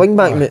back to wing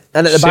back, mate.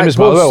 And at the same back as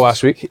post. Motherwell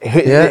last week.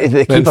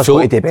 The keeper's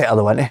got to do better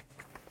though, isn't he?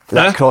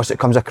 That cross that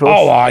comes across.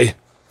 Oh, aye.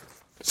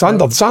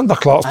 Sander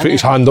Clark's put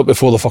his hand up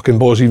before the fucking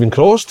ball's even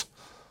crossed.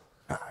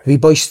 Wee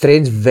boy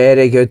Strain's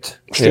very good.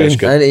 Strain's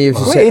good.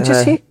 What age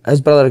is he?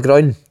 His brother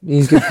Groin.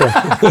 He's good for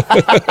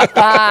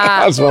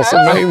That's what's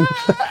mine.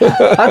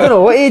 I don't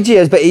know what age he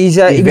is, but he's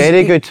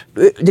very good.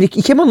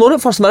 He came on loan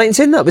at first, am I right in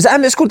saying that? Was it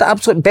him that scored the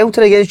absolute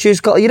belter against you a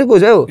couple of years ago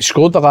as well? He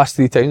scored the last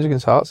 3 times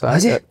against Hearts.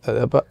 Has he?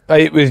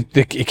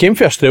 He came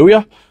for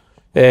Australia.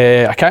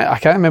 I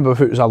can't remember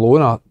if it was a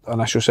loan or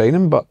initial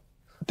signing, but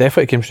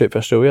definitely came straight for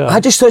Australia. I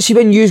just thought, see,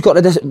 when you got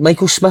rid of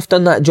Michael Smith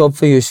done that job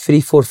for you,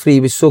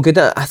 3-4-3, was so good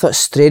at it. I thought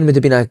Strain would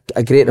have been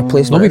a great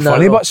replacement. Not be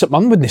funny, but St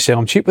Mirren wouldn't sell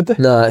him cheap, would they?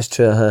 No, that's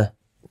true. So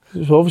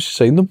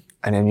obviously signed them.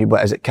 And then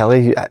what is it,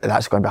 Kelly?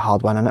 That's going to be a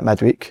hard one, isn't it,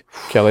 midweek?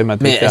 Kelly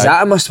midweek. Mate, is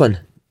that a must win?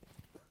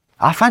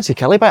 I fancy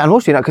Kelly, but I know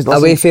saying that because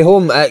away from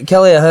home at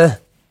Kelly,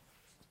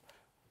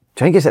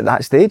 Do you think it's at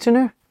that stage, you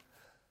know?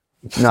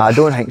 No, I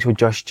don't think so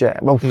just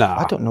yet. Well, nah.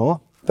 I don't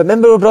know. But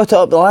remember we brought it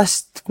up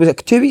was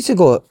it 2 weeks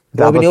ago?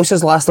 Robbie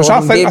Nielsen's last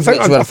 11 games, which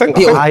were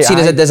seen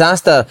as a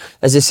disaster,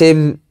 is the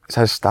same. It's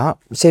his start.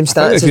 Same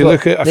stats. If you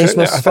look at, I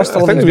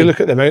think if you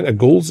look at the amount of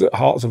goals that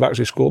Hearts have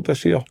actually scored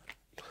this year,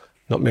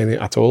 not many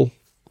at all.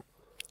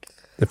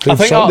 They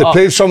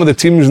played some of the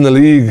teams in the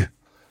league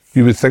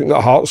you would think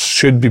that Hearts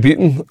should be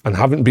beaten and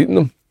haven't beaten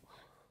them.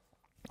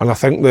 And I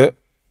think that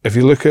if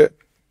you look at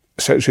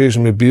the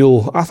situation with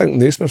Beale, I think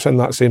Naismith's in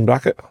that same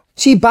bracket.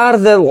 See, bar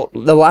the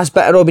last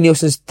bit of Robbie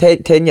Nielsen's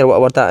tenure,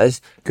 whatever that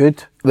is,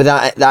 good with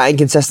that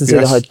inconsistency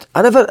they had.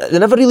 They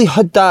never really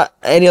had that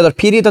any other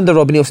period under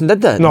Robbie Nielsen,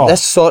 did they? No.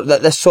 This sort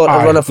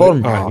of run of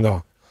form.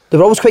 No. They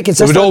were always quite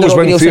consistent. They would always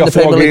win 3 or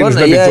 4 games,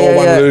 maybe draw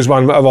one, lose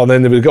one, whatever, and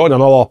then they would go on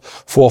another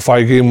 4 or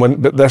 5 game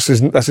win. But this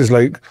is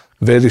like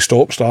very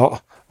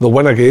stop-start. They'll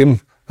win a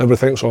game, everybody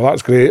thinks, oh,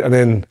 that's great, and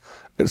then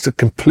it's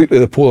completely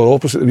the polar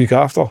opposite the week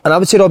after. And I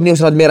would say Robbie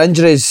Nielsen had more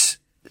injuries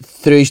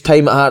through his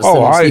time at Hearts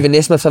than Stephen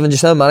Naismith's having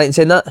just now. Am I right in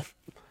saying that?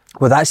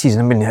 Well, that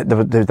season, I mean,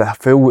 the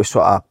full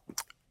sort of,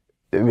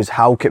 it was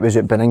Halkett was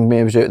out,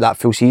 Binningme was out that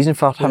full season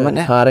for him, wasn't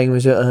it? Haring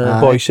was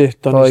out, Boyce was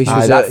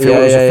out. That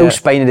was the full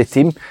spine of the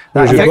team.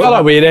 I think our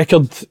away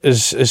record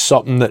is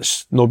something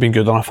that's not been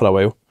good enough for a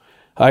while.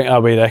 I think our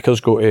away record's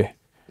got to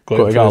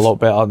get a lot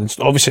better.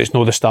 Obviously, it's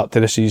not the start to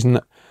the season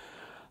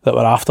that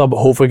we're after, but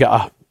hopefully get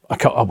a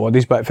couple of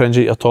bodies back for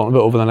injury you're talking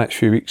about over the next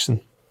few weeks and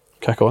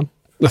kick on.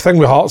 The thing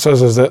with Hearts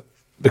is that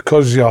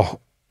because your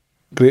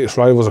greatest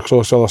rivals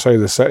across the other side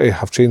of the city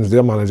have changed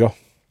their manager,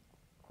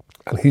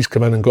 and he's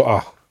come in and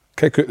got a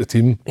kick out the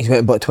team. He's went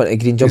and bought 20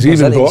 green jumpers.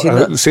 He's even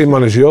got the same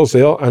man as yours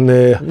there, and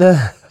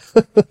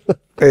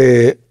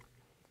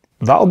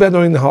that'll be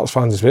annoying the Hearts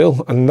fans as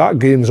well. And that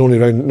game's only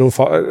round.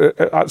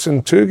 That's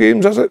in 2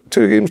 games, is it?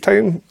 2 games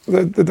time,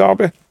 the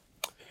derby.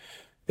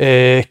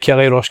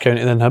 Kelly, Ross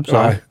County, then Hibs.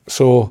 Aye.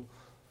 So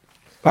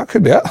that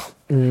could be it.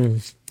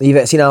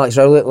 You've seen Alex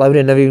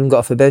Lowry never even got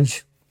off the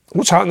bench.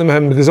 What's happening with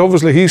him? Because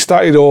obviously he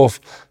started off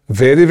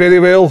very, very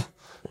well,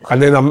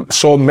 and then I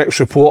saw mixed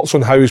reports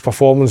on how his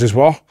performances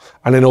were,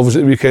 and then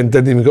obviously the weekend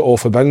didn't even get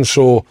off the bench.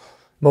 So,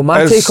 well,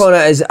 my take on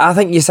it is, I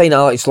think you sign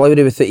Alex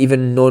Lowry with it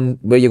even knowing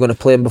where you're going to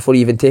play him before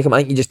you even take him. I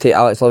think you just take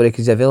Alex Lowry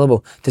because he's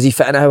available. Does he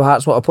fit into how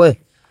Hearts want to play?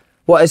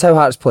 What is how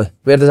Hearts play?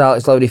 Where does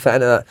Alex Lowry fit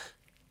into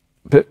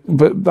that?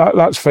 But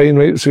that's fine,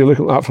 right? So you're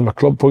looking at that from a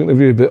club point of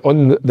view, but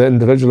on the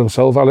individual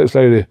himself, Alex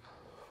Lowry,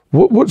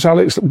 what is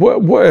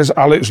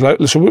Alex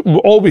Lowry? So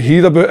all we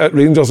hear about at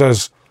Rangers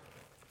is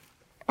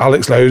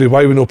Alex Lowry.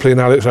 Why are we not playing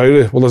Alex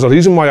Lowry? Well, there's a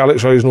reason why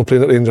Alex Lowry's not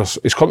playing at Rangers.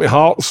 He's come to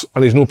Hearts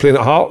and he's not playing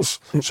at Hearts.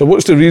 So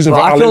what's the reason for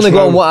Alex Lowry? I can only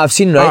go on what I've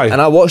seen, right? Aye.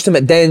 And I watched him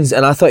at Dens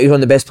and I thought he was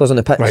one of the best players on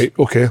the pitch. Right,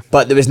 okay.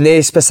 But there was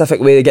no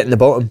specific way of getting the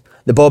bottom.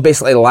 The ball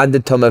basically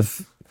landed to him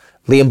if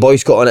Liam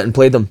Boyce got on it and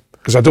played him.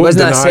 Because I there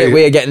wasn't a set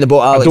way of getting the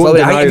ball Alex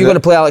Lowry. I think if you're going to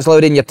play Alex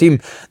Lowry in your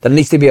team, there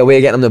needs to be a way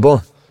of getting him the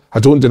ball. I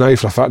don't deny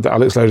for a fact that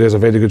Alex Lowry is a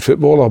very good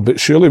footballer, but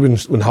surely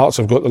when Hearts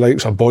have got the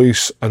likes of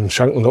Boyce and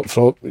Shankland up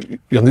front,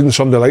 you're needing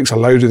somebody likes of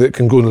Lowry that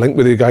can go and link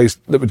with the guys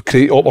that would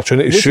create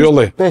opportunities,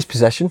 surely. Best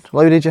position,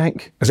 Lowry, do you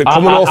think? Is it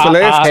coming off the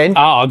left? 10?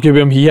 I argue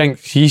with him.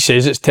 He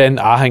says it's 10.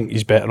 I think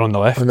he's better on the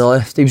left. On the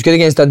left. He was good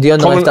against Dundee on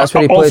the left. That's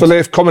where he played. Off the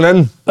left, coming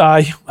in?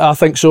 Aye, I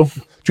think so.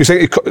 Do you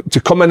think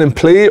to come in and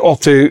play or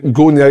to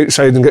go on the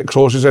outside and get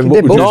crosses in?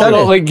 What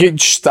would you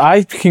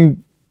say?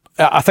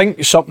 I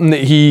think something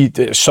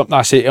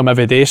I say to him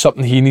every day,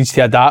 something he needs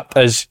to adapt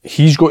is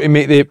he's got to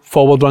make the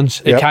forward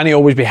runs. It can't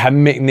always be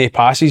him making the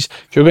passes.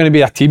 If you're going to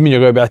be a team and you're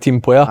going to be a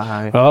team player,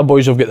 when other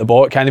boys have got the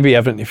ball, it can't be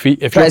everything to feet.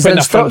 If you're is there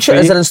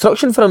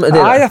instruction for him to do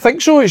that? I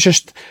think so. It's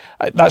just,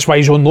 that's why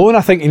he's on loan.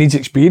 I think he needs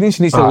experience.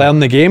 He needs to learn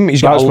the game.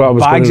 He's got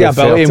bags of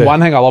ability. And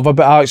one thing I love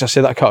about Alex, I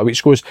said that a couple of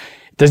weeks ago, is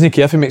doesn't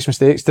care if he makes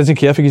mistakes, doesn't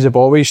care if he gives the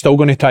ball away, he's still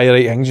going to try the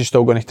right things, he's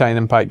still going to try and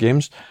impact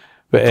games.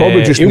 But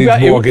probably just needs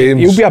more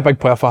games. He'll be a big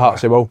player for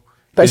Hearts, he will.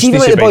 But see,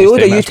 like the boy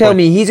Oda, you tell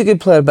me he's a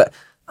good player, but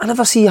I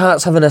never see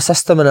Hearts having a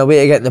system and a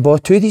way to get the ball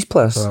to these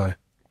players. Aye.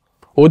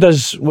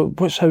 Oda's,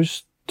 what's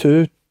his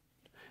 2?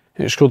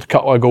 He scored a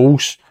couple of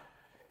goals.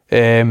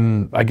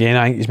 Again, I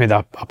think he's made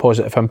a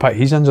positive impact.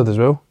 He's injured as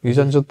well. He's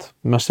injured,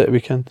 missed it the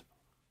weekend.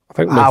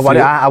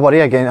 I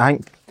worry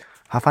again.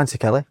 I fancy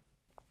Kelly.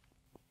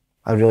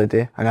 I really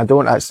do, and I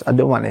don't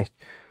want to.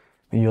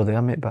 When you're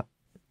there, mate, but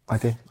I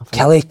do.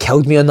 Kelly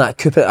killed me on that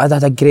coup. I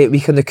had a great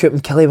week on the coup,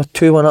 and Kelly were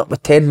 2-1 up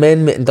with 10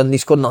 men, mate, and Dundee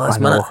scored in the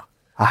last minute.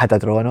 I had a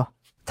draw, no?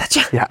 Did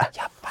you? Yeah.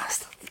 You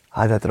bastard.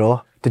 I had a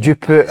draw. Did you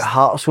put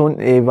Hearts on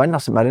to win or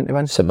St Mirren to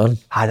win? St Mirren.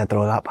 I had a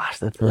draw, that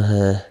bastard.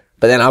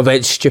 But then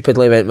I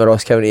stupidly went with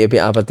Ross County to beat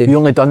Aberdeen. You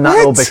only done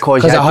that though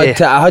because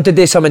I had to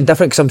do something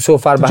different because I'm so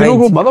far behind. Did you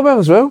not go Motherwell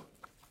as well?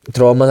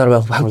 Draw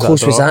Motherwell. How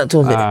close was that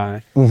to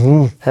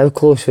me? How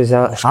close was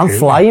that? I'm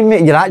flying,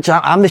 mate.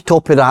 I'm the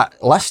top of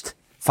that list.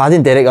 Fad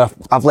and Derek,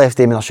 I've left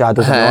them in the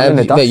shadows.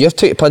 Mate, you've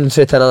took punch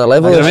to another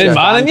level.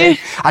 Man, you?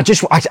 I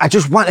just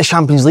want the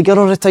Champions League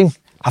all the time.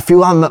 I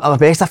feel I'm at my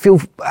best. I feel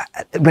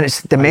when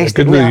it's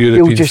domestic,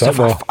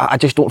 I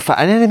just don't fit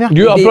in anymore.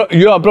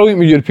 You are brilliant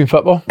with European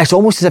football. It's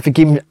almost as if the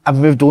game I've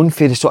moved on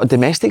for the sort of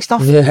domestic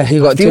stuff. Yeah,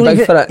 you got too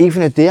big for it.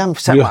 Even today, I'm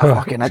sitting like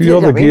fucking idiot.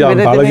 You're the gear and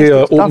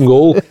Balaguer open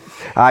goal.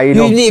 You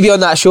need to be on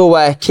that show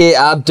with Kate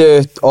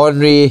Abdu,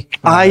 Henri,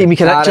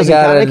 Mika Richards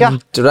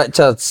and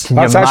Richards.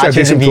 That's actually a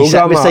decent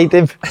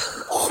programme.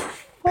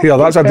 Yeah,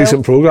 that's a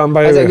decent programme,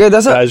 by the way. Is it good,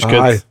 is it? That is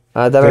good.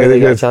 I didn't really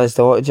get a chance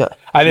to watch it.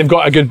 And they've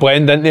got a good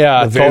blend, didn't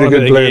they? Very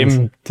good blend.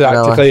 Game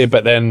tactically,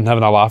 but then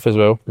having a laugh as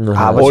well.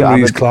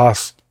 Henri's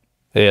class.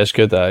 Yeah, it's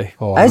good, aye.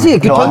 Is he a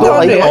good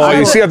pundit?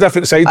 You see a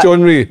different side to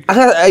Henri. Because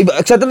I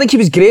didn't think he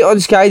was great on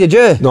Sky, did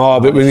you? No,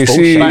 but when you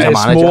see...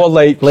 It's more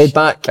like... laid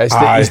back. It's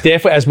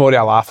definitely is more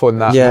of a laugh on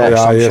that.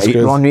 Yeah, it's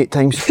good. Henri at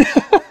times.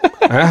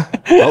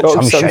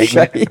 Some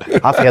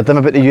shite. I've heard them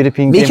about the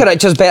European game. Mika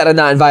Richards better in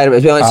that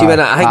environment as well. See, when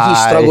I think he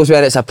struggles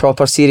when it's a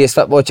proper serious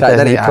football chat,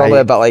 then he's probably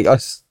a bit like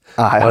us.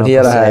 On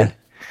here,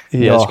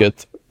 He is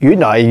good.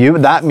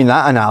 That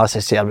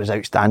analysis there was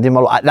outstanding.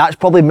 That's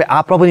probably,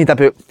 I probably need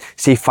about,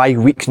 say, 5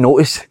 weeks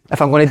notice if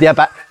I'm going to do a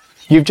bit.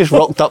 You've just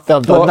rocked up there,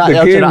 done that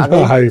there, do you know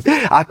what I mean?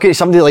 I could,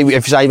 somebody like,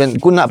 if I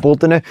went, go on that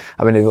board now,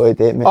 I wouldn't really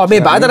do it, mate. Oh, mate,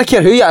 but I don't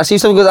care who you are. See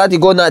someone goes, you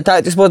go on that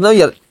tactics board now,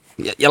 you're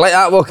like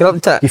that walking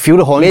up to it. You feel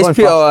the horn going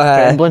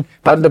trembling.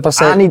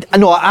 100%.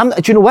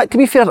 Do you know what, to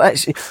be fair,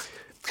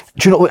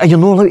 you're not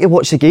allowed to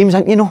watch the games,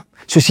 aren't you, know?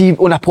 So see,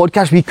 on a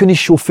podcast, we couldn't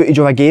show footage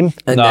of a game.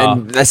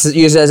 And this is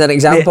used as an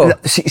example.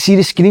 See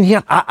the screen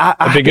here?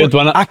 It'd be good,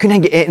 wouldn't it? I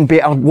couldn't get anything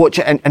better watch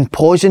it and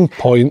pausing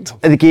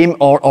the game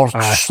or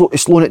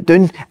slowing it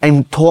down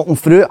and talking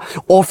through it.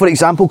 Or, for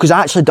example, because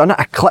I actually done it,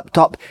 I clipped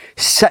up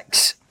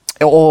 6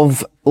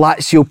 of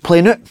Lazio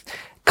playing it,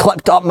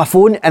 clipped up my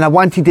phone, and I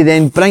wanted to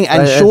then bring it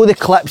and show the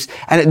clips,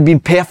 and it'd been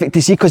perfect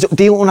to see, because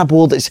dealing on a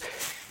board, it's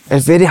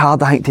very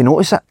hard, I think, to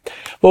notice it.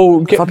 Well,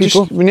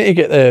 we need to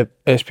get the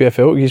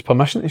SPFL to give us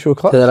permission to show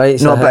clips.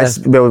 No, but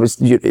it was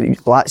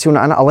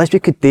Lazio, and unless we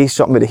could do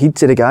something with the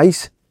heads of the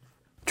guys,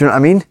 do you know what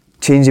I mean?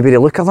 Change the way they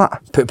look of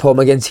that. Put Paul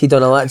McGinn's head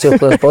on a Lazio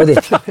player's body.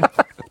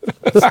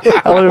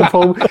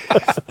 Liverpool.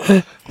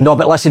 No,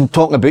 but listen,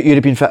 talking about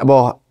European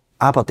football,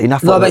 Aberdeen.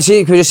 No, but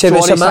see, could you say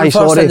about St Mirren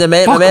first and the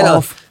men?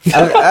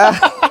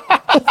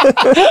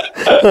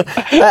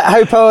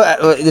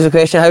 There's a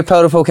question, how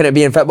powerful can it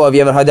be in football? Have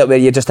you ever had it where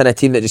you're just in a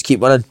team that just keep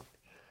winning?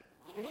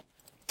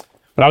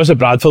 When I was at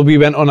Bradford, we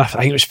went on, I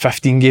think it was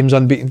 15 games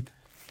unbeaten.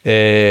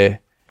 It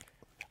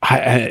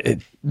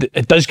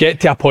does get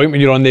to a point when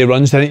you're on the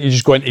runs, then you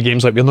just go into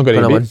games like, we're not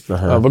going to beat.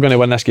 We're going to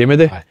win this game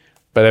today.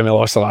 But then we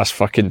lost the last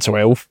fucking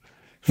 12.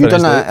 You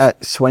done that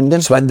at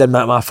Swindon? Swindon,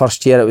 mate, my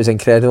first year, it was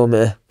incredible,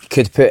 mate. You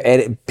could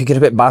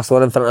have put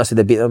Barcelona in front of us,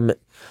 they'd beat them, mate.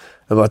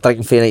 We were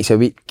drinking 3 nights a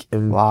week.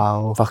 And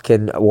wow.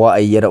 Fucking, what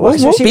a year it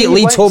was. Beat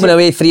Leeds home and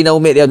away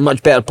 3-0, mate. They had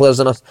much better players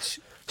than us.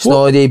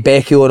 Snoddy,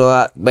 Becchio and all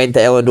that. Went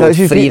to Ellen Road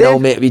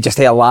 3-0, mate. We just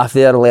had a laugh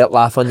there,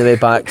 laugh on the way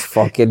back.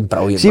 Fucking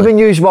brilliant. See, man. When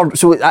you were,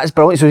 so that's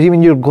brilliant. So, see,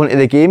 when you're going to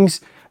the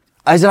games,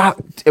 do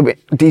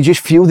you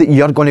just feel that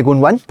you're going to go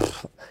and win?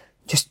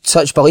 Just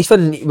such belief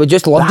in. We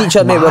just loved each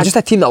other, mate. We were just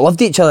a team that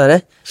loved each other,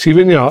 eh? See,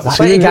 when you're.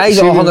 20 guys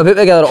all hung about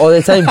together all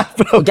the time.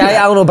 The guy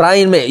Alan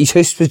O'Brien, mate, his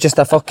house was just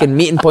a fucking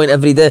meeting point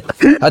every day.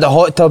 Had a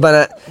hot tub in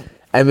it.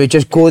 And we'd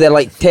just go there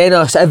like 10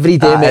 of us every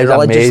day, mate.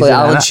 Religiously,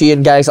 Alan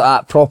Sheehan, guys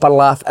like that. Proper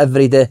laugh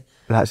every day.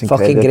 That's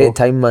incredible. Fucking great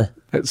time, man.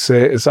 It's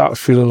that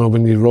feeling of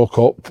when you rock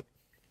up,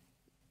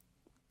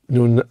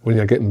 you know, when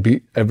you're getting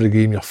beat every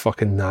game, you're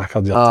fucking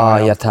knackered, you're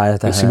tired. You're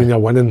tired. But see, when you're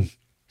winning,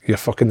 you're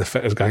fucking the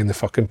fittest guy on the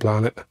fucking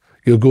planet.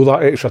 You'll go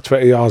that extra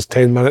 20 yards,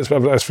 10 minutes,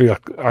 whatever it is for you.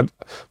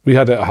 We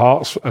had it at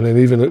Hearts, and then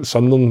even at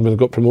Sunderland, when we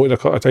got promoted a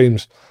couple of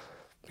times,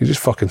 you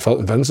just fucking felt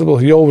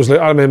invincible. You always,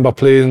 I remember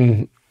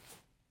playing,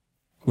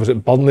 was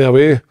it Burnley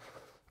away?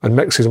 And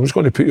Mick says, I'm just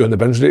going to put you on the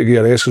bench today to get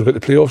your rest because we've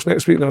got the playoffs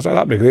next week. And I was like,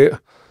 that'd be great.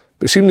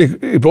 But it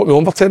seemed he brought me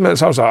on for 10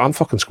 minutes. I was like, I'm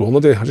fucking scoring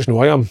today. I just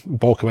know I am.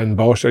 Ball come in,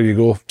 bosh, there you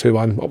go,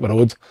 2-1, up the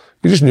road.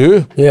 You just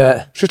knew.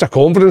 Yeah. It's just a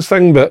confidence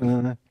thing, but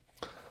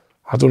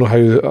I don't know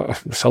how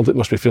Celtic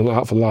must be feeling like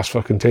that for the last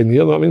fucking 10 years, you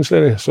know what I mean,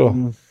 Slenny?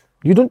 So.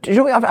 You know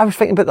what I was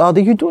thinking about the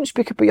other day? You don't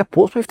speak about your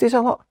Portsmouth days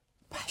a lot.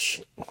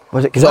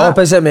 Was it? Because the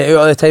opposite, mate, out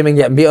all the time and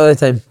getting beat all the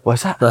time.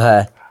 Was it?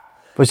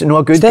 Was it not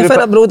a good Steph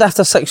went abroad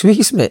after 6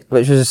 weeks, mate,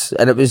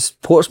 it was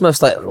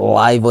Portsmouth's like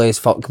lively as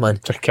fuck, man.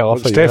 Just a killer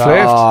for you. Steph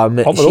left.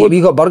 Mate, we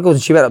got burgled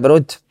and she went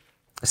abroad.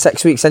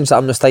 6 weeks since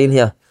I'm not staying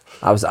here.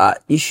 I was like,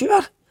 you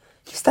sure?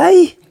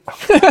 Stay.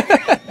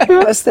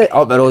 What's the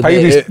up the road?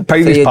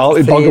 Tidy's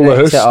party burgle the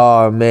house.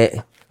 Oh, mate.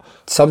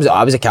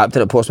 I was a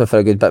captain at Portsmouth for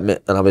a good bit, mate,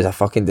 and I was a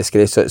fucking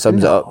disgrace, so it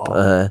sums it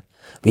up.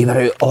 We were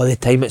out all the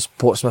time at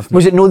Portsmouth.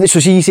 Was it no that,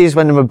 so she says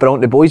when we were brought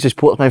the boys, was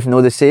Portsmouth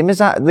no the same as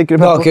that? The group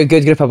of good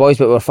group of boys,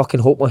 but we were fucking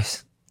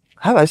hopeless.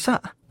 How is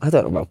that? I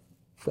don't know.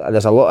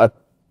 There's a lot of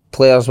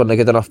players weren't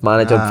good enough,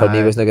 manager for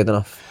me wasn't good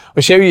enough.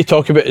 Well, see how you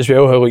talk about as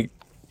well, how like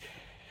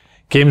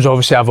games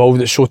obviously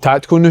evolved, it's so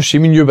tactical now. See,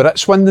 when you were at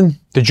Swindon,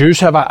 did you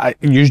have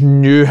you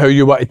knew how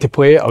you wanted to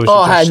play it? Or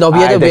was no, we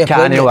had a way of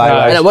playing it.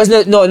 And it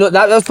wasn't,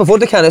 that was before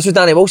the can, this was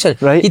Danny Wilson.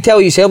 Right. He'd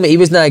tell you himself, mate, he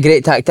wasn't a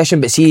great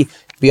tactician, but see,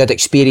 we had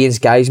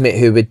experienced guys, mate,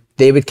 who would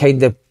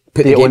kind of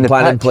put the game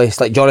plan in place.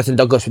 Like Jonathan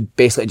Douglas would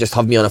basically just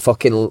have me on a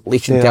fucking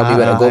leash and tell me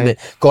where to go, mate.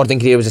 Gordon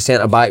Greer was a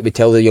centre back, would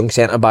tell the young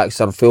centre backs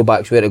or full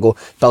backs where to go.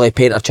 Billy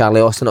Painter,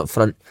 Charlie Austin up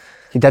front.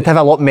 You did have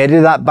a lot more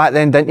of that back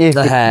then, didn't you?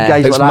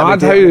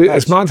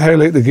 It's mad how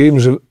like the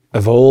games have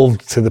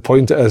evolved to the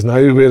point it is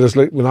now, whereas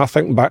like when I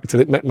think back to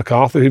like Mick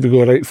McCarthy, he'd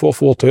go right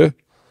 4-4-2.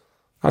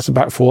 That's the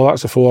back four,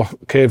 that's the four.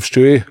 Kev,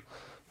 Stewie,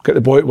 get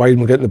the boy out wide and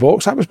we'll get in the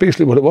box. That was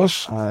basically what it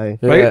was. Aye.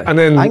 Right? Yeah. And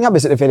then I think that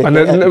was at the very and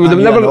then it would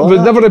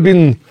never have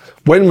been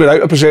when we're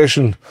out of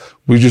possession,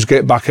 we just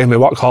get back in, we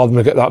work hard and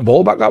we get that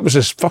ball back. That was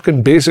just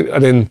fucking basic.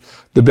 And then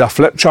there'd be a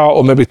flip chart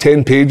or maybe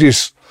 10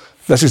 pages.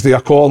 This is their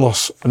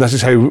corners and this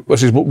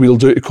is what we'll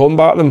do to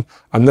combat them,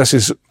 and this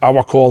is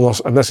our corners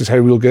and this is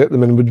how we'll get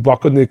them, and we'd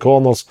work on the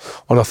corners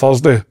on a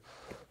Thursday.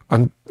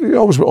 And you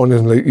always went on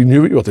and like you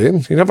knew what you were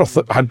doing. You never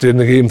had during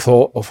the game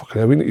thought, oh fucking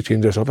hell, we need to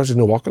change this up, this is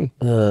not working.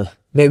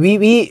 Mate,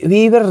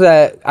 we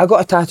were I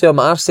got a tattoo on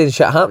my arse saying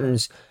shit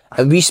happens,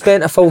 and we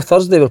spent a full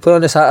Thursday, we were playing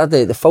on a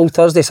Saturday, the full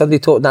Thursday somebody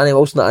told Danny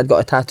Wilson that I'd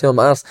got a tattoo on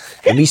my arse,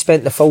 and we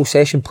spent the full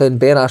session playing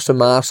bare arse on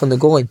my arse on the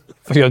goal line.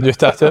 For your new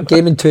tattoo?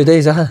 Game in 2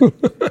 days,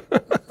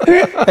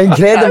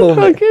 Incredible,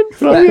 mate.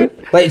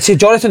 Like, see,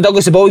 Jonathan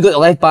Douglas, the ball he got the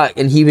left back,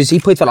 and he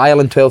played for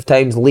Ireland 12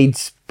 times,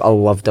 Leeds, I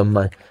loved him,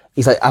 man.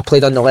 He's like, I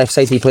played on the left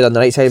side, he played on the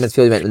right side of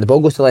midfield, he went, when the ball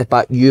goes to the left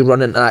back, you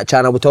run into that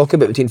channel we're talking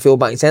about between full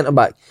back and centre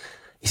back.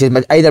 He says,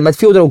 either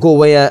midfielder will go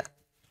away and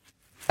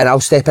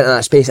I'll step into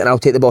that space and I'll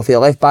take the ball for the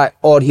left back,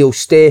 or he'll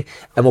stay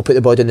and we'll put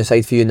the ball down the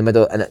side for you in the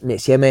middle. And mate,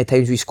 see how many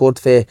times we scored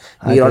for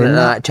me running into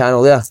that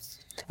channel there?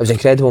 It was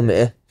incredible,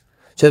 mate.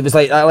 So it was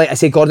like I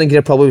say, Gordon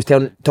Greer probably was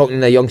talking to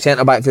the young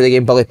centre back through the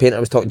game, Billy Painter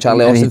was talking to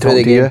Charlie Austin through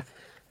the game,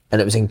 and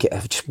it was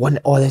just won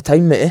all the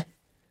time, mate.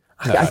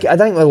 I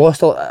think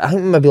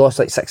we maybe lost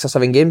like 6 or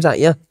 7 games that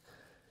year.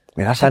 I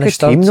mean, that's a good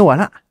team though,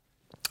 isn't it?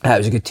 It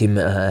was a good team,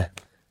 mate.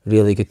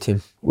 Really good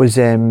team. Was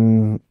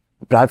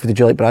Bradford, did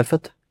you like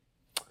Bradford?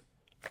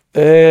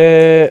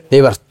 They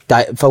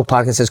Phil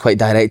Parkinson's quite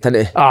direct,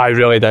 isn't he? Aye,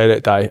 really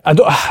direct. Aye,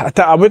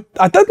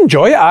 I did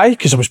enjoy it. Aye,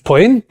 because I was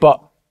playing,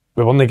 but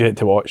we weren't great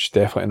to watch.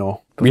 Definitely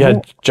no. We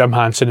had Jim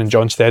Hansen and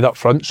John Stead up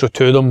front, so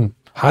two of them.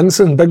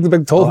 Hansen,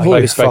 big tall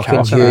boy. He's fucking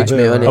Hansen, huge,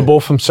 mate, wasn't he? They're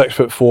both from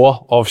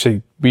 6'4".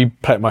 Obviously, we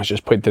pretty much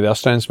just played to their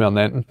strengths more than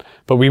anything.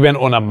 But we went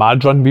on a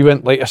mad run. We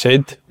went, like I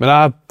said, when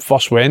I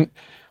first went,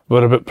 we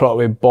were about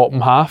probably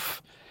bottom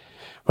half.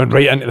 Went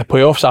right into the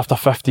playoffs after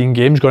 15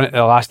 games, going into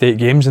the last 8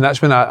 games, and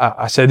that's when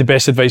I said the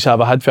best advice I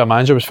ever had for a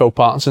manager was Phil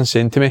Parkinson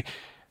saying to me,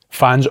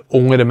 fans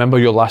only remember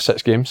your last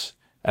 6 games.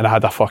 And I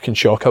had a fucking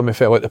shocker when we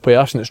fell out the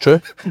playoffs, and it's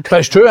true. But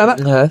it's true,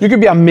 isn't it? Yeah. You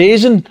could be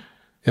amazing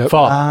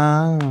for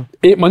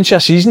 8 months of a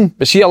season,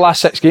 but see your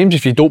last 6 games,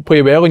 if you don't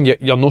play well and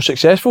you're not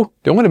successful,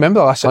 they only remember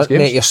the last 6 games.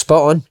 Mate, you're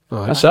spot on.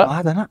 That's it.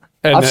 Bad, isn't it?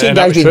 I've seen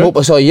guys being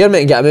hopeless all year, mate,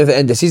 and get a move at the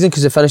end of the season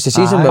because they finished the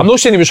season. I'm not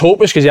saying he was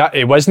hopeless because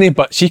he wasn't,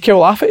 but see Kel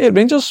laugh at it at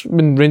Rangers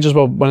when Rangers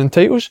were winning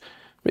titles.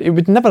 He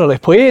would never really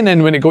play, and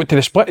then when it got to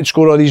the split, he'd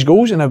score all these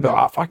goals, and I'd be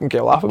like, fucking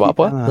Kel laugh about a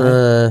play.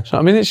 So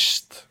I mean,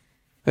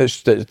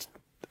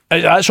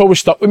 that's always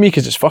stuck with me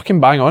because it's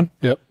fucking bang on.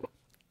 Yep.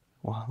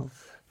 Wow.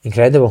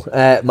 Incredible.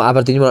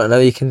 Aberdeen, you want to know,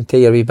 you can tell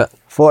your wee bit.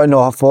 I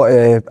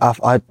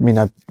mean,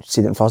 I've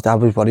seen it first. I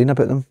was worrying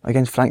about them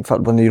against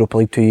Frankfurt won the Europa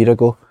League 2 years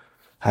ago.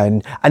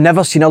 And I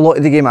never seen a lot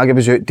of the game. I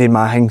was out doing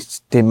my things,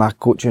 doing my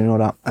coaching and all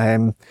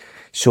that.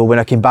 So when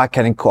I came back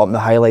in and caught up the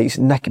highlights,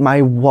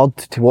 my word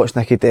to watch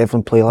Nicky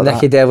Devlin play like that.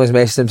 Nicky Devlin's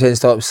messaged him saying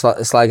stop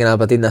slagging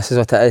Aberdeen, this is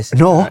what it is.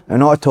 No,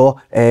 not at all.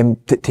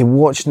 To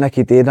watch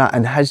Nicky do that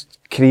and his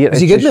career.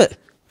 Was he good at it?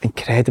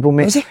 Incredible,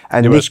 mate. Was he?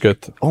 And he was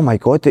good. Oh my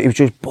God, he was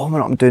just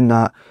bombing up and down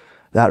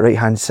that right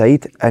hand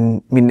side.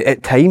 And I mean,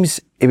 at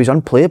times, he was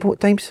unplayable at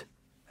times.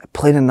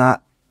 Playing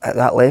at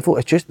that level,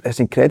 it's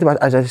incredible.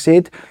 As I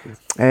said,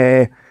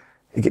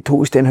 you get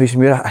told Stenhouse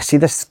Muir. I say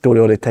this story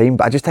all the time,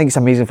 but I just think it's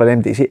amazing for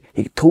them to say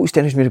you get told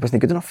Stenhouse Muir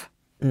wasn't good enough.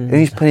 And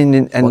he's playing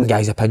in one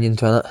guy's opinion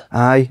to it.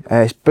 Aye,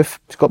 it's Booth,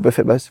 Scott Booth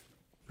it was.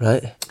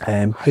 Right.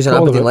 Who's an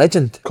Aberdeen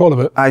legend? Call him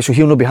it. Aye, so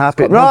he'll not be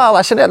happy. No,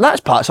 listen, that's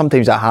part.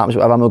 Sometimes that happens.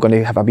 Whatever. I'm not going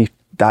to have a wee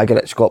dagger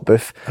at Scott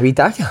Booth. A wee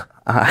dagger?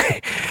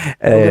 Aye.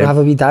 I'm going to have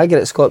a wee dagger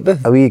at Scott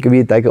Booth. A wee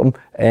dig at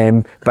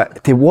him.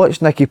 But to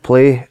watch Nicky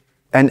play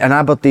in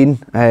Aberdeen,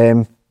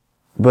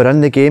 we're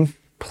in the game,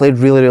 played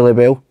really, really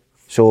well.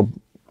 So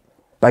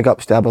big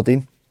ups to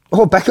Aberdeen.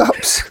 Oh, big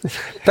ups.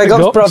 Big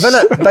ups, bruv,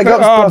 innit? Big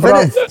ups,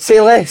 bruv, innit?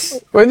 Say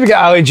less. When did we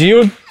get Ali G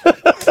on?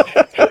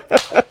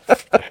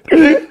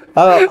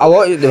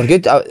 They were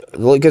good. They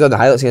looked good on the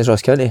highlights against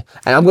Ross County.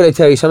 And I'm going to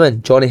tell you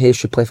something, Johnny Hayes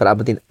should play for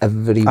Aberdeen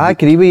every week. I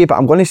agree with you, but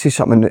I'm going to say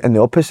something in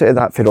the opposite of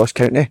that for Ross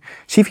County.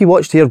 See if you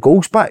watched their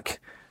goals back,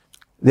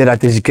 they're a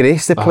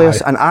disgrace, the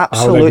players, an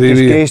absolute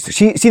disgrace.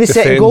 See the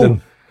second goal?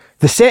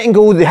 The second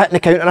goal, they hit in the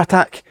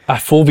counter-attack. A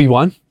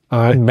 4v1.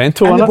 Aye.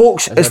 Mental, in the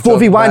box, it's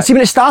 4v1. See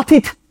when it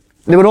started,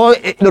 they were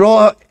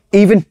all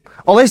even.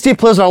 Unless the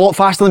players are a lot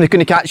faster than we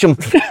couldn't catch them.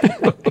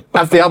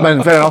 If they are,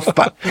 then fair enough.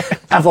 But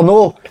if they're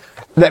no,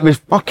 that was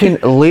fucking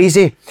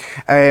lazy.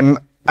 And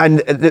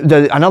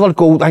another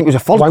goal, I think it was a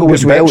third goal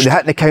as well. They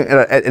hit the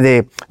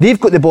counter. They've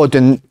got the ball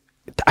down,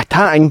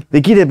 attacking. They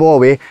give the ball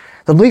away.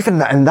 They're not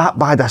even in that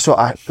bad a sort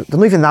of. They're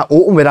not even that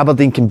open where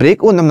Aberdeen can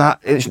break on them.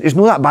 It's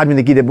not that bad when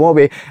they give the ball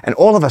away. And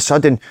all of a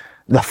sudden,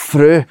 they're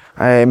through.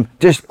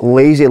 Just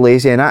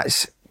lazy, and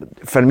that's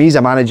for me as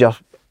a manager.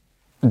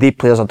 The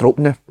players are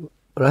dropping now,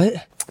 right?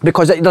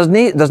 Because there's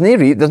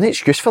no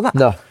excuse for that.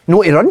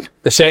 No to run.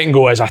 The second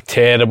goal is a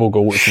terrible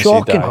goal.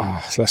 Shocking.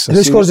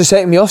 Who scores the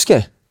second?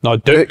 Miofsky? No,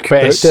 Duke.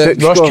 Ross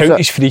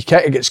County's free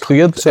kick, it gets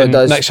cleared. So it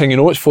does. Next thing you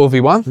know, it's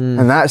 4v1.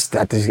 And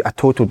that is a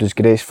total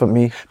disgrace for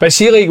me. But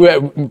see,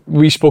 like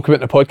we spoke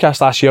about in the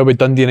podcast last year with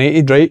Dundee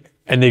United, right?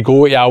 And they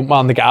go to Alkmaar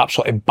and they get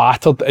absolutely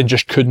battered and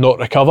just could not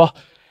recover.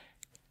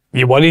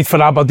 You worried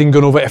for Aberdeen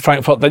going over to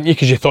Frankfurt, didn't you?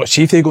 Because you thought,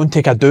 see if they go and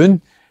take a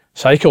down,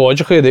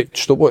 psychologically, they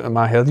stop looking at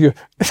my hair, you.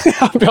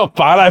 I'll be a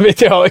bar every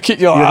time I look at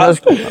your hair.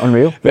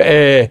 Unreal. But,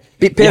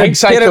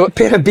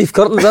 pair of beef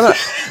curtains, isn't it?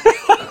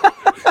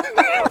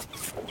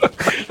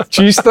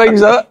 Cheese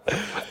strings, isn't it?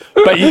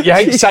 But you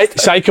think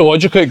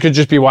psychologically it could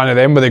just be one of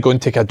them where they go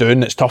and take a down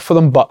and it's tough for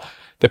them, but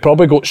they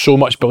probably got so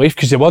much belief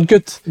because they were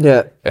good.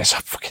 Yeah. It's a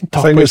fucking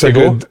tough place to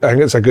go. I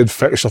think it's a good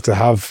fixture to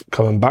have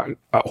coming back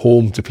at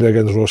home to play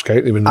against Ross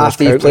County.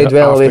 After you've played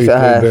well away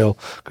from it.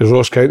 Because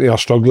Ross County are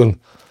struggling.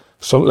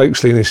 Like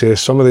Slaney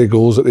says, some of the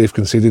goals that they've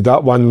conceded,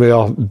 that one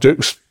where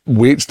Dukes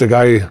waits the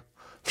guy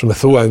from the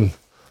throw in,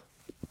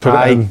 put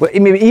it in.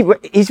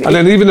 And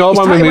then even the other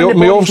one when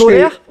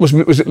Miofsky,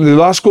 was it the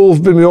last goal of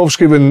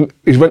Miofsky when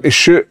he went to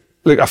shoot,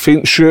 like a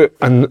faint shoot,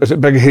 and is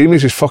it Big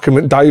Hamish just fucking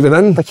went diving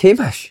in? Big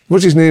Hamish?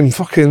 What's his name?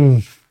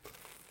 Fucking...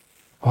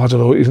 I don't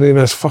know what his name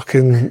is.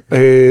 Fucking...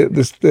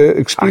 the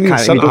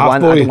experienced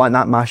centre-half boy. I don't want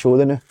that mash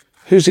over there.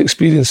 Who's the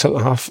experienced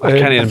centre-half? I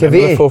can't even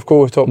remember the fourth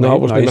goal we talked about.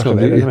 No, it wasn't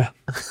anyway.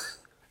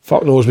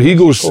 Fuck knows, but he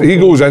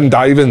goes in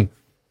diving.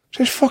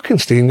 Just fucking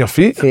stay on your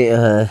feet.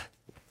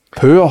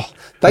 Poor.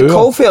 Big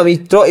call for him.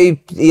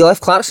 He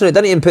left Clarkson out,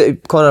 didn't he, and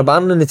put Conor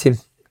Barron in the team.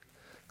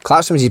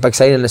 Clarkson was his big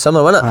signing in the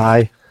summer, wasn't it?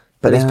 Aye.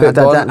 But he's put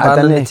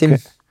Barron in the team.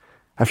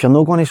 if you're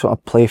not going to sort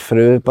of play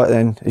through, but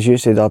then, as you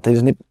said,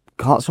 doesn't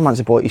Hearts wants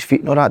to bought his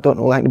feet and all that. I don't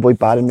know. I think the boy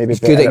Barron maybe. He's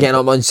good at getting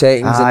up on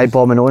settings. Aye,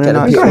 bombing on and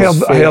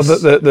that. I heard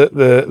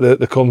that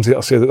the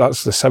commentator say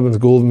that's the 7th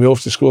goal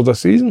Milford scored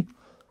this season.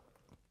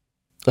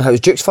 That was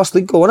Duke's first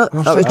league goal, wasn't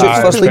it? That was Duke's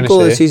Aye, first league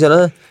goal of the season,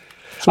 eh?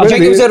 So I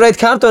think it was a red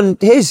card on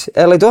his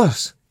early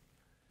doors.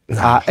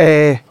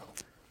 I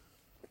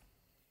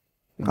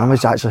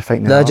was actually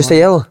thinking. No, just a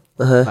yellow.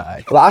 Well,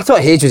 I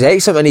thought Hayes was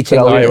excellent when he came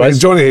on.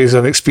 Johnny Hayes is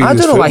an I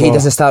experienced don't know why he footballer.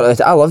 doesn't start with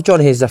it. I love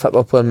Johnny Hayes as a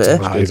football player,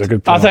 mate. He's a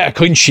good I player. think a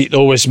clean sheet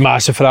though was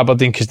massive for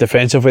Aberdeen because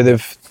defensively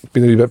they've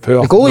Been a wee bit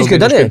poor. The goalie's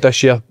good, isn't he?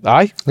 this year.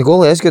 Aye. The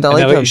goalie is good. I And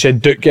like then, like him. you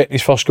said, Duke getting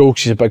his first goal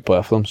because he's a big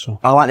player for them. So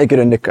I want to go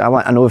in the.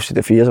 I know we've said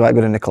it for years. I want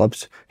to go in the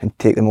clubs and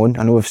take them on.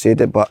 I know we've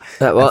said it, but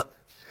That what?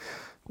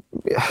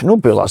 no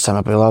Buller's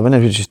Simon Buller. I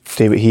wouldn't just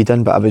do what he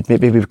done, but I would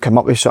maybe we'd come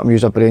up with something,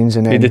 use our brains,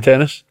 and he then. did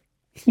tennis.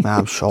 Nah,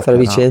 I'm shocked. For a at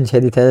wee that. change,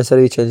 heady tennis, for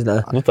a wee change now.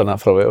 I've not done that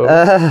for a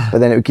while. But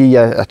then it would give you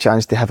a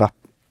chance to have a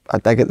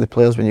dig at the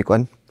players when you go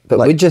in. But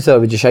Like- would you though?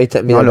 Would you shite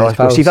at me? No,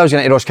 see if I was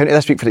going to Ross County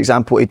this week, for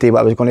example, to do what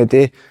I was going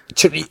to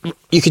do.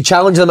 You could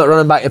challenge them at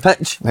running back the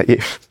pitch. Like, do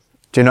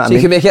you know what So I you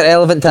mean? can make it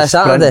relevant to a Just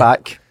sprint Saturday.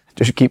 back,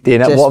 just keep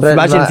doing it. Just sprint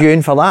Imagine back.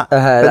 viewing for that. But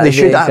that'd they be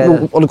should.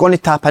 incredible. We're going to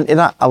tap into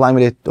that along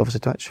with the obviously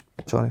Twitch.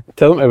 Sorry.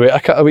 Tell them to wait a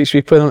couple of weeks.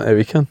 We play them at the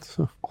weekend.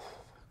 So.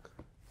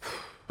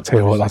 Tell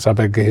you what, that's a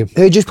big game.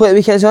 Who just played the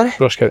weekend, sorry?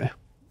 Ross County.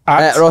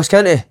 At Ross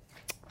County.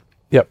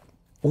 Yep.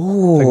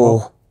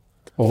 Oh.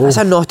 Oh, That's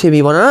a naughty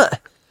wee one, isn't it?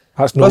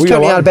 that's no Ross wee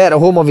County one. are better at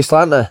home, obviously,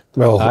 aren't they?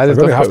 Well, Aye, they're they've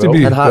going to done have to quite be.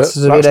 well. And Hearts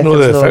is a That's wee not the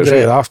record's not fixture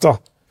great. you're after.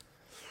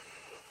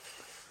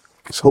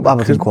 Hope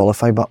Aberdeen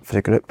qualify, but for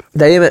the group,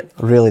 Damn it.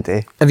 I really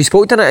do. Have you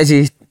spoken to it? Has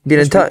he been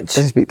in touch?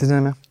 Didn't speak to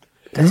them, man.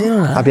 Does he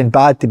not? I've been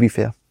bad, to be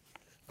fair.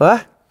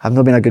 What? I've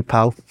not been a good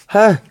pal.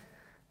 Huh?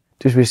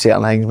 Just with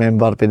certain things,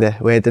 remember, with the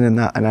wedding and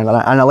that, and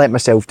I let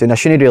myself down. I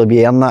shouldn't really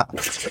be airing that.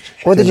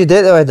 What did you do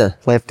at the wedding?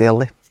 Left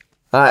early.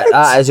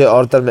 That is your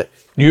order, mate.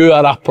 You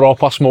are a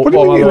proper smoke What do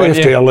you mean bomber, you aren't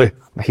left you? early?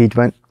 My head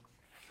went.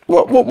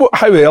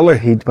 How early?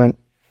 Head went.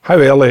 How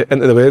early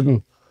into the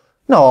wedding?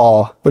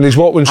 No. When she's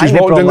walking I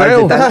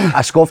down the aisle?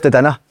 I scoffed the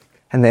dinner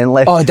and then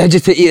left. Oh, did you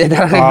eat the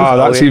dinner?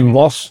 That's even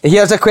worse.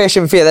 Here's a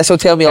question for you. This will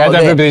tell me all Had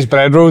about everybody's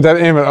bread rolled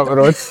into him up the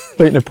road.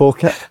 Right in the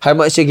pocket. how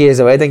much you give as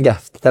a wedding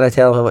gift. Did I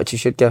tell him how much you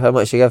should give? How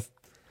much you give?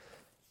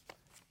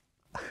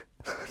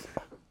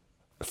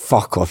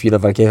 Fuck off, you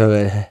never gave him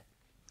anything.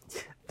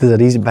 There's a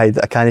reason behind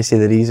it. I can't say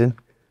the reason.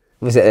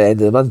 Was it at the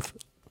end of the month?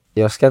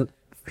 Your skint?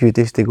 A few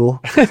days to go.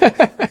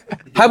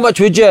 How much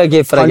would you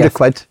give for a 100 gift?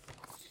 quid.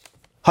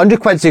 100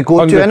 quid's the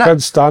go-to, 100 innit?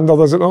 quid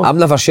standard, is it not? I'm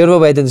never sure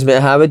with weddings, mate.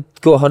 I would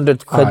go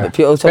 100 quid, Aye. but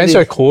people tell Depends me.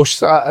 how close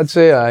that, I'd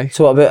say, aye.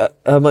 So what about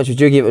how much would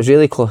you give? It was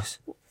really close.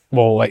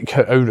 Well, like,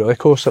 how really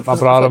close at my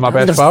brother and my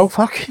best pal.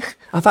 Fuck.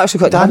 I've actually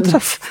got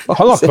Dandruff.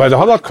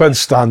 100 quid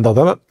standard,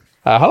 isn't it?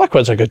 100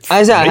 quid's a good,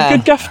 Is it?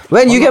 good gift.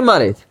 When you get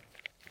married?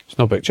 It's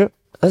no big chip.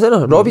 Is it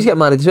not? Robbie's getting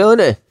married as well,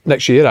 isn't he?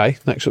 Next year, aye.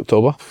 Next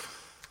October.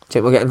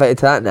 Think we'll get invited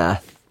to that? Nah.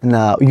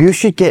 Nah, you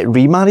should get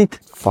remarried.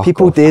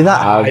 People off. do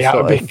that. Aye, that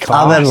would be I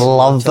class. would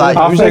love that.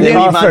 I You think- should get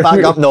I remarried think-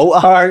 back up no.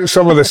 I think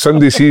some of the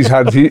Sundays he's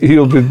had,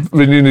 he'll be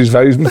renewing his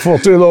vows before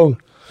too long.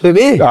 With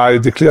me? Aye,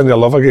 declaring your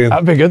love again.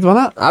 That'd be good,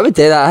 wouldn't it? I would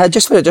do that.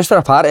 Just for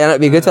a party, and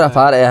it'd be good for a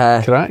party.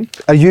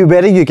 Correct.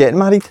 Where are you getting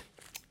married?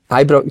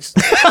 Ibrox.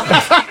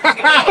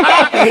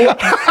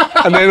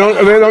 And then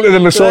on to the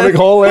Masonic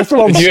Hall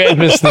afterwards. New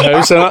Edmiston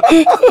House, innit?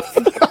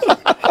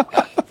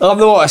 I'm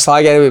not want to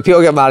slag anyway.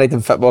 People get married in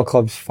football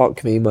clubs.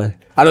 Fuck me, man.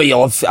 I know you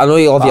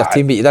love your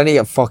team, but you don't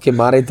get fucking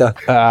married there.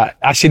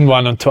 I seen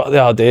one on Twitter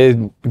the other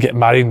day, getting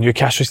married in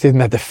Newcastle Stadium,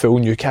 they had the full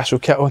Newcastle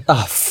kit on.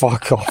 Ah,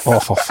 fuck off. Oh,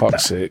 for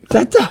fuck's sake.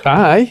 Did they?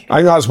 Aye. I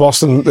think that's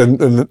worse than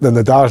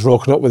the Dars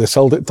rocking up with the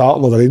Celtic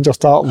tartan or the Rangers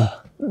tartan.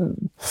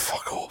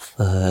 Fuck off.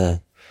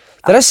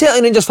 There is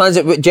certainly Rangers fans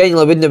that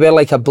genuinely wouldn't wear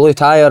like a blue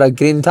tie or a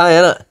green tie,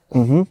 innit?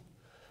 Mm-hmm.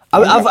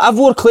 I've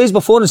wore Clays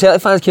before and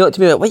Celtic fans came up to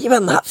me like, what are you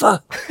wearing that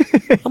for?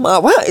 I'm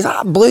like, what? Is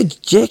that a blue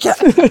jacket?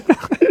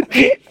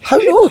 How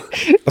no?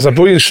 There's a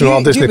boy in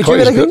Shenard, Do you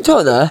wear a green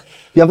top there?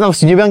 I've never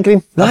seen you wearing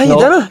green. Nah, you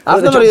didn't.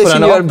 I've never really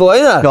seen you wearing blue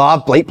either. No,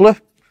 I'm light blue.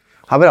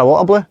 I wear a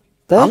lot of blue.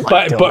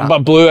 But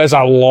blue is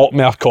a lot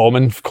more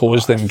common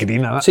clothes than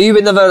green, innit? So you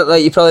would never,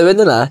 like, you probably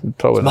wouldn't, eh?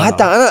 Probably Mad not.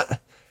 that, innit?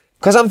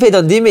 Because I'm paid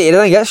Dundee, mate, you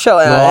don't get shit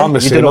like No, that. I'm eh?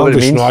 the same. know I'm what it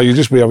just means. no, you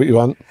just wear what you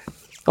want.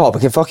 Oh,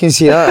 we can fucking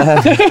see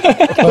that.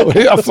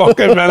 Wait a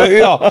fucking minute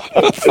here.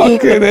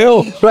 Fucking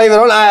hell. Right,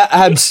 we're on to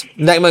Hibs.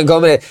 Nick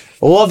Montgomery.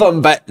 Love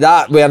him, but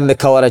that wearing the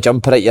colour of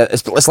jumper at you,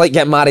 it's like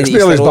getting married It's at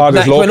nearly Easter as Road. bad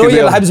as Nick, we know Lockie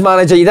you're the there. Hibs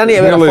manager, you didn't need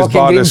to wear Nearly a as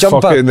fucking bad green as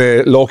jumper.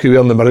 fucking Lockie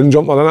wearing the maroon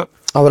jumper, isn't it?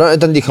 Oh, we're on to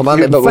Dundee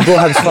Commandant, but we'll go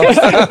Hibs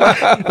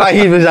first. My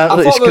head was I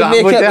absolutely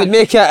thought we'd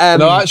make it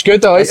No, that's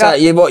good, I like that.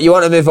 you want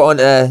to move it on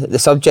to the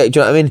subject, do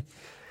you know what I mean?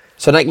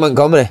 So Nick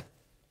Montgomery.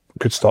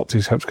 Good start to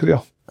his Hibs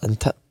career. And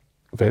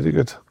Very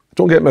good.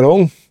 Don't get me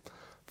wrong.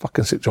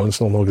 Fucking St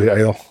Johnson are no great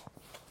either.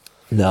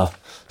 no.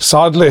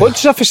 Sadly.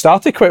 Looks as if he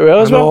started quite well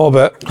as well. No,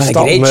 but Had a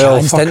starting great well,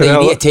 chance, fucking didn't he? You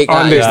hell. need to take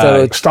that Andy,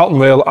 steroid. starting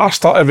well. I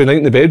start every night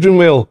in the bedroom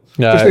well.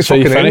 Yeah, Just to so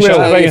you fucking finish end it,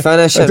 well. right? You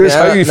finish it, It is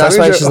how you that's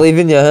finish why it. she's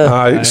leaving you.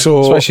 Aye, so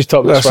That's why she's top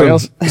of the listen,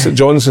 swingers. St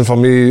Johnstone for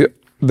me,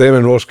 them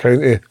and Ross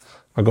County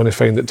are going to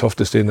find it tough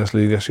to stay in this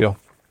league this year.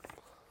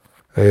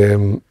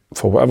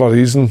 For whatever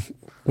reason,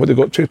 what they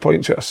got 2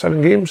 points out of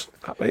 7 games,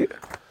 that right?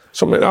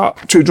 Something like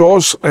that. 2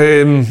 draws.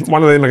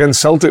 One of them against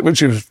Celtic,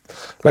 which you'd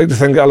like to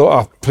think get a lot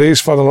of praise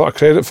for and a lot of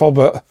credit for,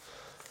 but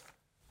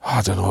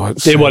I don't know.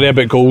 They worry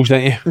about goals,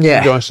 don't you?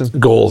 Yeah. Johnson.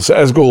 Goals. It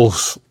is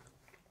goals.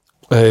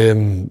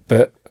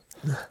 But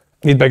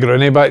Need Big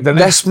Rooney back, didn't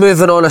he? This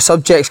moving on a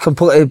subject's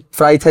completely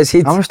fried his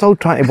head. I'm still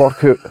trying to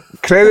work out.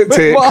 credit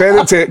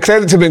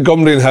to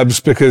Montgomery and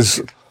Hibs,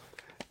 because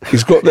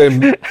he's got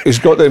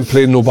them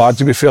playing no bad.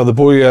 To be fair, the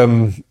boy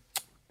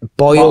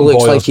Boyle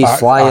looks Boyle's like he's back.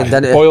 flying, Aye.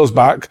 doesn't he? Boyle's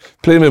back,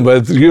 playing him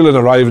with Hewlin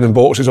arriving in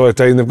boxes all the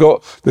time. They've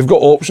got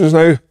options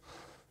now.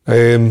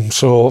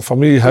 So for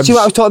me, Hibs. See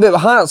what I was talking about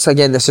with Hearts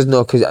again. This is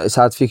not because it's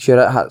hard for you 'cause you're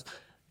at Hearts.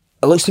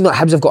 It looks to me like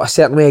Hibs have got a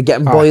certain way of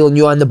getting Boyle and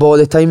you on the ball all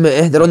the time,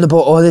 mate. They're on the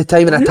ball all the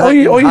time and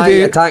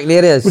attacking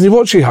areas. When you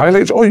watch the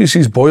highlights, all you see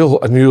is Boyle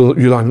and you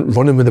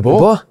running with the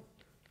ball.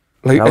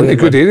 Like into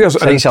good areas.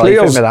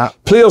 And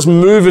players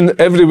moving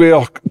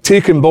everywhere,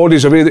 taking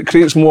bodies away that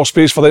creates more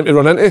space for them to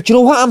run into. Do you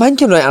know what I'm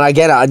thinking, right? And I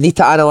get it, I need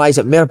to analyse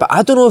it more, but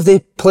I don't know if they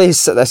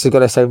place, this is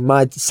going to sound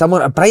mad,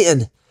 similar to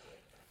Brighton.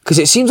 Because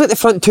it seems like the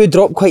front two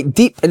drop quite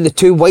deep and the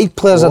 2 wide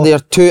players are their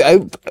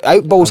 2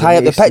 out balls high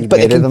up the pitch, but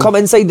they can come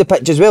inside the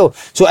pitch as well.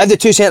 So if the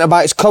 2 centre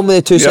backs come with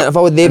the 2 centre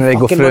forward, they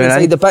fucking run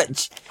inside the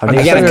pitch. And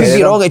again, I could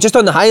be wrong, it's just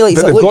on the highlights.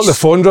 But they've got the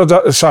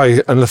Fondra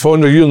side, and the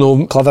Fondra, you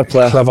know, clever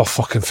player, clever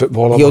fucking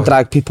footballer. He'll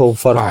drag people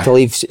to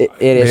leave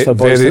areas for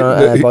Boyle to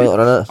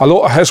run it. A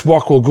lot of his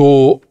work will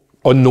go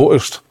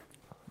unnoticed,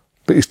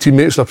 but his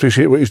teammates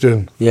appreciate what he's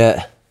doing.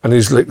 Yeah. And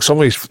he's like,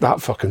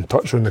 that fucking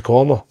touch around the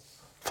corner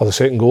for the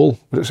second goal.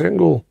 Was it second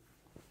goal?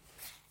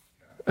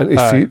 Into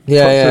his feet,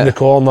 touch in the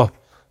corner,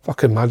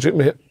 fucking magic,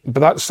 mate. But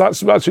that's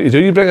what you do.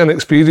 You bring in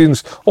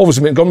experience.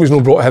 Obviously, Montgomery's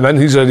not brought him in;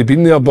 he's already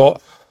been there.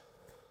 But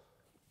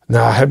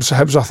nah, Hibs.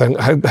 I think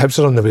Hibs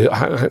are on the way.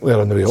 I think they're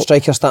on the way up.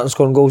 Striker starting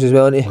scoring goals as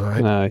well, isn't he?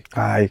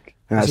 Aye,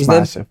 that's his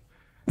massive.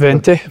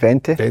 Venti. Do you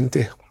think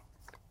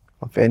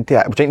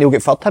they'll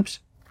get third, Hibs?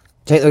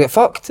 Do you think they'll get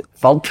fucked?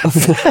 Third.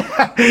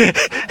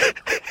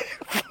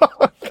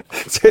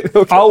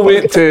 I'll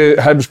wait till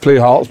Hibs play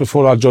Hearts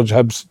before I judge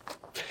Hibs.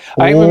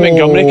 I think with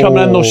Montgomery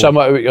coming in, though,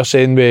 similar to what you're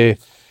saying with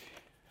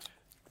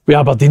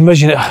Aberdeen,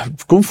 was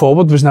going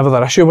forward was never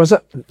their issue, was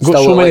it?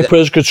 Got so many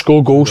players could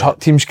score goals, hurt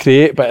teams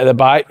create, but at the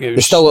back it was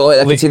they still look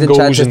like they conceded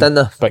chances, didn't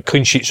they? But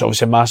clean sheets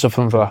obviously massive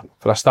for them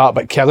for a start.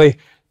 But Kelly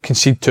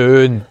conceded 2,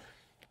 and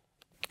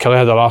Kelly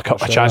had a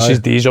couple of chances.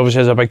 Dees obviously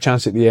has a big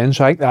chance at the end,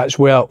 so I think that's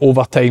where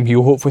over time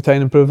he'll hopefully try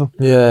and improve them.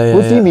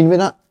 What do you mean with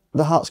that?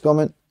 The Hearts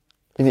comment?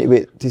 You need to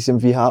wait to see them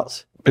v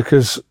Hearts?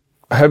 Because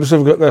Hibs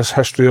have got this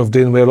history of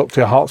doing well up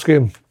to a Hearts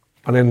game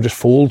and then just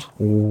fold.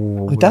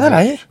 Did they,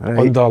 right?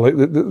 Under, like,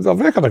 the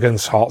record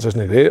against Hearts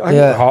isn't great.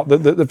 I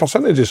think the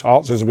percentages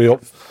Hearts is way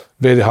up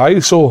very high.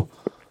 So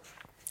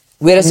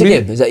where is the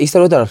game? Is it Easter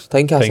Road or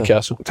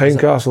Tynecastle?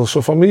 Tynecastle.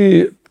 So for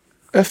me,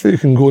 if they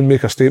can go and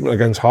make a statement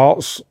against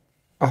Hearts,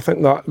 I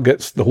think that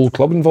gets the whole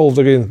club involved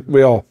again.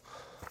 Where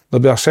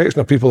there'll be a section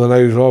of people now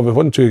who we've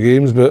won 2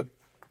 games, but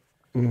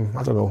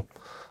I don't know.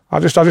 I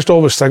just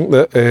always think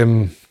that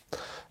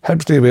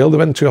Hibs do well, they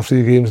win 2 or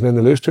 3 games and then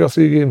they lose 2 or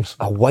 3 games.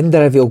 I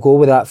wonder if he'll go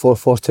with that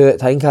 4-4-2 at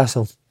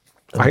Tynecastle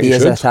and be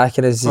as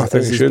attacking as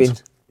he's been.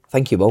 I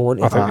think he will, won't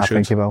he? I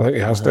think he will. I think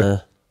he has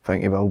to. I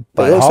think he will.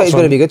 But it looks like he's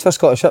going to be good for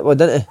Scottish football,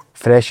 doesn't he?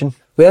 Freshen.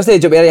 Where do you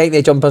think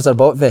the jumpers are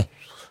bought for?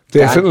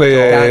 Definitely.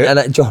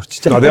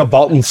 George. No, they're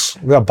Burtons.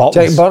 They're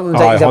Burtons.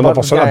 Aye,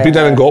 100%. I've been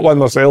in and got one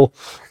myself.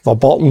 They're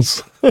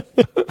Burtons.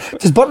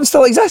 Does Burton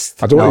still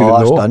exist? I don't even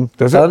know. Done.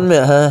 Does done, it?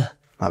 Mate,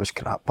 That was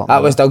crap.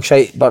 That was dog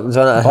shite. Burton's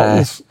on it.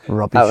 Burton's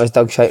rubbish. That was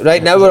dog shite.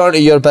 Right, now we're on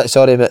to your bit.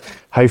 Sorry, mate.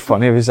 How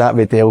funny was that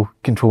with Dale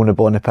controlling the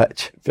ball on the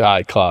pitch?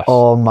 Aye, class.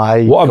 Oh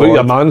my What God. about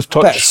your man's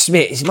touch? But,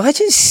 mate,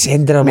 imagine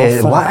sending him Mate,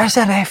 off. what is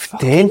the ref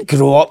doing?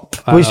 Grow up.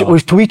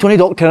 Was Tony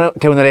Doc telling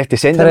the ref to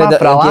send him off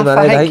for a laugh?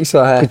 I think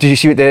so. Did you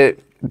see what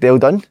Dale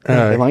done?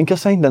 The wanker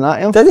signed in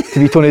that him? Did he? To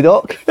be Tony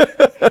Doc.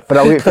 But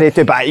I'll wait for it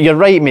to. But you're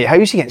right, mate.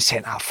 How's he getting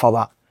sent off for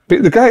that?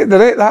 But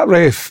that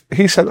ref,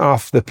 he sent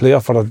off the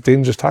player for a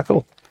dangerous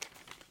tackle.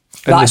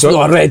 That's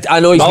not a red. I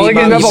know he's never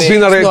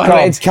been a red card.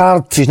 Red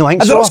card. He's not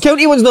think so. Ross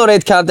County one's not a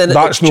red card. Then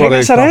that's not a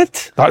red card.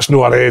 That's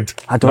not a red.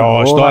 I don't know.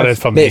 No, it's not a red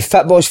for me. Mate,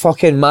 football's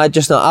fucking mad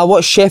just now. I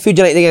watched Sheffield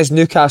United against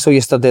Newcastle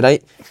yesterday,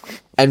 right?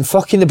 And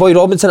fucking the boy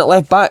Robinson at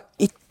left back,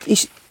 he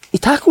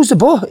tackles the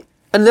ball,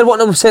 and they're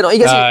wanting him sent off.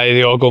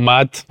 They all go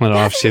mad. I know,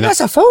 I've seen it.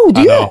 That's a foul,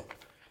 do you? Know.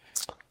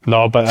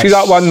 No, but see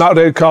that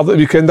red card at the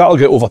weekend, that'll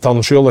get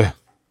overturned surely.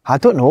 I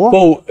don't know.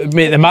 Well,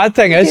 mate, the mad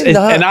thing is and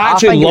I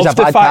actually love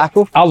the fact.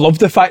 I love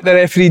the fact the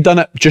referee done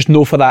it just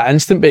no for that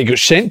instant, but it got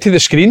sent to the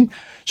screen.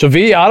 So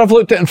VAR have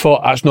looked at it and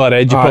thought that's not a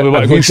red. You probably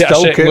want to go and take a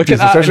second look at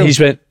that. And he's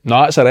went,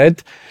 no, it's a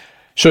red.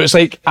 So it's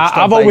like,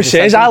 I've always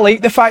said, I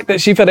like the fact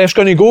that see if the ref's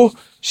going to go,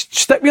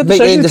 stick with your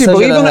decision if you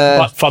believe in it.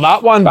 But for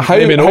that one,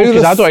 maybe no,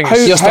 because I don't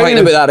think you're still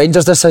thinking about that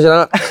Rangers decision,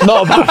 innit?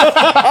 Not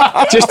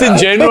about, just in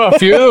general, a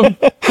few of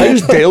them.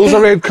 How's Dale's a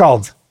red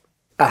card?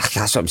 That's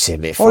what I'm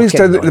saying, mate.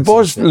 The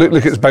ball's look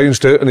like it's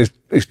bounced out and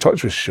his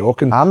touch was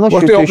shocking. I'm not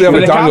Was sure. he up there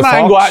with The Daniel camera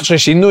angle Farks? actually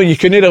seen though, you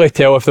couldn't really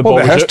tell if the ball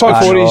but was his out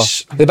touch before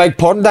was- he's... The big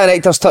porn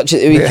director's touch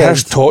at the weekend.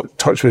 His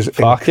touch was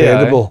Fuck yeah,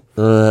 incredible.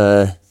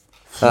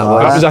 That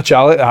was a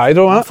Charlie at the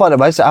Hydro, I wasn't it? thought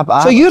it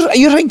was. So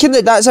you're thinking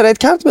that's a red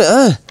card, mate?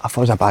 I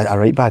thought it was a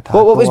right bad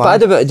tackle. What was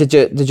bad about it?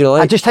 Did you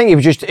like? I just think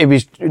it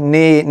was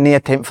no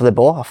attempt for the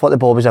ball. I thought the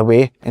ball was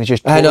away, and it's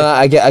just. I know.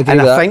 I agree with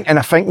that.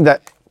 I think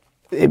that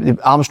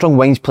Armstrong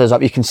winds players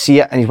up. You can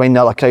see it, and he's winding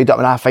the other crowd up.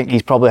 And I think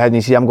he's probably had.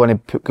 And I'm going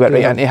to go it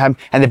right into him,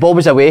 and the ball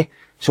was away.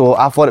 So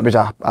I thought it was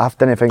I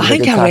didn't think. I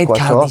think a red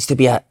card needs to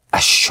be a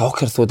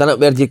shocker, though, doesn't it?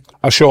 Where you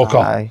A shocker.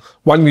 Aye.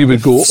 One you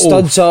would go,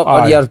 studs up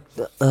or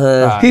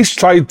you're. He's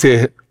tried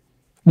to.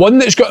 One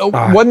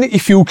that you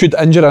feel could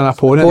injure an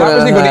opponent. That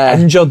wasn't going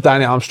to injure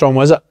Danny Armstrong,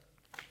 was it?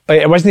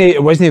 Like, it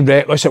wasn't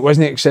reckless, it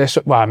wasn't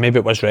excessive. Well, maybe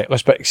it was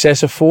reckless, but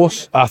excessive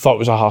force, I thought it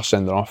was a harsh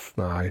sender off.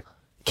 Aye.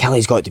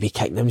 Kelly's got to be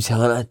kicking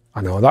himself, hasn't he?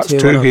 I know, that's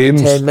 2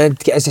 games. 10 men.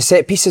 It's a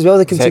set piece as well,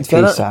 they concede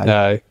for it.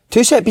 Aye.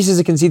 2 set pieces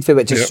they concede for,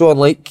 which is so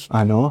unlike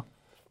I know.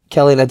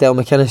 Kelly and Adele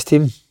McInnes'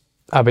 team.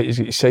 I bet he's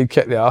got his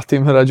sidekick the R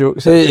team for a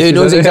joke. Who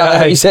knows exactly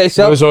how he sets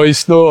up? Knows all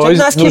his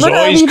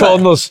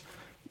corners.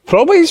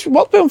 Probably he's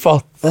worked with him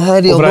for he'll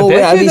over a know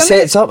decade, how he isn't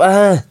sets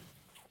up.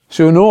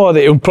 So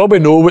he'll probably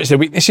know what's the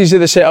weaknesses of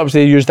the setups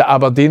they used at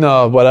Aberdeen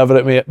or whatever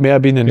it may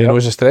have been, and he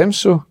knows the strengths.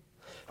 So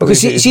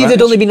because see if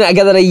they'd only been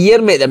together a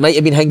year, mate, there might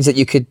have been things that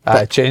you could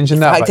changing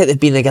the that. fact Like that they've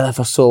been together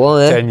for so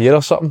long, 10 years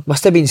or something.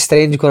 must have been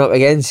strange going up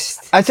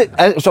against. So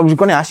I was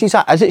going to ask you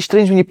that. Is it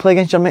strange when you play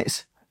against your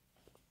mates?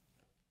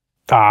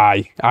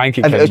 Aye, I think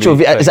it can So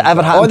be. has it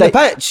ever happened on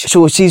the pitch?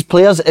 So these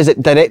players, is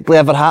it directly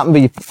ever happened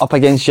where you up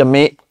against your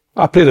mate?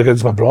 I played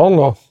against my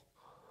brother-in-law.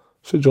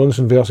 St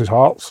Johnson versus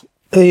Hearts.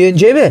 You and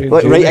Jamie?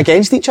 Like, right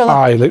against each other?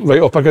 Aye, like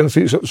right up against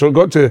each other. So it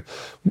got to,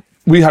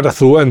 we had a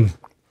throw in,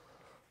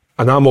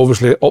 and I'm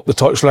obviously up the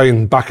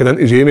touchline backing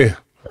into Jamie.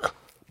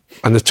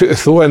 And they took the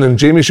throw in, and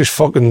Jamie's just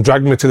fucking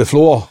dragged me to the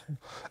floor.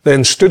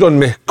 Then stood on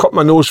me, cut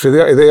my nose from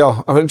there to there.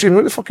 I went, Jamie,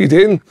 what the fuck are you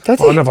doing?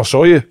 I never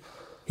saw you.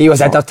 He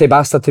was a dirty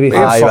bastard, to be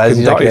fair.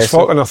 Fucking dirty as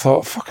fuck. And I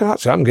thought, fucking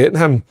that's it, I'm getting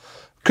him.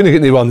 Couldn't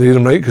get anywhere near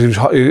him, right, because he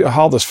was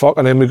hard as fuck.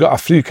 And then we got a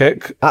free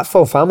kick. That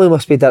full family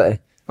must be dirty.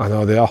 I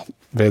know, they are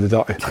very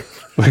dirty.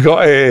 we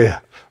got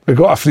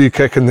a free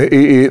kick in the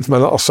 88th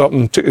minute or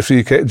something. Took the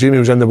free kick. Jamie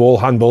was in the wall,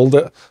 handballed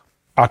it.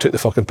 I took the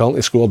fucking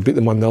penalty, scored, beat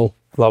them 1-0.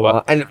 Love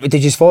it. And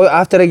did you follow it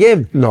after the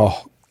game?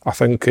 No, I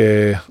think.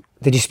 Did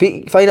you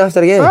speak fine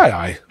after the game?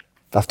 Aye.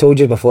 I've told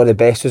you before, the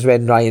best was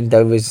when Ryan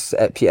Dow was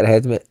at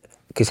Peterhead, mate,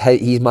 because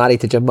he's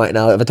married to Jim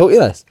McNally. Have I told you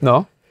this?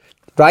 No.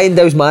 Ryan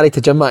Dow's married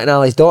to Jim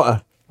McNally's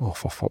daughter. Oh,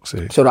 for fuck's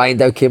sake. So Ryan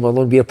Dow came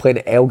along, we were playing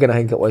at Elgin, I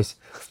think it was,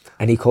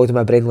 and he called him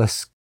a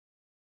brainless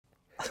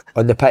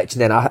on the pitch,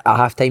 and then at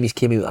half time he's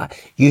came out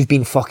like, you've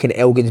been fucking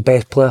Elgin's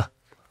best player.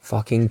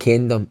 Fucking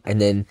caned him. And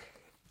then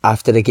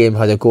after the game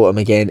had a go at him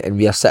again, and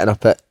we are sitting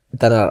up at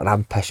dinner and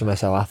I'm pissing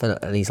myself laughing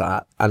at, and he's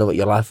like, I know what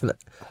you're laughing at.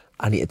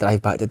 I need to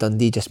drive back to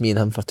Dundee, just me and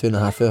him for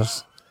 2.5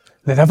 hours.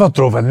 They never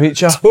drove in with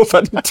each other.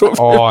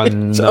 Oh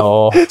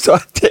no. So I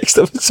texted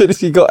him as soon as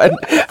he got in.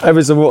 I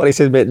was the motor, he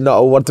said, mate, not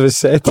a word was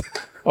said.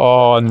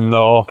 Oh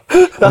no.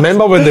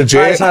 Remember when the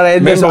Jet, That's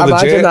horrendous.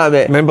 Imagine that,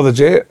 mate. remember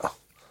the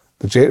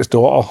Jet's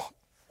daughter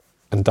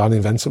and Danny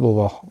Invincible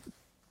were,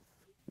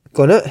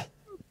 Going out? I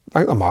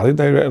think they're married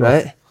now, right?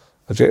 Right.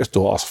 The Jet's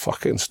daughter's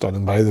fucking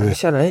stunning, by the way.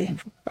 That's alright.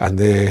 And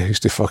they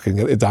used to fucking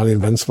get to Danny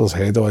Invincible's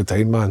head all the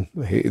time, man.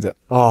 I hated it.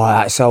 Oh,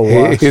 that's so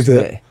worse. Hated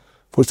it.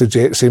 What's the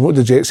Jet saying? What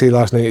did the Jet say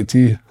last night at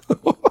tea?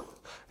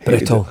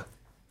 Brutal.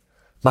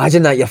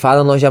 Imagine that your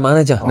father-in-law's your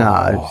manager.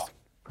 Nah, it's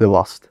the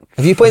worst.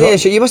 Have you played any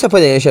of your, you must have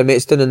played any of your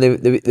mates down in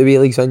the wee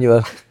leagues when you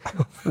were...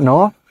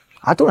 No,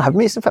 I don't have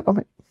mates in football,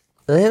 mate.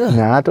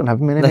 Nah, I don't have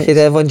many mates. Nicky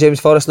Devlin, James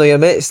Forrest, know your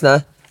mates, nah?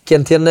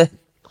 Kieran Tierney?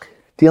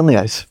 Tierney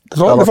is.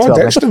 They've all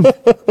ditched him.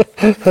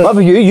 What about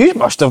you? You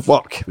must have,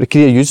 the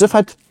career you have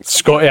had.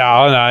 Scotty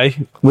Allen, aye.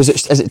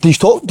 Did you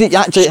talk? Did you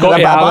actually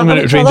Scotty have a Allen bit when of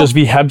it was banter with Rangers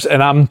v Hibs,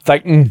 and I'm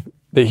thinking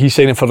that he's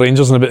signing for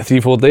Rangers in about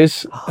 3-4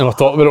 days, and we'll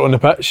talk about it on the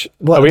pitch.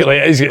 What? A week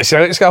later, he's got a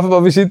Celtic scarf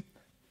above his head.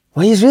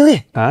 Well, he's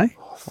really? Aye.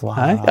 Wow.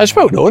 Aye. That's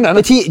well known, isn't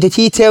it? Did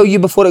he tell you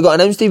before it got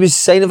announced he was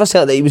signing for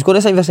Celtic, he was going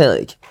to sign for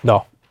Celtic?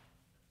 No.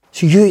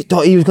 So you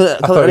thought he was going to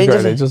I come to thought he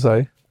was Rangers? going to Rangers,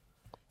 aye.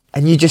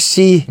 And you just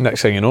see...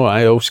 Next thing you know,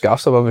 aye, all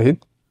scarves above my head.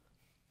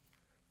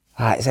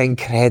 That's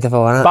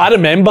incredible, isn't it? But I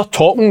remember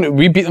talking,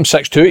 we beat them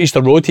 6-2 at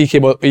Easter Road, he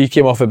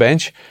came off the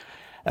bench,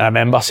 and I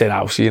remember saying,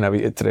 I'll see you in a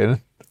week at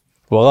training.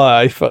 Well,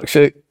 aye, fuck's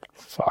sake.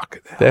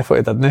 Fuck,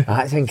 definitely didn't he?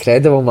 That's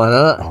incredible, man,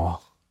 isn't it?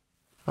 Oh.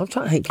 I'm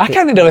trying to think... I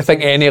can't really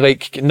think any,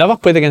 like, never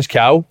played against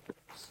Cal.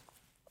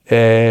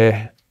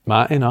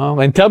 Matty, no.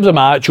 In terms of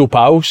my actual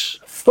pals,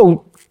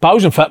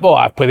 pals in football,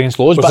 I've played against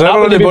loads, Was but there that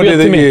would be anybody weird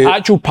to that me. you-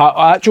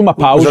 Actual my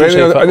pals. Was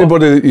there outside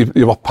football. anybody that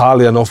you were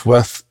pally enough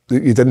with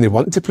that you didn't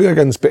want to play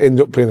against, but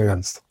ended up playing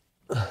against?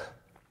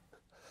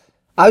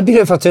 I'd been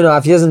out for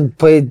 2.5 years and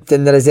played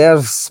in the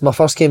reserves. My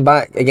first came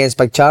back against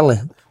Big Charlie.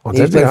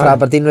 He was playing for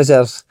Aberdeen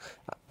reserves,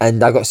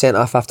 and I got sent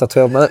off after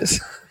 12 minutes.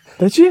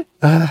 Did you?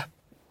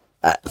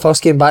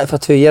 First came back for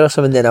 2 years or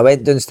something. Then I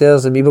went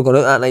downstairs and we were going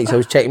out that night, so I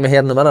was checking my hair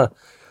in the mirror.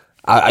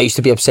 I used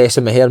to be obsessed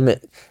with my hair,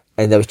 mate.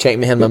 And I was checking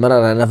my hair in the mirror,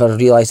 and I never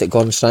realised that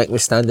Gordon Strachan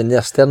was standing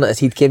there staring at us.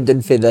 He came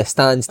down for the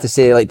stands to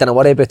say, like, don't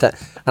worry about it.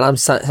 And I'm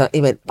sat,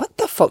 he went, what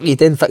the fuck are you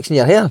doing fixing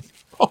your hair?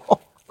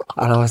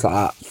 And I was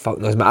like, fuck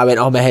knows, mate. I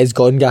went, my head's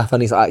gone, gaff.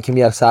 And he's like, come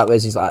here, sat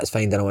with. He's like, it's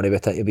fine, don't worry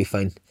about it, you'll be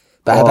fine.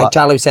 But Big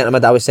Charlie was centre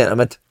mid, I was centre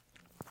mid.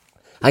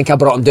 I think I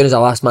brought him down as a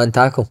last man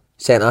tackle.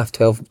 Sent off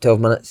 12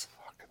 minutes.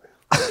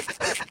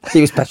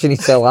 He was pitching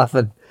himself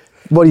laughing.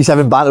 What, he's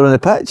having banter on the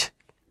pitch?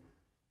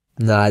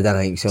 Nah, I don't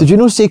think so. Did you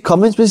know say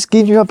Cummins was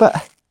giving you a bit?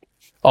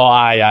 Oh,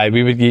 aye,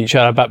 we would get each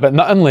other a bit, but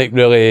nothing like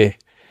really.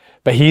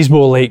 But he's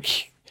more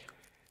like,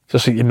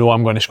 just like, I'm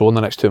going to score in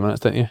the next 2 minutes,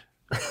 don't you?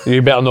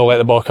 You better not let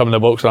the ball come in the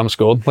box or I'm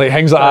scored. Like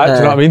things like that, do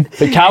you know what I mean?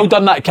 But Cal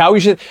done that. Cal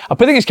used to, I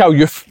put against Cal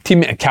youth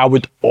team, and Cal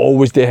would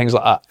always do things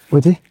like that.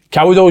 Would he?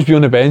 Cal would always be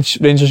on the bench,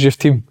 Rangers youth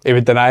team. He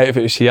would deny it if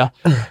it was here.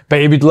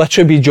 But he would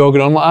literally be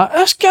jogging on like that.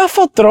 This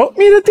gaffer dropped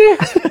me today.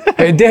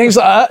 He'd do things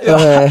like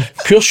that.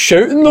 Pure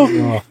shouting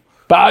though.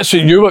 But that's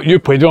what you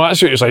played on.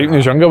 That's what it was like when he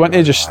was younger, wasn't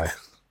he? Just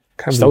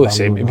still the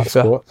same to be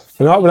fair.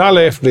 When I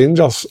left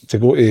Rangers to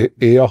go to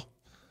Ayr,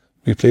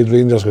 we played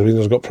Rangers because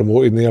Rangers got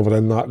promoted and they were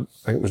in that,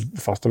 I think it was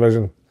the first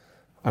division.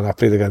 And I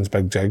played against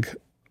Big Jig.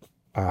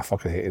 I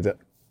fucking hated it.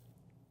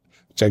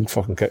 Jig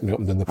fucking kept me up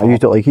and down the park. You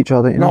don't like each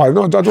other, don't you?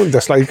 No, I don't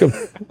dislike him.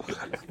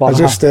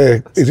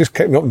 He just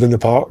kept me up and down the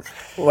park.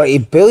 What, he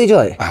bullied you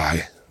like?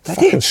 Aye.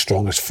 Fucking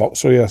strong as fuck,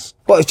 so yes.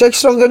 What, is Jig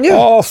stronger than you?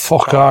 Oh,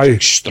 fuck, aye.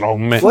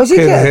 Strong, mate. Was he?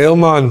 Fucking hell,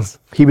 man.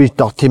 He was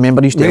dirty,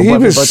 remember? He used to He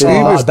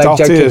was Big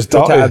Jig dirty as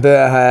could put it a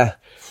dirty.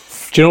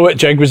 bit, Do you know what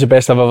Jig was the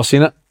best I've ever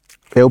seen it?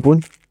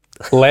 elbowing.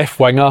 Left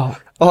winger.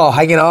 Oh,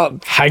 hang it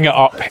up. Hang it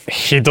up.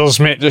 He does,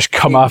 mate. Just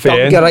come off the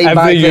Dunk end. it right back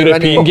Every there,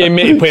 European game,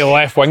 mate, he play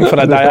left wing for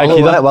a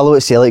Willow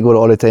at Celtic got it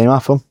all the time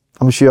off him.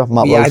 I'm sure.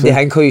 Mark Yeah, Wilson. Andy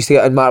Hinkle used to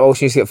get, and Mark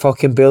Wilson used to get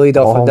fucking bullied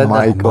off and Oh didn't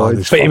my they? God.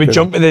 he's But he would fucking-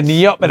 jump with the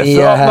knee up with the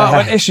foot up, Matt,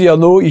 wouldn't he?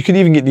 So you couldn't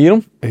even get near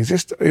him. He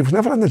was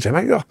never in the gym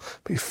either,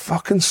 but he's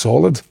fucking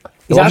solid.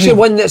 He's actually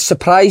one that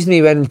surprised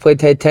me when we played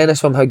head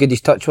tennis from how good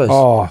his touch was.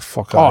 Oh,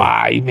 fuck. Oh,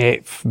 aye,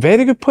 mate.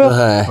 Very good player.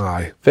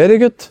 Aye. Very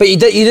good. But you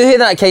do hear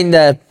that kind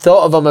of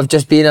thought of him of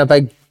just being a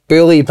big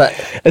bully, but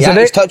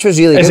his touch was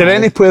really good. Is there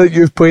any player that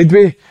you've played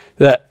with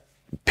that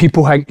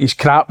people think he's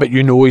crap, but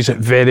you know he's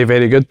very,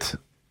 very good? Do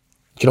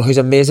you know who's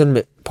amazing?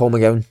 Mate? Paul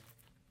McGowan.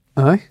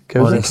 Aye.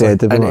 Honestly.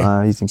 Incredible.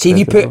 And, He's see, if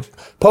you incredible.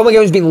 put Paul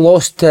McGowan's been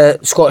lost to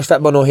Scottish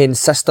football now, in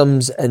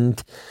systems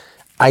and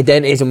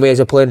identities and ways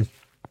of playing.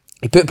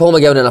 You put Paul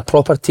McGowan in a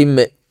proper team,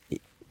 mate,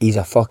 he's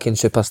a fucking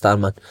superstar,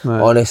 man.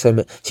 Right. Honestly,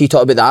 mate. See, you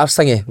talk about the arse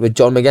thingy with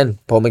John McGinn.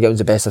 Paul McGowan's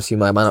the best I've seen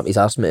my man up his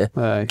arse, mate.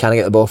 Aye. Can't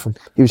get the ball from.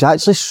 He was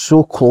actually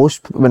so close.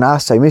 When I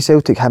signed with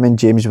Celtic, him and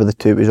James were the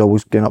two that was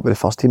always going up with the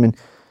first team, and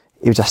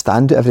he was a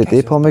standout every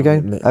day, Paul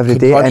McGowan. Every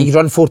day. And He'd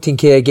run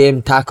 14k a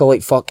game, tackle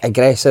like fuck,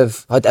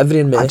 aggressive, had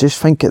everything, mate. I just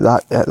think at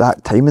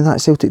that time in that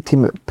Celtic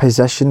team,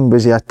 position,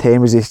 was he a 10,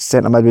 was he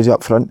centre mid, was he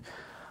up front?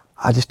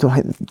 I just don't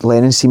think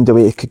Lennon seemed the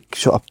way he could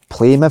sort of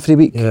play him every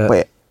week. Yeah.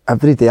 But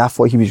every day I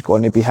thought he was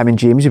going to be him and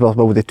Jamesy.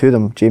 Well, the two of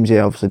them, Jamesy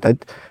obviously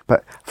did,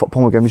 but I thought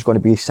Paul McGowan was going to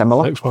be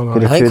similar. Next one, To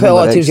the I think two quite a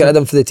lot them of teams were get rid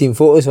of him for the team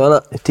photos,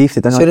 wasn't it? The teeth,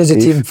 they didn't As soon like as the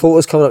teeth. team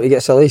photos coming up, he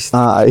gets released.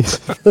 Aye.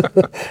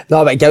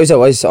 No, but Gowser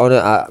was on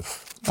it.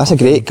 That's a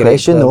great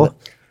question, player, though. mate.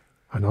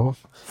 I know.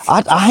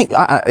 I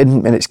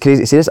think, and it's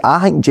crazy to say this, I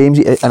think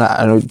Jamesy, and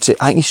I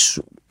think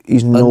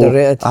he's no...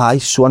 Underrated.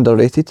 He's so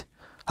underrated.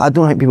 I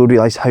don't think people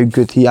realise how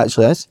good he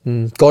actually is.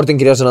 Gordon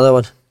Greer's another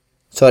one.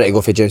 Sorry to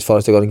go for James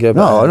Forrest to Gordon Greer.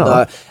 No, but,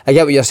 no. I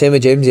get what you're saying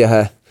with Jamesy. Because Do you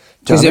know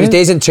there was what I mean?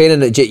 days in training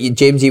that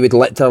Jamesy would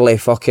literally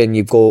fucking,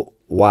 you'd go,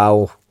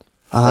 wow.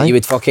 Aye. You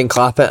would fucking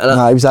clap it.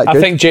 Aye, he was that I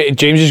good. think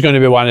James is going to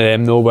be one of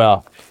them, though,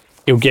 where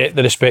he'll get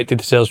the respect he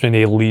deserves when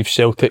he leaves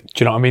Celtic.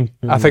 Do you know what I mean?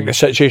 I think the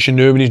situation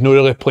now, when he's not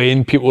really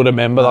playing, people will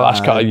remember the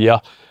last couple of years.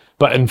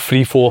 But in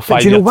 3, 4, 5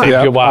 do you know years' what? time,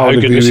 Yeah, you're like, I how would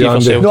good agree was he with for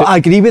Andy. Celtic? No, I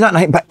agree with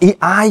that, but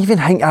I even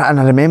think, and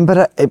I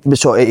remember it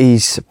was sort of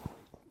his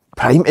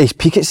prime, his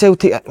peak at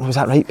Celtic, was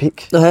that right,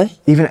 peak? Uh-huh.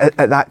 Even at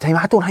that time,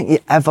 I don't think he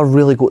ever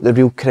really got the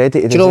real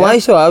credit. Do you know why?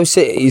 So I would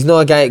say he's not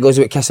a guy that goes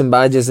about kissing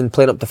badges and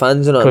playing up the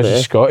fans and all Because that.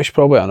 he's Scottish,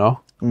 probably, I know.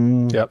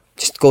 Yep.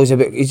 Just goes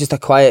about, he's just a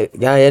quiet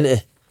guy, isn't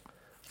he?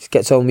 Just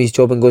gets on with his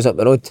job and goes up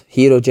the road.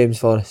 Hero James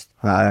Forrest.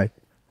 Aye.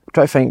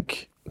 Try to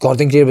think.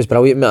 Gordon Greer was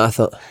brilliant, mate, I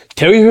thought.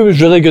 Tell you who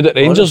was really good at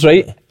Rangers,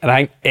 right? And I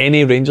think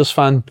any Rangers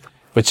fan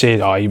would say,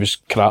 he was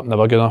crap,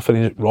 never good enough for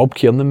Rangers. Rob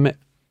Kiernan, mate.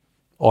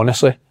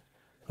 Honestly.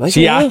 Was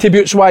See, he, yeah?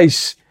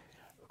 attributes-wise,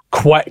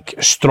 quick,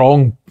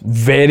 strong,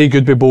 very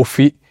good with both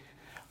feet.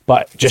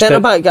 But just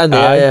Centre-back, Andy,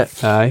 yeah.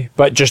 Aye.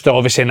 But just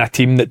obviously in a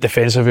team that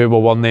defensively were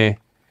one day.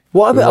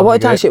 What about, I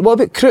wanted to ask you, what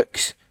about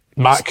Crooks?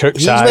 Matt Crooks,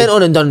 He's went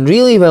on and done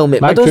really well,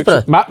 mate.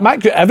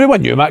 Matt,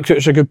 everyone knew Matt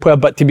Crooks was a good player,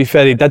 but to be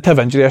fair, he did have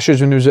injury issues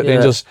when he was at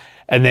Rangers.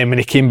 And then when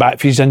he came back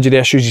for his injury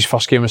issues, his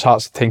first game was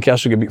Hearts at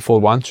Tynecastle, got beat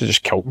 4-1, so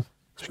just killed him.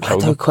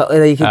 How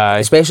quickly you could,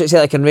 especially say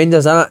like in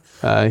Rangers, that.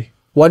 Aye.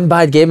 One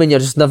bad game and you're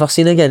just never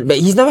seen again. But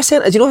he's never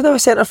centre. Do you know he's never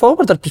centre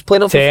forward or just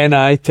playing up? 10.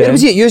 Where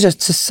was he used as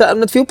to sit in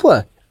midfield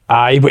player?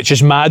 Aye, which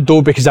is mad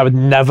though, because I would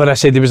never have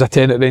said he was a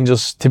 10 at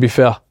Rangers, to be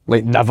fair.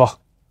 Like, never.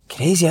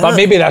 Crazy, but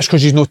maybe that's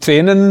because he's no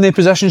training in the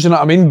positions, you know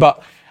what I mean?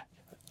 But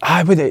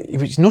he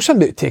was no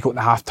somebody to take out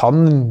the half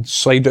turn and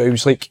slide out. He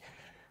was like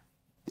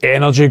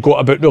energy,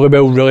 got about really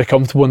well, really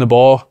comfortable on the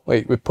ball,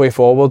 like would play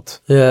forward.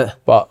 Yeah.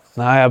 But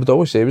I would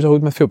always say he was a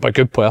holding midfield, but a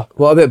good player.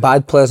 What about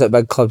bad players at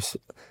big clubs?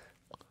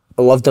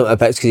 I loved him a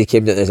bit because he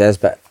came down as is,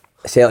 but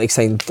Celtic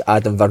signed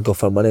Adam Virgo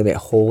for money, mate.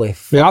 Holy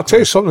fuck. Yeah, I'll tell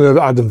you something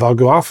about Adam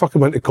Virgo. I fucking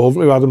went to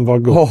Coventry with Adam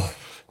Virgo. Oh.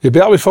 You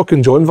better be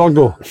fucking John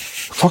Virgo.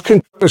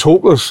 Fucking is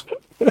hopeless.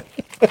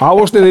 I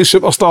wasn't any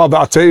superstar,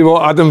 but I tell you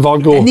what, Adam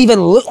Virgo didn't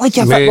even look like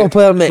a football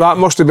player, mate. That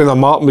must have been a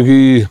Mark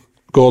McGee,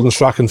 Gordon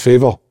Strachan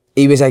favour.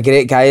 He was a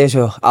great guy as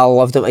well. I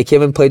loved him. He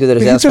came and played with the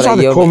reserves for a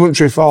year.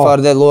 Commentary for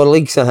the lower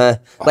leagues,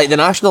 like the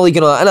National League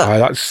and all that, innit? Aye,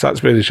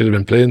 that's where he should have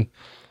been playing.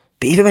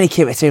 But even when he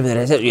came to train with the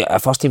reserves, a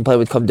first team player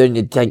would come down,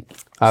 you'd think,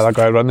 that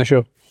guy run the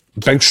show.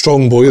 Big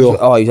strong boy though.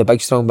 Oh, he was a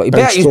big strong boy. He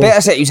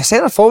was a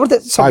centre forward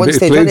at some point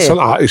stage, wasn't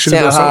he? He should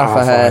have been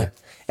centre half.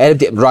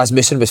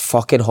 Rasmussen was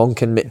fucking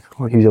honking, mate.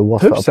 He was a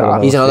worth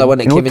it. He's another one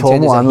that came into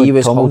it. He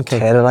was honking.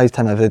 Terrorised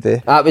him every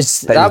day. That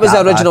was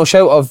the original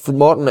shout of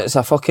Morton. It's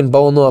a fucking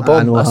ball, no a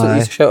bomb. That's what he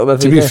used to shout him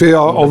every day. To be fair,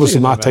 obviously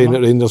my time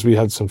at Rangers, we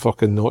had some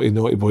fucking naughty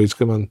boys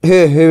come in.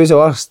 Who was the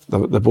worst?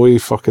 The boy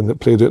fucking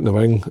that played out in the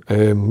wing.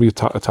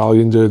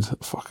 Italian dude.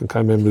 Fucking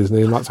can't remember his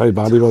name. That's how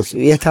bad he was.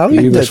 The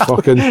Italian dude? He was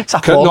fucking...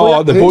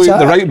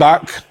 the right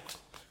back.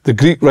 The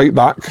Greek right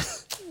back.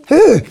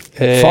 Who?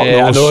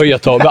 I know who you're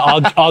talking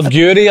about.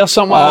 Arguri or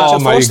something like that. Oh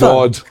my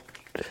God.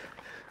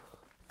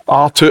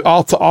 Arthur.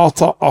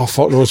 Oh,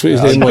 fuck knows what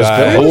his name was.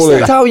 Who's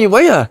the Italian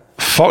winger?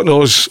 Fuck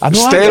knows.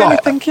 Stella.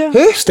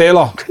 Who?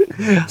 Stella.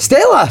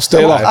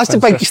 That's the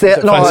big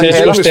Stella. No,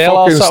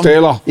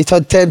 Stella. He'd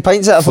had 10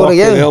 pints at it for a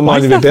game. Hell,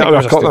 man, he'd be better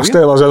with a couple of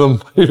Stellas in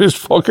him. He was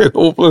fucking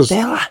hopeless.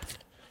 Stella.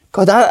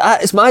 God,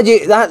 it's mad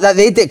that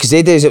they did, because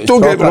they did it. Don't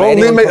get me wrong,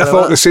 they might have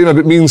thought the same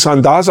about me and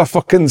Sandaza,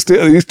 fucking state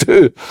of these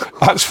two.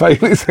 That's fine,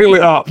 anything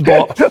like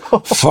that,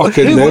 but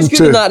fucking who was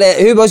good in that?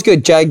 Who was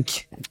good? Jig.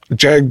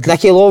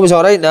 Nicky Lowe was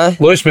alright now.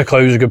 Lewis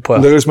McLeod was a good player.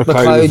 Lewis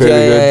McLeod was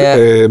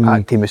very good.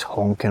 That team was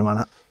honking,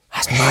 wasn't it?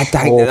 That's mad,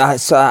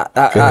 that's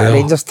that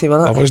Rangers team,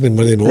 isn't it? I wasn't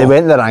money more. They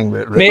went the rang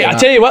with it. Mate, I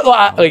tell you what,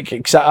 I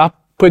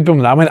played with him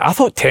that I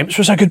thought Temps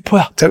was a good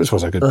player. Temps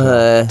was a good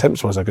player.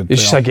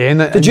 It's just again.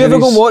 Did you ever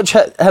go and watch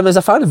him as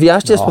a fan? Have you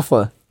asked us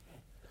before?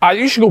 I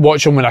used to go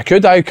watch him when I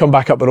could. I'd come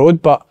back up the road,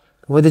 but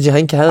what did you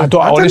think of him? I'm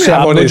not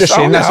just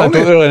saying this. I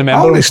don't really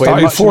remember. I only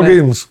started 4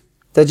 games.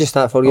 Did you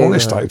start 4 games? I only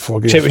started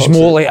 4 games. So it was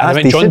more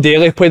like John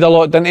Daly played a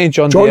lot, didn't he?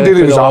 John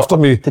Daly was after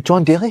me. Did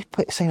John Daly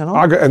sign on?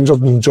 I got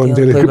injured and John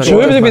Daly. So who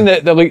would have been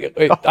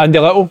the Andy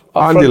Little?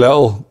 Andy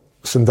Little,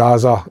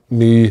 Sandaza,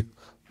 me,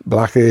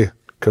 Blackie,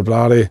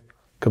 Cabrini,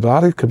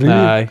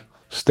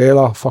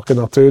 Stella, fucking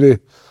Arturi.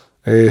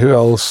 Who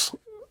else?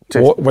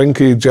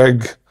 Winky,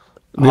 Jig,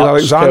 Neil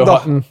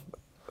Alexander.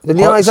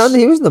 Neil Alexander,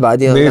 he wasn't a bad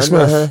deal.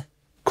 Naismith,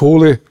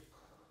 Coley,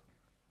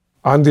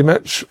 Andy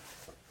Mitch,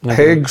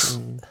 Higgs,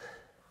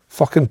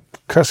 fucking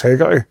Chris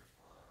Hegarty.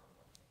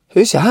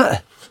 Who's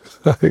that?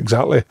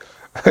 Exactly.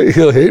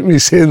 He'll hate me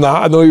saying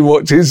that. I know he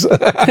watches.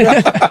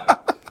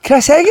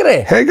 Chris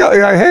Hegarty?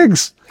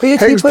 Higgs.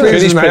 Higgs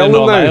plays in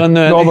Ireland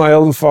now. Northern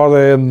Ireland for...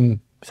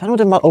 Is that not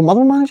the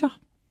Motherwell manager?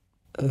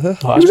 He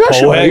was my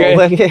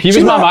manager.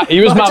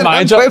 He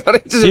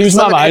was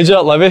my manager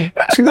at Livy.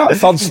 See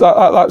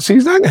that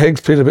season, I think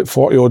Higgs played about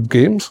 40 odd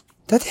games.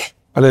 Did he?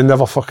 And then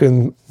never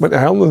fucking went to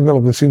Ireland. Never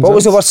been seen. What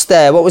was the worst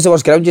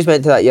ground you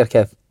went to that year,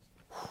 Kev?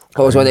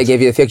 What was one that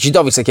gave you the fear? Because you'd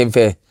obviously came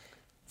for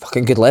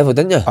fucking good level,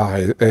 didn't you?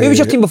 Aye. Who was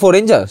your team before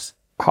Rangers?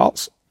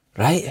 Hearts.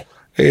 Right.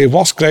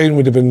 Worst ground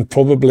would have been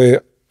probably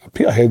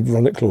Peterhead.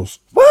 Run it close.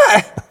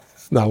 What?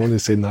 No, I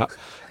wasn't saying that.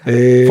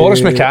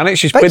 Forest Mechanics.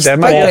 She's played them.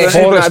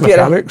 Forest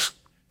Mechanics.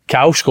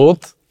 Cal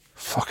scored.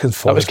 Fucking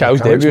Forest. That was Cal's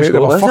debut. They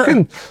were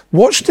fucking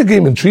watched the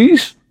game in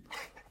trees.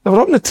 They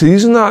were up in the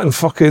trees and that, and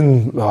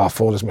fucking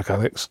Forest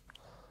Mechanics.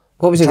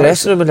 What was the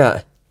dressing room in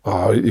that?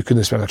 Oh, you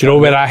couldn't spend. Do you know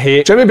where I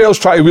hate? Jimmy Bell's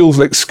trying to wheel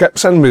like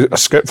skips in with a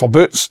skip for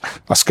boots,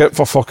 a skip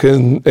for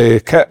fucking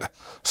kit,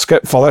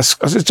 skip for this.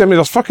 I said, Jimmy,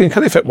 there's fucking,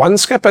 can't you fit one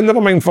skip in? Never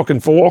mind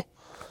fucking 4.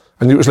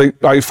 And it was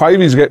like, 5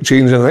 he's get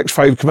changed and the next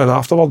 5 come in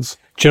afterwards.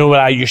 Do you know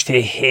where I used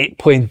to hate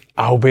playing?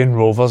 Albion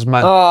Rovers,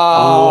 man.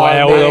 Oh,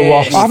 the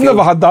worst. I've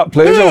never had that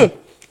pleasure.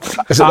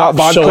 Is it that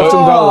bad,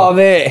 Cliftonville? Oh,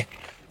 mate.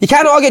 You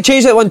can't all get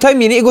changed at one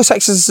time. You need to go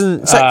 6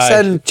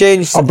 and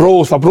change. A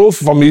bro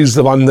for me is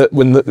the one that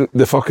when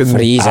the fucking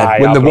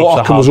when the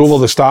water comes over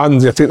the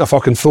stand, you're taking a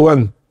fucking throw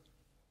in.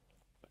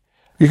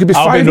 You could be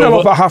 5-0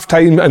 up at half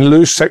time and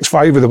lose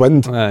 6-5 with the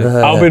wind.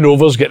 Albion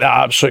Rovers get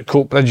that absolute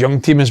Coatbridge young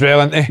team as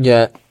well, ain't they?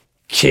 Yeah.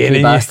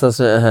 Caning bastards,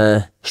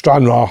 mate.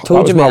 Stranraer.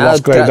 Told you, that was my mate.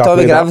 worst ground I Tommy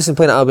played at. Gravison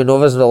playing at Albion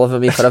Rovers will live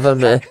with me forever,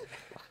 mate.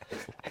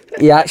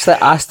 He actually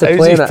asked to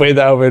play He's it. played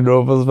at Albion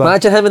Rovers, man.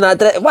 Imagine him in that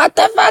dress. What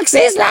the fuck's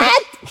this,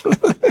 lad?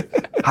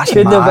 That's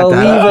Couldn't mad, believe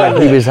that.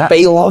 it. He was it. But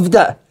he loved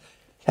it.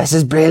 This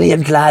is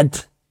brilliant,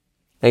 lad.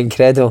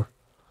 Incredible.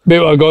 Mate,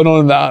 we're going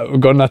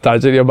on a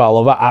tangent here, but I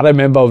love it. I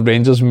remember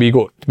Rangers when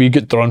we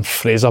got drawn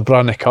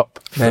Fraserburgh in the Cup.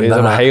 Remember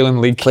Fraser that.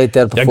 Highland League. Played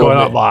there You're before, going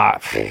up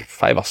mate. like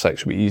 5 or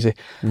 6 would be easy.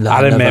 No,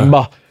 I never.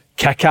 remember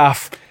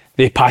kick-off,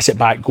 they pass it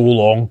back, go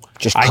long.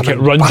 Just I come get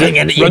and runs bang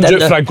into you, out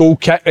didn't for a goal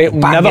kick. Right, Bang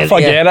never into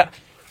forget you. it.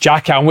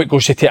 Jack Alnwick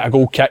goes to take a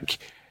goal kick.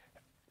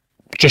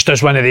 Just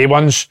as one of the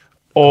ones.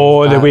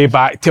 All the way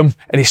back to him,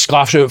 and he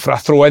sclaffs out for a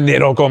throw in.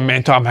 They're all going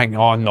mental. I'm thinking,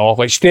 oh no,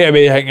 like straight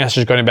away I think this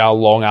is going to be a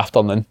long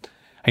afternoon.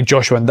 And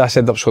Josh Windass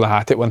ended up scoring a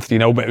hat-trick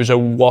 1-3-0, but it was the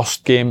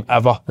worst game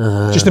ever.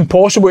 Just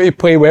impossible to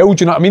play well,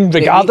 do you know what I mean?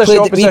 Regardless of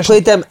opposition. We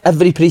played them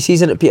every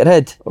pre-season at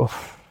Peterhead.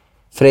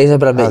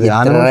 Fraserburgh, mate, you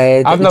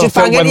dread. I've never just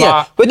bang felt into you.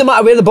 that. Wouldn't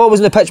matter where the ball was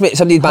in the pitch, mate,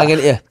 somebody'd bang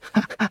into you.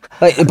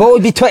 Like, the ball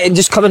would be twitting,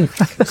 just coming.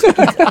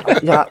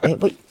 Yeah,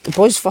 wait, the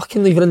boy's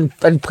fucking leaving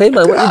and play,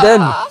 man, what are you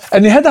doing?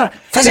 And they had a...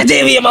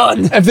 Fizzy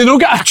man! If they don't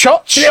get a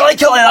church... Do you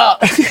like it like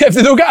that? If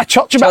they don't get a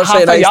church about Church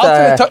half a right yard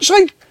next to the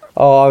touchline.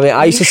 Oh, mate,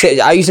 I used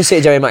to say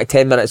to Jimmy Mac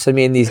 10 minutes for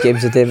me in these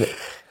games a day, mate.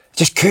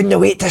 Just couldn't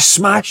wait to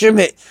smash him,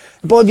 mate.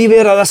 The ball would be there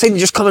on the other side and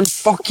just come and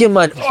fuck you,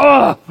 man.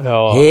 Oh,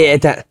 No.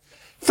 hated it.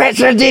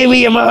 Fitzer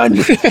Davey, man!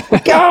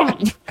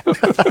 Come!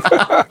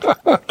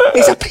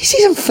 It's a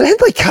pre-season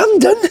friendly, calm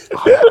down.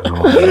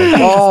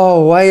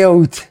 Oh,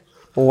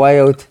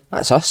 wild.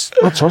 That's us.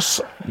 That's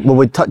us. Well,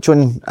 we'd touch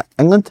on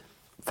England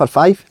for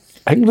 5.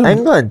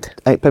 England?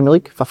 Premier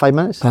League for 5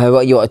 minutes.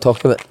 What you want to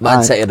talk about?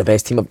 Man City are the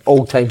best team of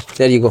all time.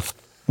 There you go.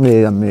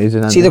 Yeah,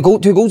 amazing. See the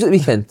 2 goals at the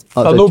weekend?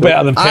 They're no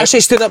better than I Pep. actually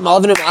stood up in my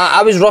living room.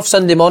 I was rough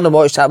Sunday morning and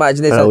watched that match.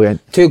 And they said,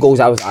 Brilliant. 2 goals.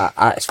 I was,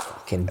 it's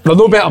fucking... They're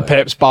no better than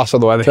Pep's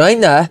Barcelona. Right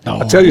there.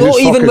 I tell you Not who's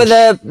even fucking...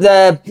 with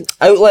the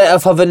outlet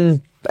of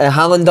having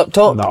Haaland up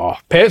top. No.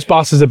 Pep's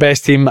Barca is the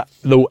best team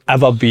there'll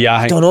ever be, I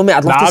think. Don't know, mate.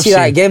 I'd love to I've see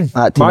that seen- again.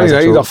 That team Man is a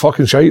United are joke.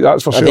 fucking shite,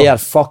 that's for sure. They are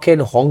fucking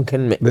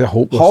honking, mate. They're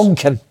hopeless.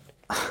 Honking.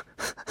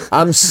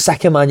 I'm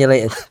sick of Man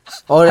United.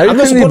 How I'm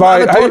can you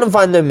buy- I'm a Tottenham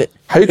fan now, mate.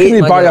 How can Hate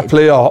you Man buy a United.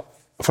 player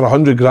for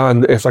 100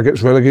 grand if they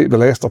gets relegated with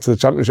Leicester to the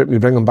Championship and you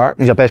bring him back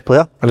He's your best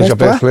player. and he's your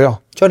best player?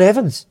 John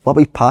Evans. What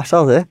about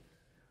Passers, eh?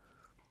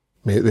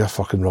 Mate, they're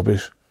fucking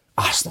rubbish.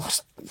 Arsenal.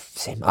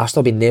 Same.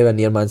 Arsenal been nowhere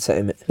near Man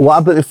City, mate. What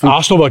about the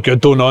Arsenal were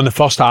good, though. No, in the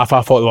first half,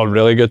 I thought they were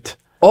really good.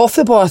 Off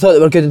the ball, I thought they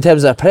were good in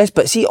terms of their press,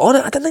 but see, on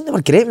it, I didn't think they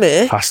were great,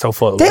 mate. I still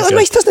thought they were Declan good.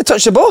 Rice doesn't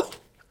touch the ball.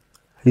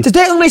 Does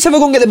Declan Rice ever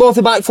go and get the ball off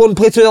the back foot and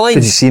play through the Did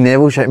you lines? see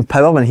Neville shouting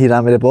power when he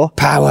ran with the ball?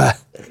 Power.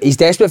 He's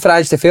desperate for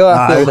Ange to fail.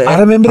 I feel, mate. I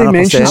remember he 100%.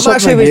 mentioned I'm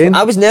something actually, again.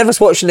 I was nervous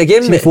watching the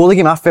game, See, mate. before the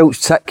game, I felt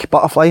sick,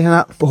 butterflies and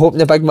that. Hoping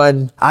the big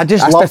man. I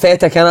just That's love-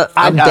 pathetic, innit?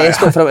 I'm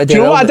desperate for him to Do you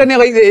know well, what I mate. didn't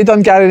like that he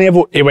done Gary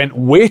Neville? He went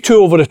way too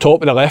over the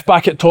top with the left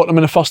back at Tottenham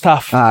in the first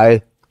half.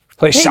 Aye.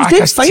 Like Yeah, he's doing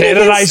Saka's fine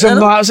terrorising him.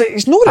 against- I was like,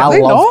 he's not I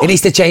really, love- no. He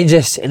needs to change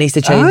this. He needs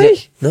to change Aye.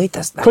 it. No, he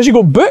doesn't. Because you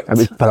got booked. It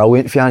was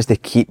brilliant for us to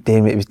keep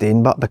doing what he was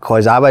doing, but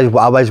because I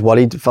was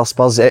worried for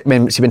Spurs.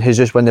 When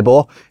Jesus won the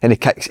ball and he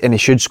kicks and he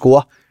should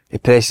score, he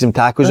presses him,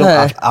 tackles him.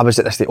 Aye. I was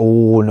at this stage,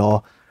 oh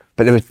no.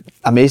 But it was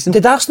amazing.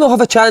 Did Arsenal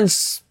have a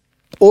chance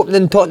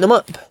opening Tottenham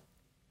up?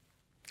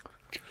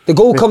 The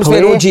goal comes from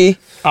OG.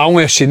 I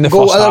only have seen the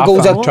Goal, first other half.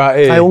 goals I'm are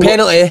trying to...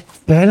 penalty.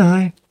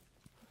 Aye.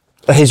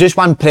 Jesus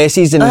one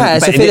presses and Aye,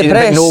 it's but a fair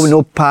press.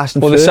 no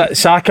passing Well, through. the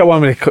Saka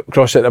one when he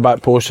crossed it at the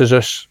back post is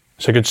just...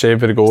 It's a good save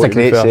for the goal. It's a to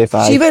be great fair. save.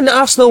 Aye. See when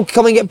Arsenal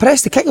come and get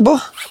pressed, they kick the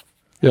ball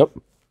Yep.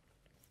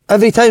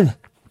 every time.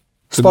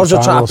 Spurs are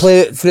trying to channels. play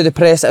it through the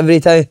press every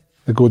time.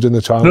 They go down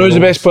the channel. You know who's the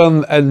best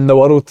player in the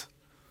world?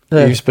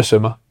 Yeah. Yves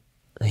Bissouma.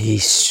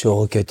 He's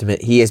so good,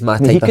 mate. He is my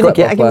type He of couldn't get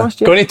football a game player.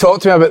 last year. Going to talk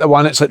to me about the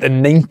one, it's like the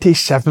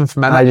 97th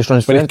minute Aye, just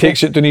runs when he through it.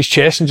 takes it down his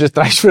chest and just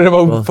drives through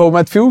the full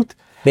midfield.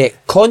 Mate,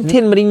 Conte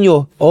and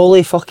Mourinho,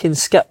 Ole fucking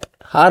Skip,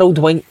 Harold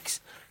Winks,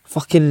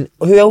 fucking,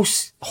 who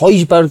else?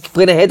 Højbjerg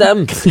playing ahead of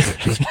him.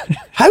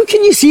 How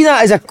can you see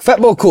that as a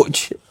football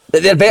coach?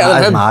 That they're better That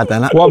than is him? mad,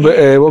 isn't it?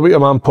 What about your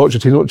man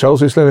Pochettino at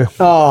Chelsea, Slimmy?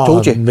 Oh,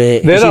 Told you.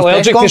 mate. They're his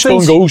allergic press to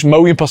scoring conference? goals,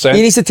 1,000,000%.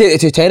 He needs to take the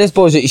 2 tennis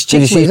balls out his Did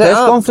you cheeks. see his mate. press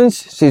Like that. conference?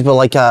 Says we're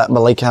like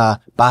a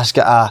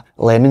basket of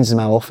lemons in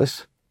my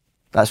office.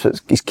 That's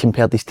what he's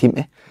compared his team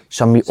to.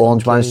 Some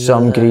orange ones,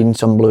 some green,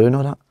 some blue and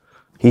all that.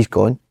 He's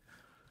gone.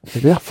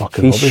 They're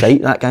fucking He's rubbish.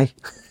 shite, that guy.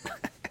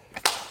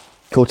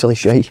 Totally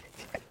shite.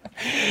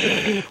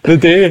 The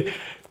day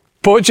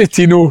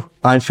Pochettino,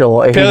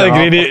 Ancelotti.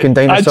 Pellegrini, fucking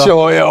dinosaur.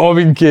 Ancelotti,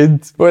 Owen Kidd.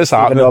 What's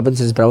Stephen happening?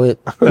 Robinson's brilliant.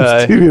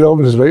 Aye. Stevie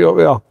Robbins is right up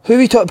there. Who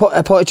we talked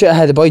Pochettino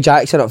had? The boy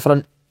Jackson up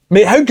front.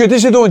 Mate, how good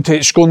is he doing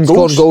to scoring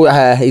goals? Scoring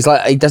goal. He's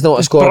like, he doesn't know what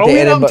to score. brilliant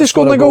anything up but to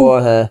scoring score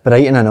a goal.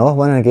 Brighton, I know,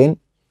 winning again.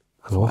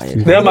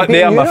 They're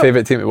my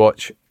favourite team to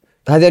watch.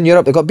 They're in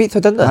Europe. They got beat, though,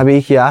 didn't they? A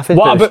week after,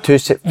 What but it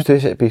about- was two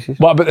set pieces.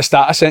 What about the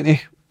stat I sent you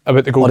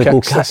about the goal Oh, the kicks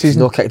goal this kicks. season?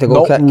 No kick to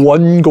goal Not kick.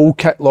 one goal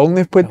kick long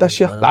they've played this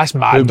year. That's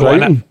mad, though,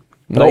 isn't it?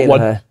 Not Brighton,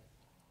 one.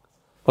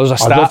 There's a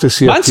stat. I'd love to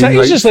see Man a team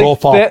City's just like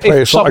proper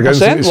press up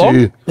against it to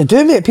see, They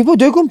do, mate. People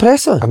do go and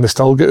press her. and they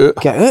still get out.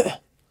 Get out.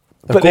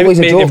 But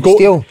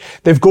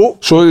they've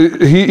got. So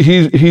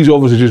he's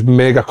obviously just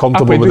mega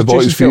comfortable with the ball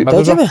at his feet.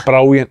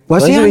 Brilliant.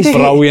 Was he?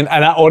 Brilliant.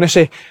 And that,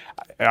 honestly,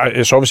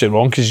 it's obviously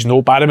wrong because he's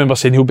no. But I remember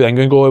saying he'll be the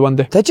England goalie one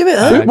day. Did you,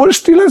 mate? What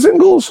Steele is in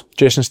goals?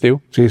 Jason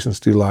Steele. Jason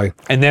Steele, aye.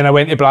 And then I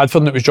went to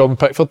Bradford and it was Jordan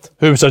Pickford,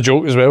 who was a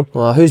joke as well.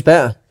 Well, who's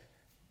better?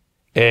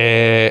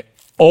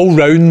 All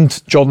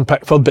round Jordan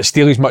Pickford, but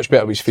Steele's much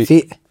better with his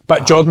feet.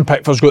 But Jordan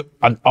Pickford's got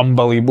an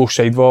unbelievable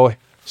side volley.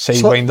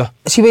 Sidewinder.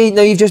 See, wait,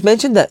 now you've just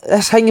mentioned it.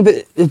 This thing about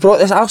they brought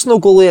this Arsenal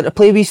goalie in to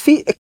play with his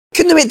feet. He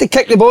couldn't wait to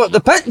kick the ball up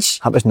the pitch.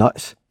 That was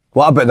nuts.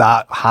 What about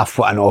that half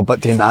foot and all, but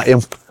doing that to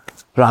him?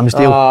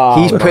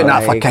 Ramsdale. He's putting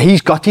that for.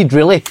 He's gutted,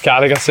 really.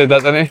 Carragher said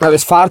that, didn't he? That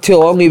was far too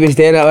long he was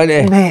doing it, wasn't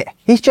he? Mate,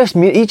 he's just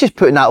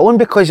putting that on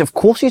because of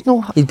course he's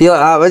no. He'd be like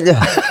that, wouldn't you?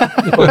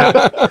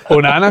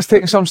 Onana's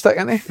taking some stick,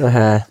 isn't he?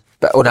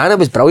 But Onana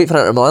was brilliant for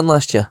Inter Milan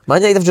last year.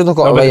 Man United have just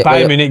got the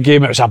Bayern Munich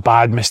game, it was a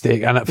bad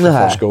mistake, innit, for the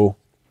first goal.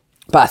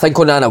 But I think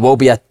Onana will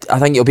be I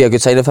think it'll be a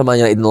good signing for Man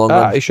United in the long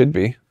run. He should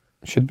be.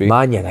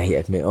 Man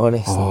United, mate,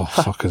 honestly. Oh,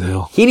 fucking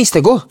hell. He needs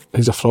to go.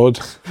 He's a fraud.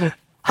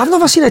 I've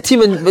never seen a team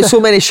with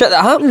so many shit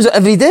that happens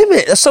every day,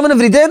 mate. There's someone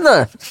every day in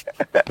there.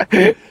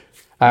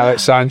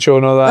 Alex Sancho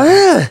and all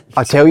that.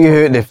 I tell you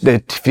who,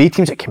 the three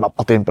teams that came up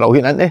are doing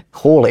brilliant, aren't they?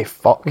 Holy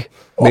fuck.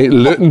 Mate,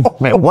 Luton.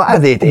 Mate, what are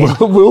they doing?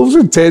 Wolves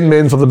had 10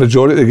 men for the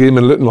majority of the game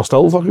and Luton were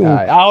still fucking...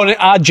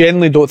 I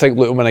genuinely don't think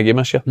Luton win a game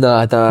this year. No,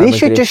 I don't.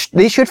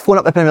 They should phone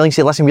up the Premier League and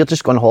say, listen, we're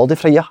just going on holiday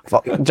for a year.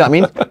 Fuck, do you know what I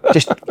mean?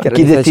 Just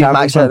give the team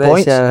maximum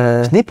points.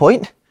 There's no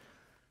point.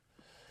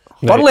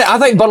 Burnley, I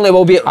think Burnley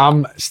will be...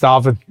 I'm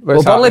starving.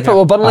 Will Burnley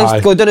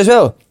go down as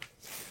well?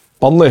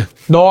 Burnley?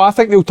 No, I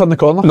think they'll turn the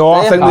corner. No,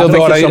 I think they'll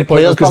do alright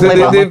because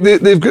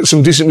they've got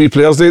some decent wee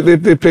players.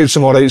 They played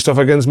some alright stuff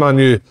against Man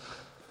U.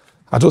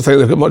 I don't think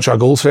they've got much of a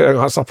goal threat. I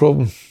think that's their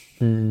problem.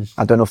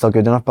 I don't know if they're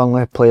good enough,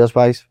 Burnley,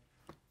 players-wise.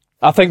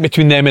 I think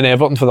between them and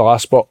Everton for the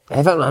last spot.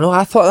 Everton, I know,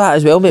 I thought that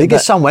as well, mate. They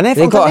get some win,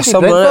 They got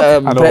some win.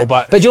 I know,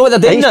 but do you know what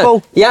they're doing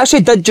now? He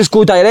actually did just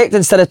go direct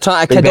instead of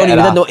trying to kid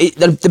on.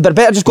 They're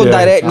better just going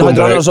direct and had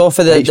runners off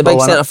of the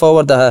big centre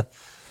forward.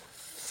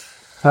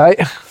 Right,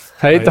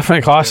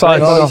 different class,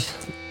 lads.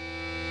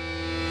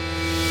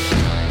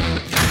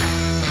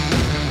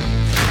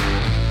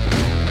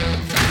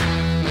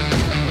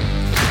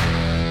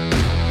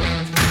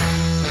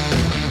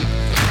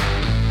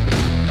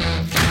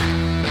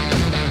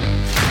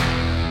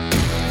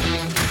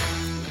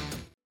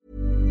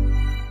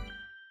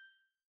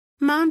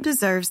 Mom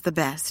deserves the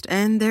best,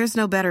 and there's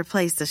no better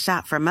place to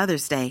shop for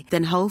Mother's Day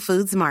than Whole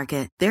Foods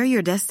Market. They're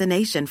your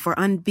destination for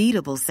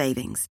unbeatable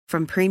savings,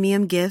 from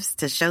premium gifts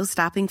to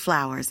show-stopping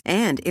flowers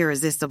and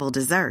irresistible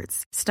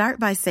desserts. Start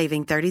by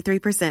saving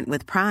 33%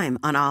 with Prime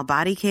on all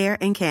body care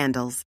and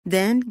candles.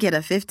 Then get a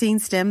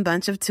 15-stem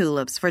bunch of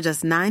tulips for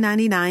just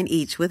 $9.99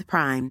 each with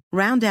Prime.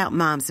 Round out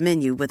Mom's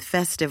menu with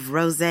festive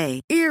rosé,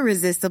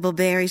 irresistible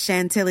berry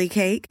chantilly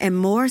cake, and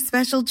more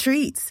special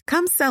treats.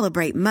 Come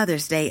celebrate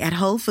Mother's Day at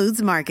Whole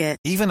Foods Market.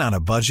 Even on a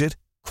budget,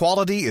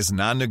 quality is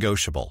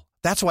non-negotiable.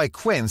 That's why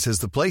Quince is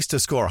the place to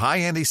score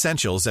high-end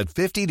essentials at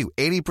 50 to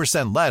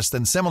 80% less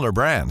than similar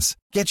brands.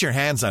 Get your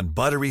hands on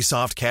buttery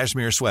soft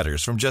cashmere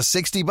sweaters from just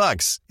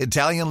 $60,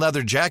 Italian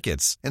leather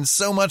jackets, and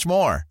so much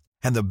more.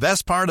 And the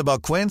best part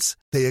about Quince,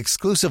 they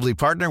exclusively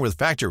partner with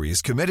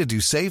factories committed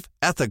to safe,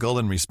 ethical,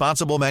 and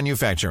responsible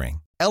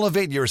manufacturing.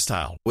 Elevate your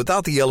style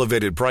without the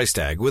elevated price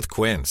tag with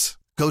Quince.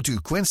 Go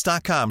to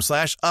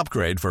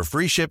quince.com/upgrade for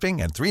free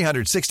shipping and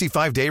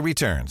 365-day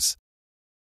returns.